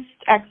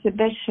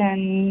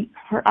 post-exhibition,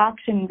 her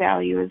auction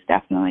value has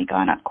definitely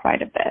gone up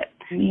quite a bit.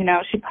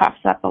 She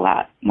pops up a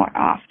lot more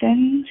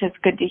often, which is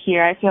good to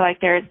hear. I feel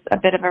like there's a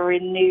bit of a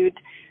renewed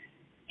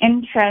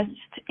interest.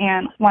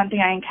 And one thing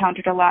I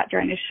encountered a lot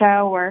during the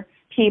show were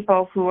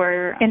people who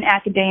were in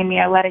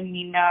academia letting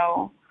me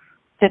know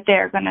that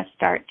they're going to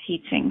start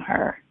teaching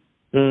her.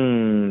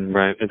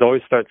 Right. It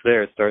always starts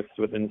there. It starts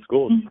within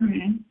schools.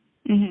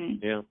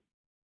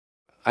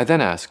 I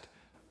then asked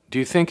Do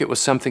you think it was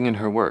something in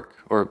her work,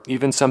 or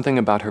even something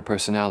about her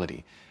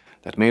personality,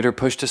 that made her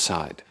pushed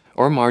aside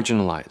or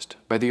marginalized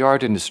by the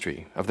art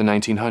industry of the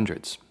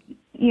 1900s?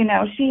 You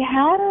know, she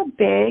had a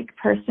big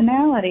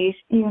personality.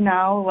 You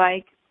know,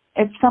 like,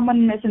 if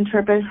someone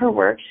misinterpreted her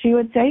work, she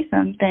would say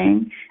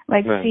something.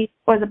 Like, Right. She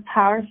was a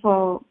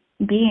powerful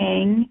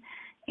being,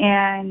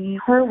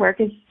 and her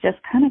work is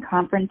just kind of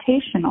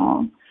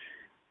confrontational.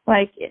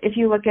 Like, if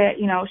you look at,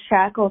 you know,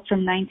 Shackles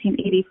from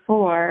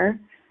 1984,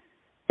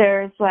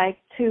 there's like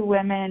two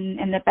women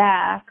in the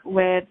back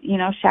with, you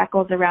know,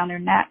 shackles around their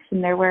necks,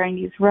 and they're wearing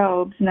these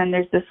robes. And then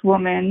there's this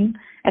woman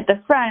at the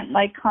front,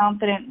 like,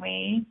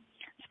 confidently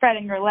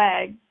spreading her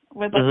legs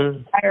with like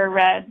a fire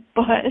red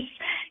bush.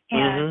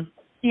 And,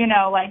 you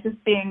know, like,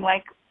 just being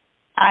like,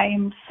 I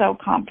am so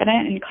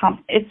confident, and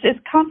it's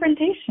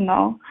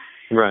confrontational.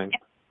 Right. I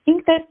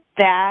think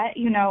that,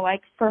 you know,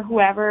 like, for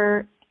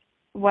whoever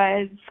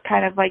was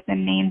kind of like the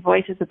main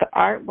voices of the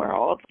art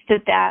world,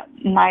 that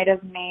might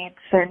have made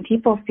certain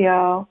people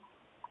feel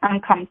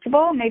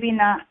uncomfortable, maybe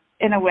not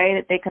in a way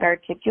that they could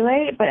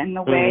articulate, but in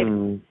the way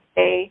that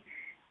they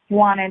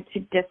wanted to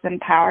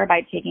disempower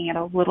by taking it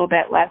a little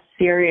bit less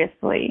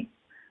seriously.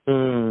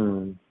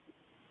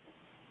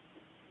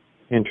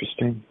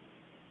 Interesting.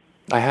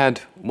 I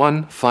had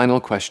one final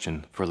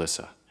question for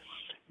Lissa.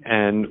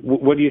 And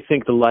what do you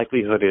think the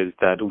likelihood is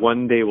that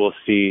one day we'll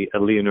see a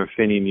Leonore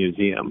Finney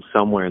museum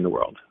somewhere in the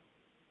world?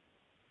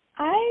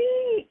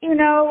 You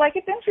know, like,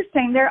 it's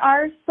interesting. There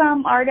are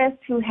some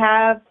artists who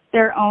have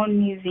their own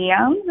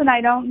museums, and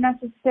I don't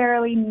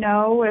necessarily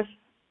know if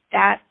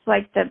that's,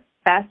 like, the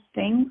best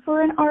thing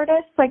for an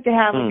artist, like, to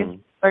have like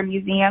a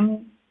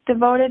museum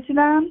devoted to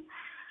them.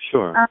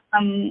 Sure.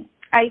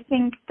 I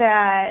think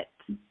that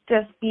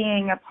just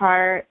being a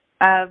part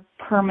of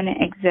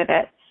permanent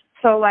exhibits,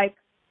 so, like,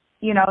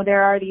 you know,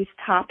 there are these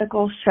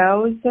topical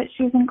shows that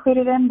she's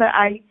included in, but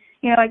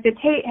you know, like, the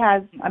Tate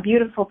has a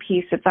beautiful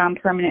piece that's on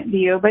permanent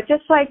view, but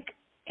just like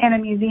in a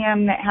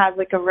museum that has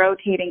like a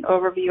rotating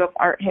overview of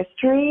art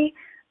history,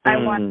 I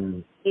want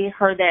to see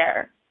her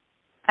there.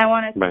 I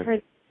want to see her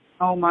at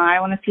MoMA. I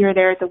want to see her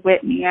there at the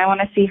Whitney. I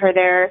want to see her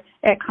there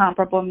at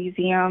comparable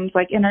museums,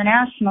 like,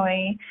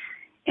 internationally,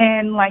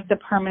 in like the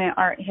permanent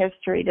art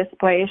history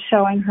displays,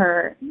 showing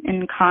her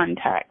in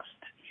context.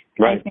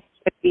 Right. I think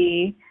it would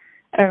be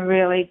a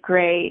really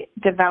great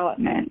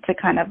development to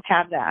kind of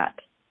have that.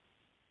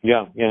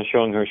 Yeah,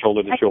 showing her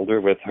shoulder to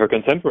shoulder with her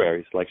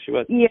contemporaries, like she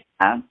was.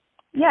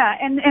 Yeah,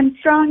 and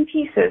strong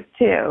pieces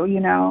too, you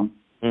know.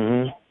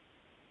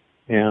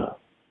 Yeah.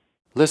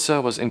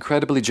 Lissa was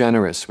incredibly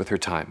generous with her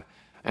time,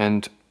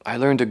 and I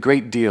learned a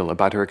great deal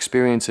about her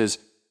experiences,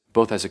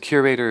 both as a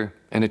curator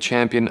and a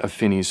champion of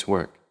Finney's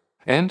work.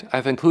 And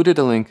I've included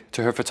a link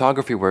to her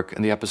photography work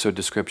in the episode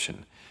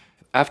description.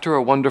 After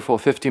a wonderful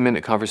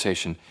 50-minute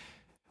conversation,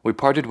 we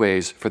parted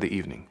ways for the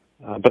evening.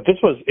 But this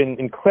was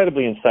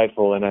incredibly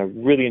insightful, and I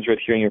really enjoyed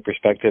hearing your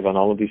perspective on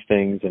all of these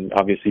things, and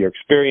obviously your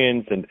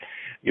experience and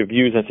your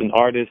views as an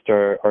artist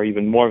are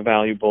even more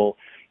valuable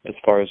as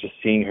far as just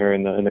seeing her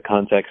in the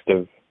context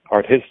of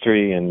art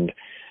history and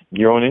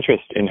your own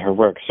interest in her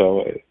work.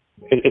 So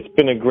it's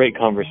been a great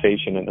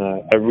conversation, and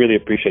I really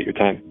appreciate your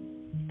time.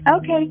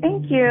 Okay,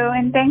 thank you,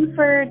 and thanks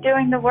for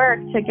doing the work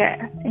to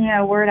get, you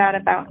know, word out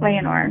about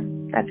Leonore.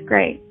 That's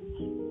great.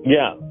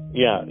 Yeah,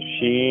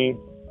 she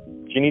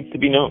needs to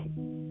be known.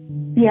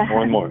 Yeah.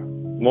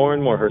 More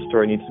and more her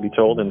story needs to be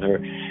told, and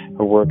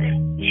her work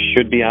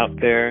should be out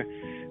there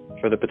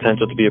for the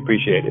potential to be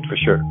appreciated, for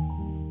sure.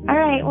 All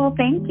right, well,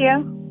 thank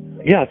you.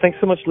 Yeah, thanks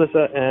so much,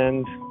 Lissa,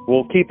 and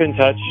we'll keep in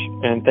touch,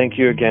 and thank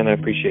you again. I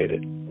appreciate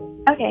it.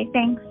 Okay,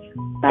 thanks.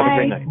 Bye. Have a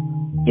great night.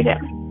 You too.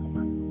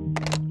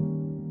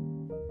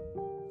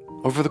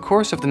 Over the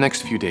course of the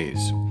next few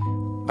days,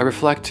 I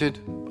reflected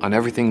on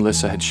everything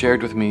Lissa had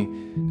shared with me,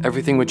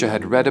 everything which I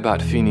had read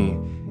about Finney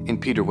in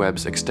Peter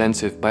Webb's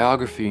extensive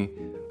biography,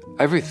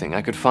 everything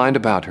I could find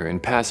about her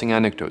in passing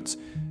anecdotes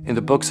in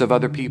the books of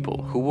other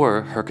people who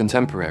were her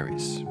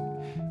contemporaries.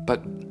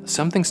 But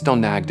something still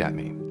nagged at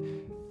me.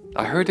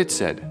 I heard it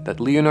said that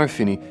Leonore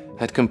Finney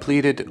had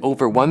completed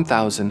over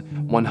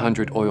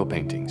 1,100 oil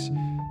paintings.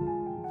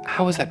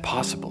 How is that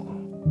possible?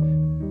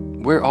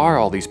 Where are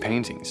all these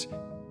paintings?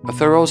 A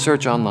thorough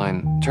search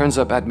online turns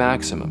up at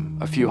maximum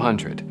a few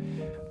hundred.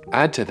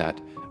 Add to that,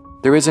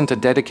 there isn't a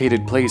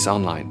dedicated place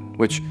online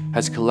which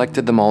has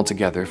collected them all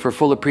together for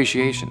full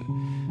appreciation.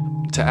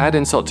 To add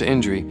insult to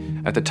injury,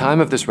 at the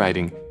time of this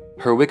writing,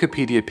 her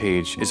Wikipedia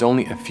page is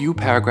only a few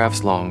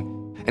paragraphs long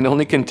and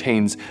only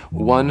contains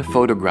one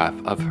photograph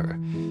of her.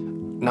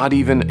 Not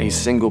even a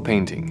single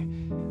painting.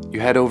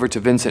 You head over to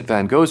Vincent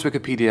van Gogh's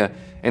Wikipedia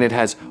and it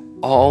has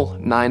all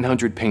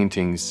 900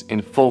 paintings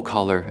in full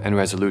color and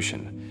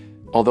resolution.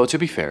 Although, to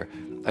be fair,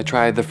 I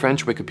tried the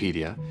French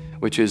Wikipedia,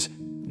 which is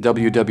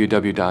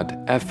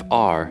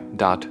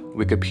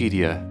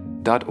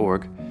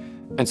www.fr.wikipedia.org,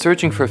 and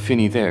searching for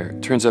Finney there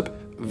turns up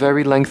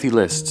very lengthy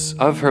lists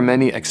of her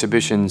many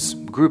exhibitions,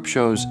 group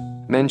shows,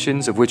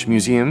 mentions of which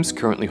museums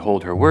currently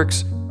hold her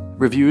works,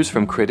 reviews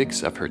from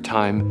critics of her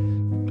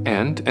time,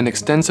 and an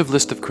extensive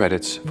list of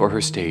credits for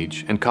her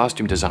stage and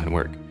costume design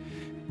work.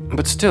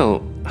 But still,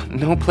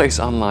 no place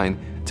online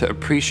to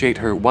appreciate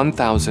her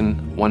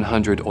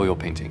 1,100 oil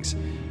paintings.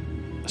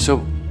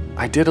 So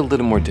I did a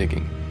little more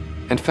digging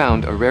and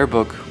found a rare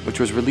book which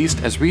was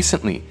released as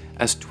recently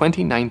as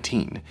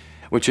 2019,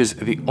 which is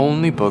the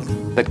only book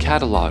that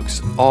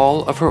catalogs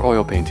all of her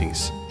oil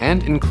paintings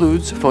and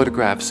includes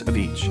photographs of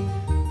each.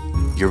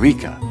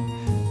 Eureka!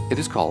 It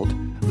is called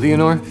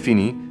Leonore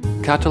Fini,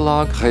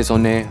 Catalogue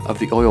Raisonné of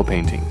the Oil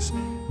Paintings,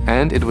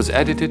 and it was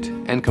edited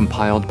and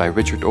compiled by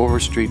Richard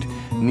Overstreet,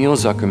 Neil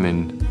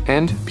Zuckerman,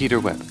 and Peter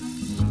Webb.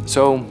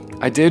 So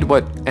I did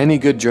what any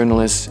good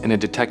journalist in a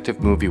detective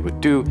movie would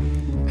do,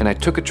 and I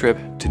took a trip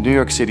to New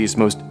York City's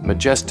most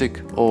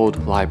majestic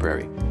old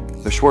library,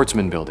 the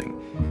Schwartzman Building.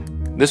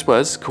 This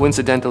was,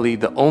 coincidentally,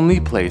 the only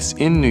place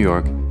in New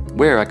York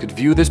where I could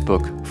view this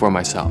book for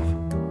myself.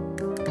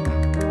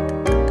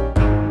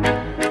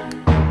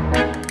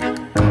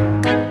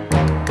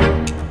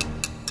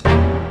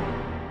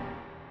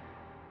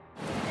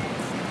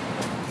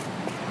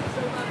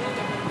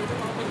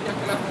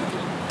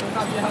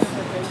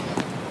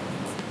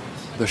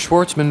 The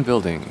Schwartzman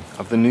Building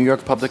of the New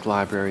York Public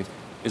Library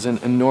is an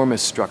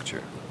enormous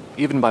structure,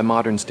 even by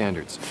modern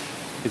standards.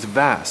 Its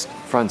vast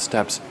front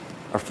steps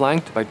are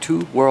flanked by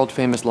two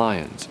world-famous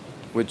lions,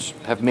 which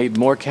have made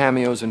more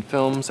cameos in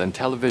films and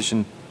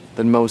television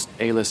than most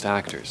A-list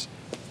actors.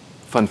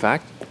 Fun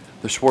fact,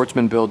 the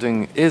Schwartzman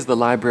Building is the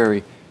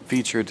library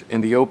featured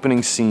in the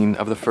opening scene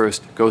of the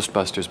first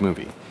Ghostbusters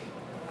movie.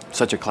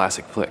 Such a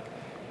classic flick.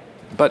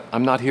 But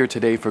I'm not here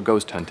today for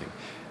ghost hunting.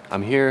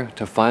 I'm here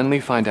to finally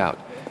find out,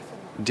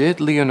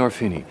 did Leonore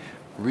Fini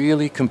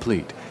really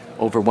complete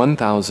over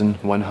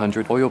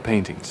 1,100 oil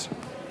paintings?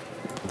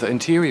 The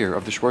interior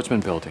of the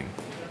Schwartzman Building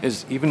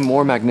is even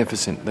more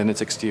magnificent than its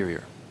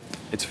exterior.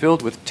 It's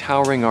filled with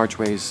towering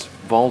archways,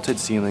 vaulted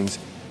ceilings,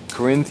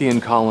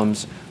 Corinthian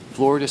columns,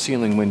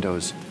 floor-to-ceiling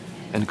windows,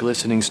 and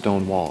glistening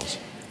stone walls.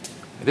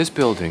 This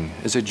building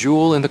is a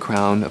jewel in the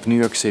crown of New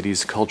York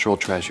City's cultural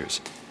treasures,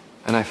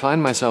 and I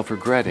find myself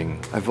regretting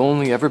I've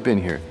only ever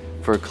been here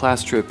for a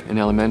class trip in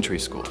elementary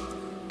school.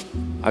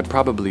 I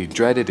probably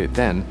dreaded it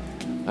then.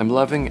 I'm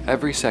loving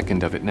every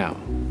second of it now.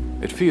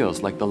 It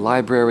feels like the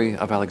Library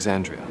of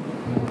Alexandria.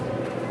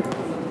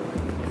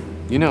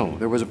 You know,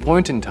 there was a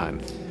point in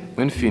time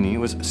when Fini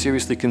was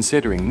seriously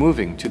considering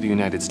moving to the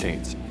United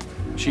States.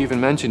 She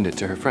even mentioned it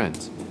to her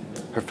friends.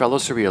 Her fellow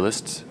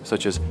surrealists,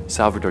 such as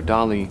Salvador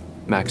Dali,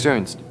 Max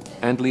Ernst,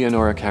 and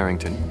Leonora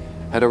Carrington,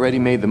 had already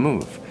made the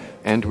move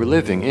and were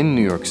living in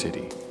New York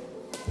City.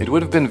 It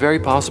would have been very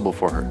possible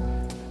for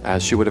her,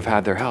 as she would have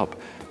had their help,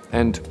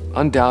 and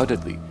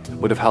undoubtedly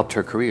would have helped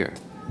her career.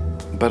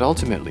 But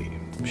ultimately,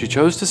 she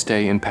chose to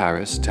stay in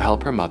Paris to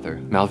help her mother,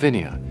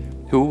 Malvinia,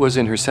 who was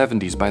in her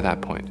 70s by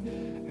that point,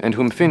 and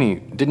whom Fini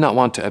did not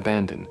want to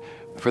abandon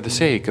for the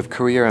sake of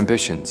career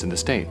ambitions in the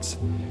States.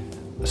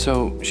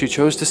 So she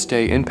chose to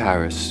stay in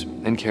Paris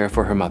and care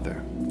for her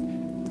mother.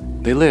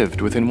 They lived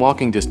within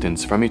walking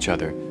distance from each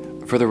other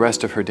for the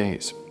rest of her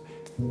days.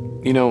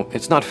 You know,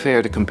 it's not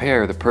fair to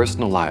compare the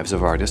personal lives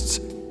of artists.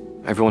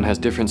 Everyone has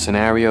different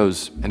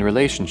scenarios and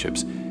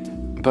relationships,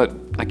 but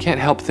I can't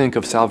help think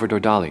of Salvador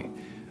Dali,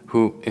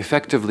 who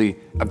effectively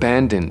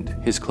abandoned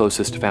his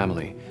closest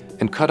family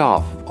and cut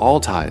off all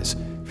ties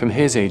from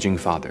his aging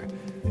father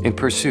in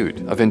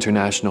pursuit of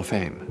international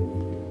fame.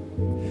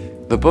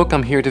 The book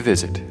I'm here to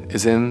visit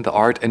is in the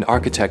Art and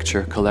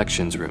Architecture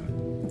Collections room,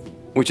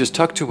 which is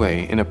tucked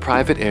away in a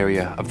private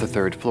area of the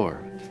third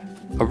floor,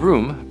 a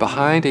room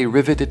behind a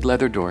riveted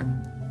leather door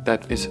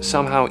that is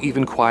somehow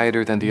even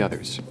quieter than the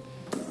others.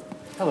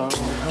 Hello,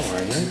 how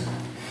are you?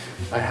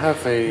 I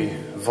have a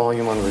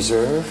volume on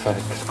reserve. I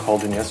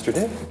called in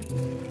yesterday.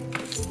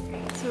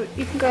 So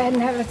you can go ahead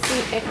and have a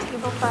seat at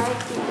table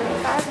 5,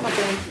 35, and I'll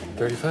go in.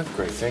 35?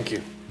 Great, thank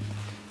you.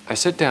 I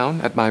sit down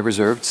at my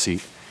reserved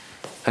seat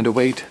and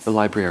await the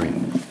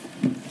librarian.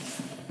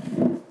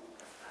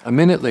 A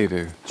minute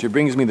later, she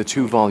brings me the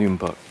 2-volume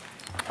book.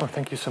 Oh,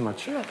 thank you so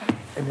much. You're welcome.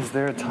 And is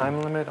there a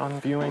time limit on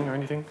viewing or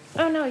anything?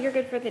 Oh, no, you're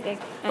good for the day.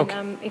 And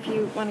Okay. if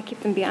you want to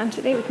keep them beyond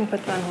today, we can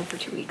put them on hold for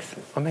 2 weeks.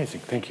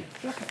 Amazing, thank you.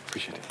 You're welcome.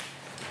 Appreciate it.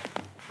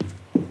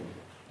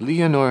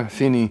 Leonore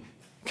Fini,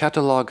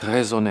 Catalogue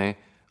Raisonné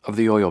of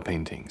the Oil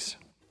Paintings.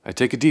 I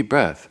take a deep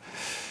breath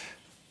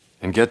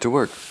and get to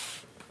work.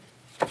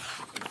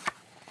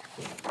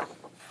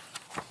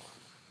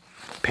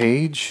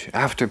 Page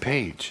after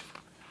page.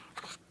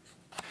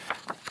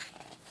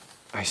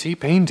 I see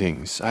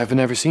paintings I've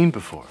never seen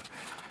before,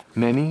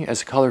 many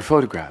as color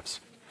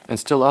photographs, and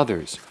still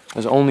others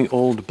as only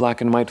old black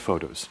and white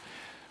photos,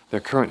 their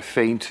current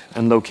fate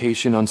and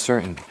location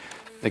uncertain,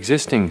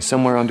 existing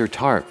somewhere under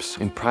tarps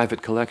in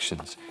private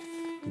collections,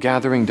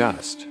 gathering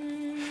dust.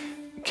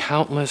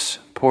 Countless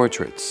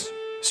portraits,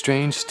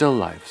 strange still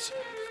lifes,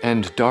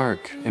 and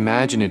dark,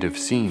 imaginative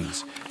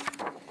scenes.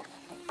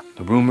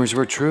 The rumors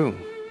were true.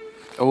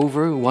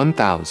 Over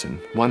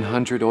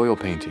 1,100 oil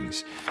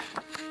paintings.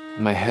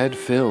 My head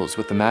fills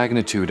with the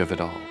magnitude of it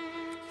all.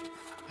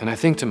 And I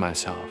think to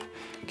myself,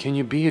 can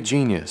you be a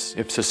genius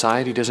if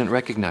society doesn't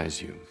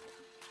recognize you?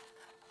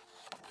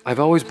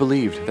 I've always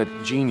believed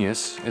that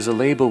genius is a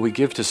label we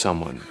give to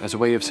someone as a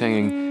way of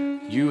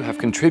saying, you have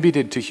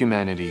contributed to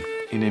humanity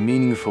in a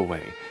meaningful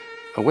way,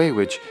 a way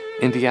which,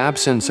 in the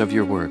absence of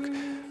your work,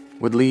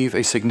 would leave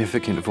a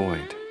significant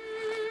void.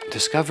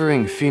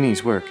 Discovering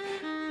Fini's work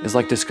is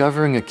like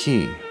discovering a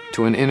key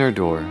to an inner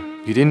door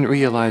you didn't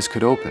realize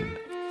could open.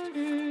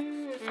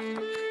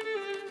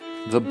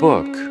 The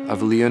book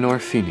of Leonor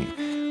Fini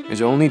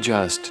is only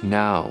just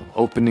now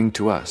opening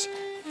to us.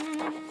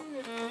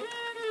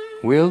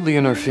 Will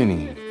Leonor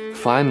Fini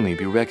finally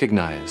be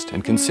recognized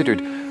and considered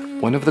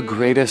one of the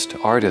greatest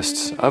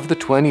artists of the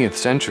 20th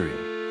century?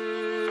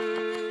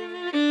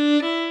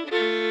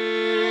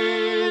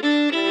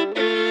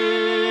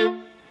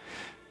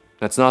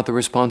 That's not the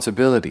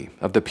responsibility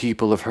of the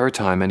people of her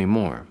time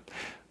anymore.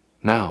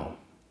 Now,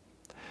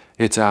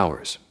 it's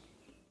ours.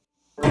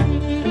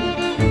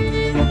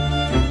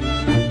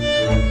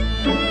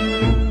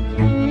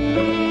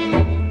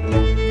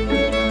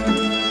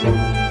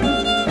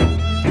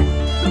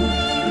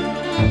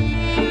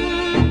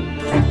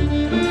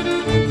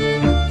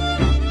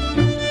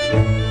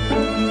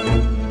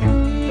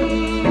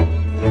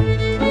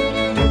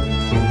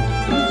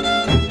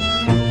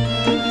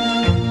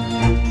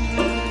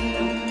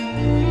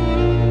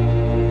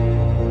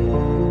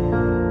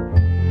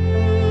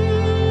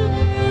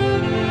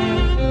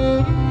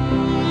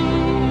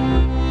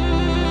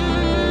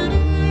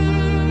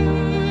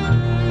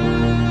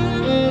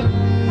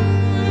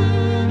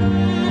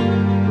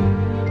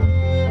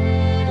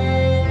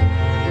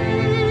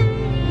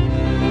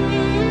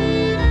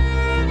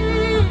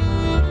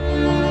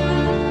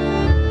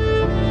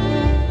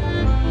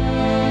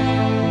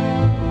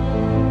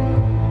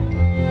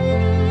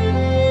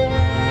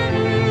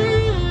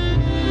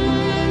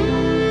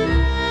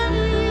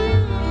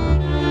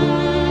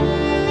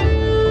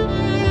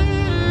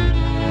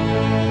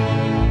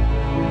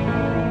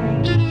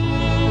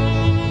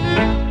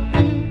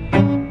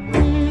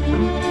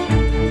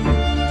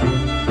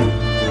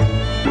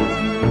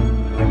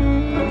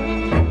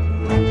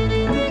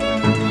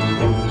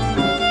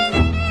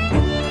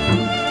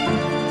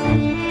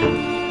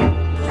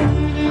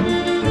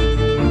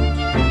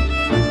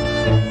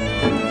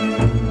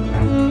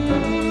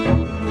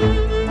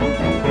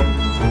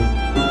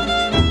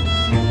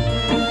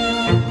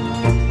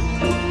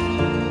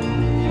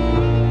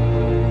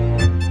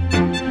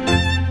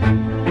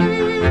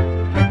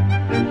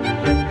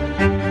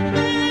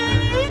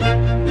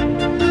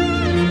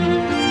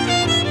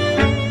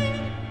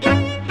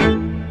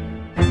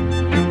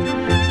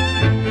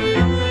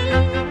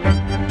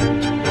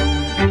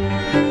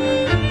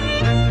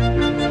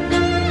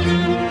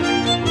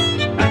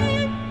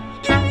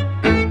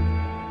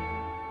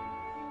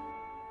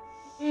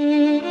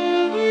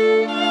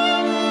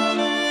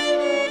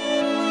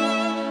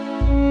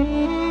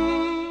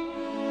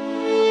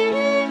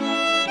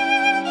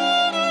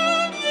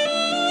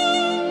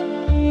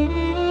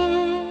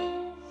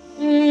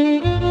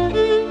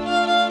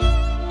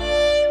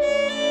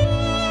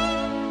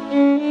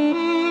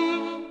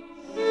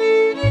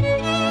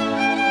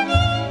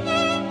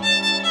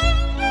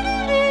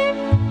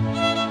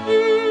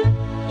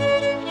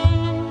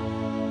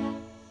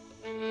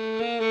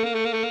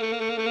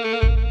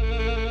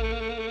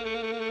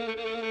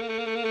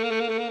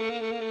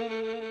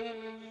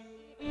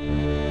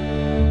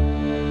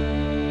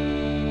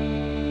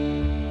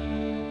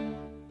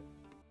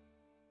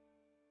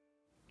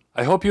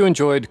 I hope you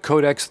enjoyed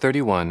Codex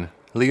 31,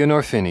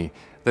 Leonor Fini,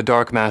 The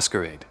Dark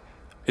Masquerade.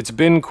 It's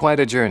been quite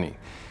a journey.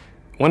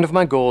 One of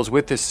my goals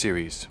with this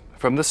series,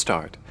 from the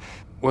start,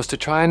 was to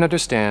try and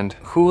understand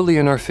who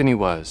Leonor Fini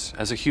was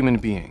as a human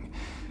being,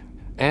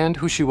 and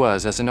who she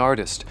was as an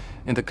artist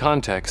in the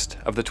context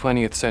of the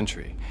 20th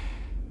century.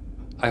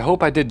 I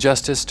hope I did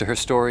justice to her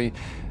story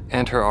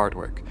and her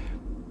artwork,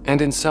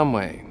 and in some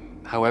way,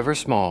 however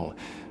small,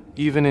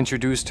 even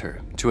introduced her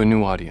to a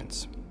new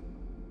audience.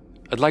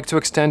 I'd like to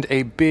extend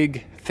a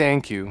big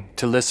thank you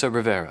to Lissa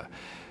Rivera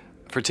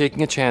for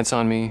taking a chance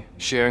on me,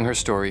 sharing her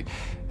story,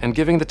 and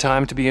giving the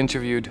time to be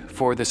interviewed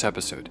for this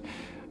episode.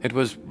 It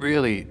was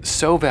really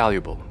so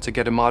valuable to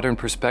get a modern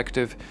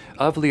perspective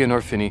of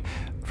Leonor Fini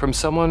from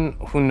someone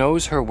who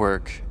knows her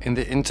work in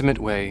the intimate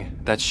way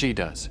that she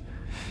does.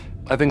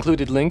 I've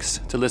included links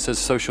to Lissa's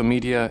social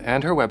media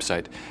and her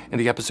website in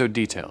the episode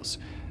details,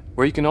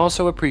 where you can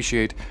also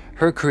appreciate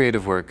her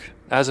creative work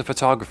as a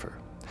photographer.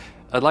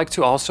 I'd like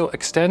to also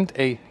extend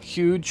a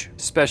huge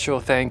special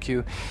thank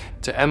you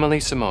to Emily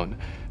Simone,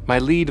 my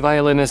lead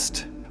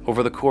violinist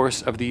over the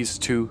course of these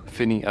 2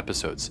 Fini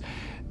episodes.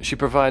 She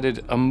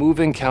provided a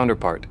moving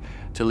counterpart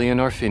to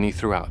Leonor Fini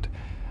throughout.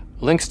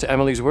 Links to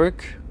Emily's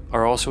work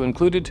are also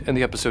included in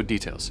the episode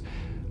details.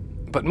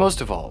 But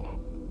most of all,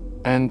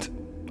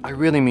 and I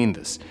really mean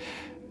this,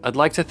 I'd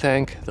like to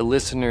thank the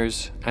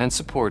listeners and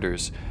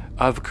supporters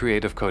of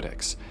Creative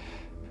Codex,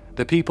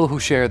 the people who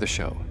share the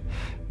show,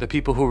 the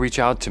people who reach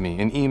out to me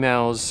in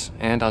emails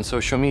and on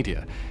social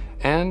media,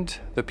 and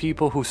the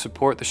people who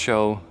support the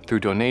show through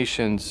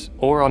donations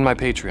or on my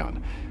Patreon.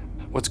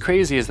 What's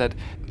crazy is that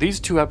these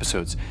 2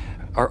 episodes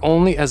are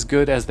only as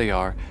good as they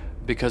are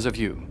because of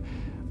you.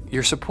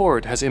 Your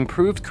support has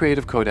improved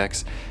Creative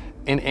Codex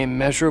in a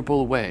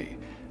measurable way,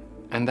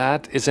 and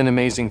that is an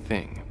amazing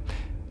thing.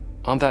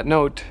 On that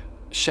note,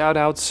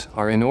 shout-outs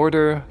are in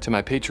order to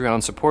my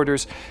Patreon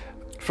supporters.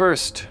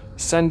 First,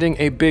 sending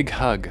a big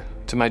hug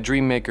to my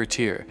Dreammaker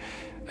tier,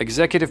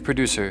 executive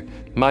producer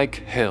Mike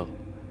Hill.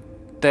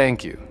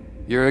 Thank you.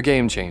 You're a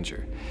game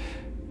changer.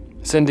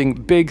 Sending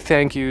big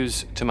thank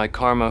yous to my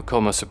Karma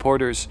Coma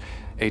supporters,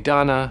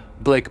 Adana,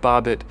 Blake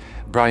Bobbitt,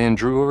 Brian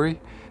Drury,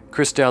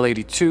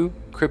 Christelle82,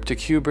 Cryptic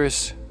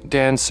Hubris,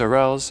 Dan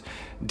Sorrells,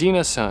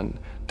 Dina Sun,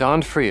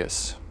 Don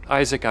Frias,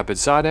 Isaac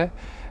Abidzadeh,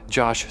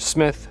 Josh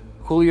Smith,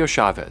 Julio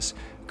Chavez,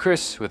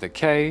 Chris with a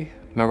K,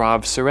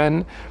 Marav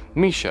Seren,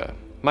 Misha,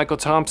 Michael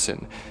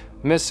Thompson,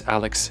 Miss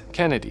Alex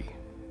Kennedy,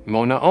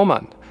 Mona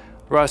Oman,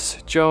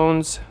 Russ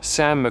Jones,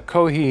 Sam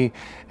McCohey,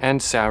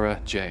 and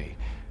Sarah J.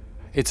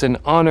 It's an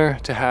honor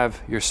to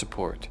have your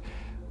support.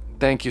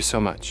 Thank you so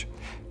much.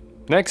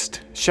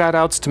 Next,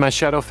 shout-outs to my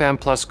Shadowfam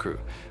Plus crew,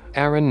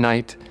 Aaron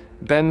Knight,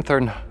 Ben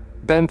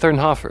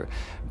Thurnhofer,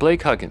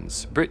 Blake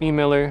Huggins, Brittany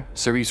Miller,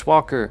 Cerise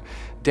Walker,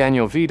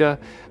 Daniel Vida,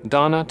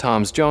 Donna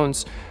Toms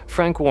Jones,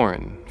 Frank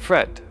Warren,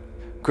 Fred,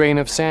 Grain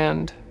of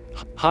Sand,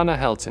 Hannah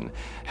Helton,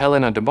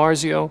 Helena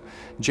DeMarzio,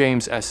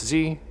 James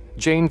S.Z.,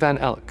 Jane Van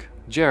Elk,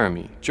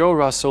 Jeremy, Joe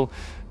Russell,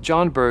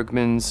 John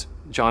Bergmans,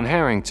 John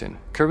Harrington,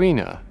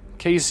 Karina,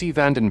 Casey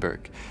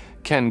Vandenberg,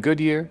 Ken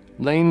Goodyear,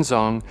 Lane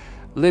Zong,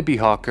 Libby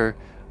Hawker,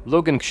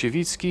 Logan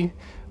Kshivitsky,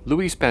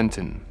 Louise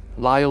Benton,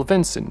 Lyle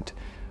Vincent,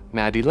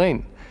 Maddie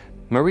Lane,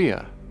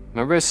 Maria,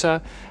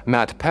 Marissa,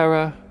 Matt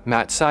Pera,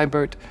 Matt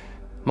Seibert,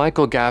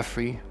 Michael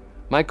Gaffrey,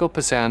 Michael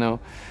Pisano,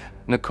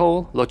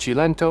 Nicole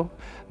Lochilento,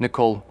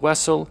 Nicole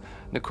Wessel,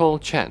 Nicole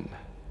Chen,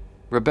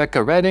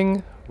 Rebecca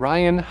Redding,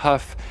 Ryan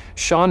Huff,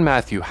 Sean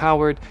Matthew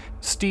Howard,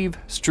 Steve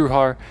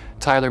Struhar,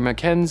 Tyler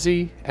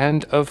McKenzie,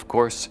 and, of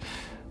course,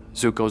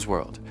 Zuko's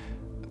World.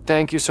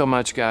 Thank you so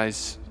much,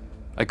 guys.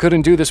 I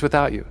couldn't do this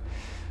without you.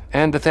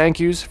 And the thank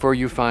yous for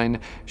you fine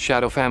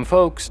Shadowfam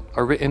folks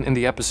are written in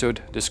the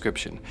episode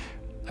description.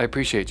 I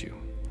appreciate you.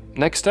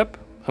 Next up,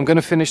 I'm going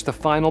to finish the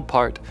final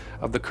part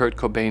of the Kurt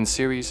Cobain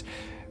series,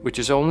 which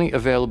is only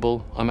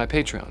available on my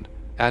Patreon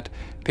at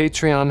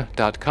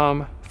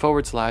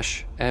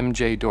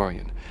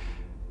patreon.com/MJDorian.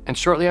 And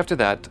shortly after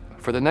that,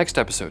 for the next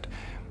episode,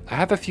 I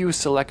have a few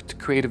select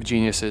creative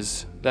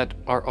geniuses that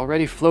are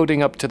already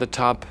floating up to the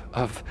top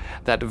of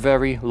that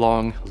very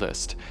long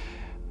list.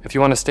 If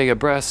you want to stay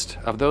abreast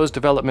of those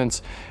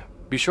developments,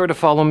 be sure to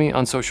follow me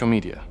on social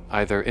media,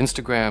 either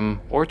Instagram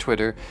or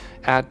Twitter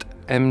at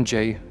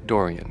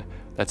MJDorian.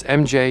 That's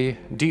MJDORIAN.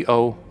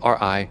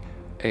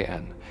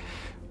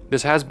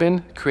 This has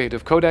been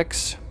Creative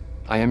Codex.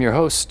 I am your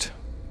host,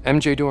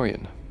 MJ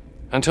Dorian.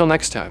 Until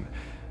next time,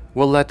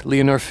 we'll let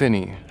Leonore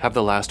Finney have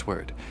the last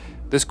word.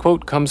 This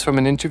quote comes from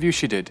an interview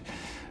she did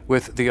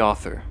with the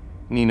author,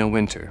 Nina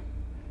Winter.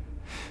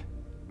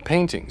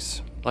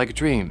 Paintings, like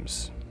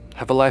dreams,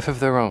 have a life of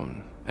their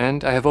own,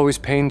 and I have always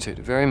painted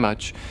very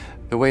much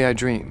the way I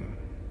dream.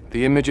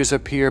 The images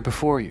appear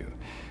before you.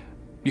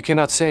 You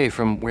cannot say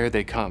from where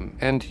they come,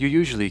 and you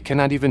usually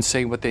cannot even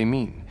say what they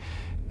mean.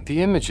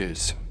 The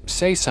images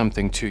say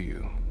something to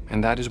you,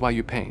 and that is why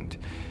you paint.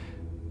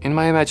 In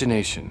my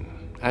imagination,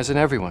 as in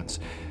everyone's,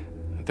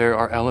 there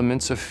are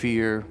elements of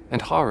fear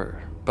and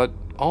horror, but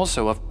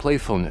also of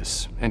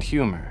playfulness and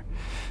humor.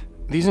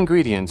 These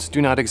ingredients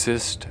do not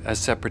exist as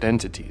separate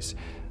entities,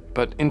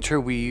 but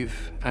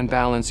interweave and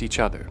balance each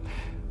other.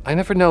 I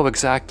never know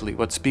exactly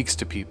what speaks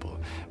to people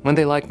when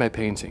they like my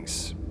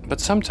paintings,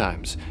 but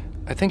sometimes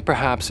I think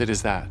perhaps it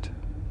is that.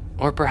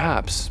 Or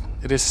perhaps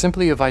it is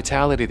simply a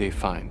vitality they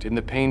find in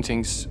the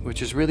paintings,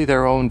 which is really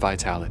their own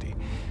vitality.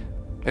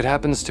 It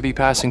happens to be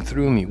passing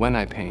through me when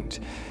I paint,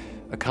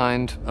 a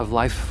kind of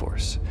life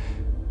force,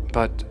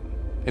 but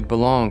it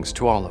belongs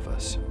to all of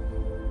us.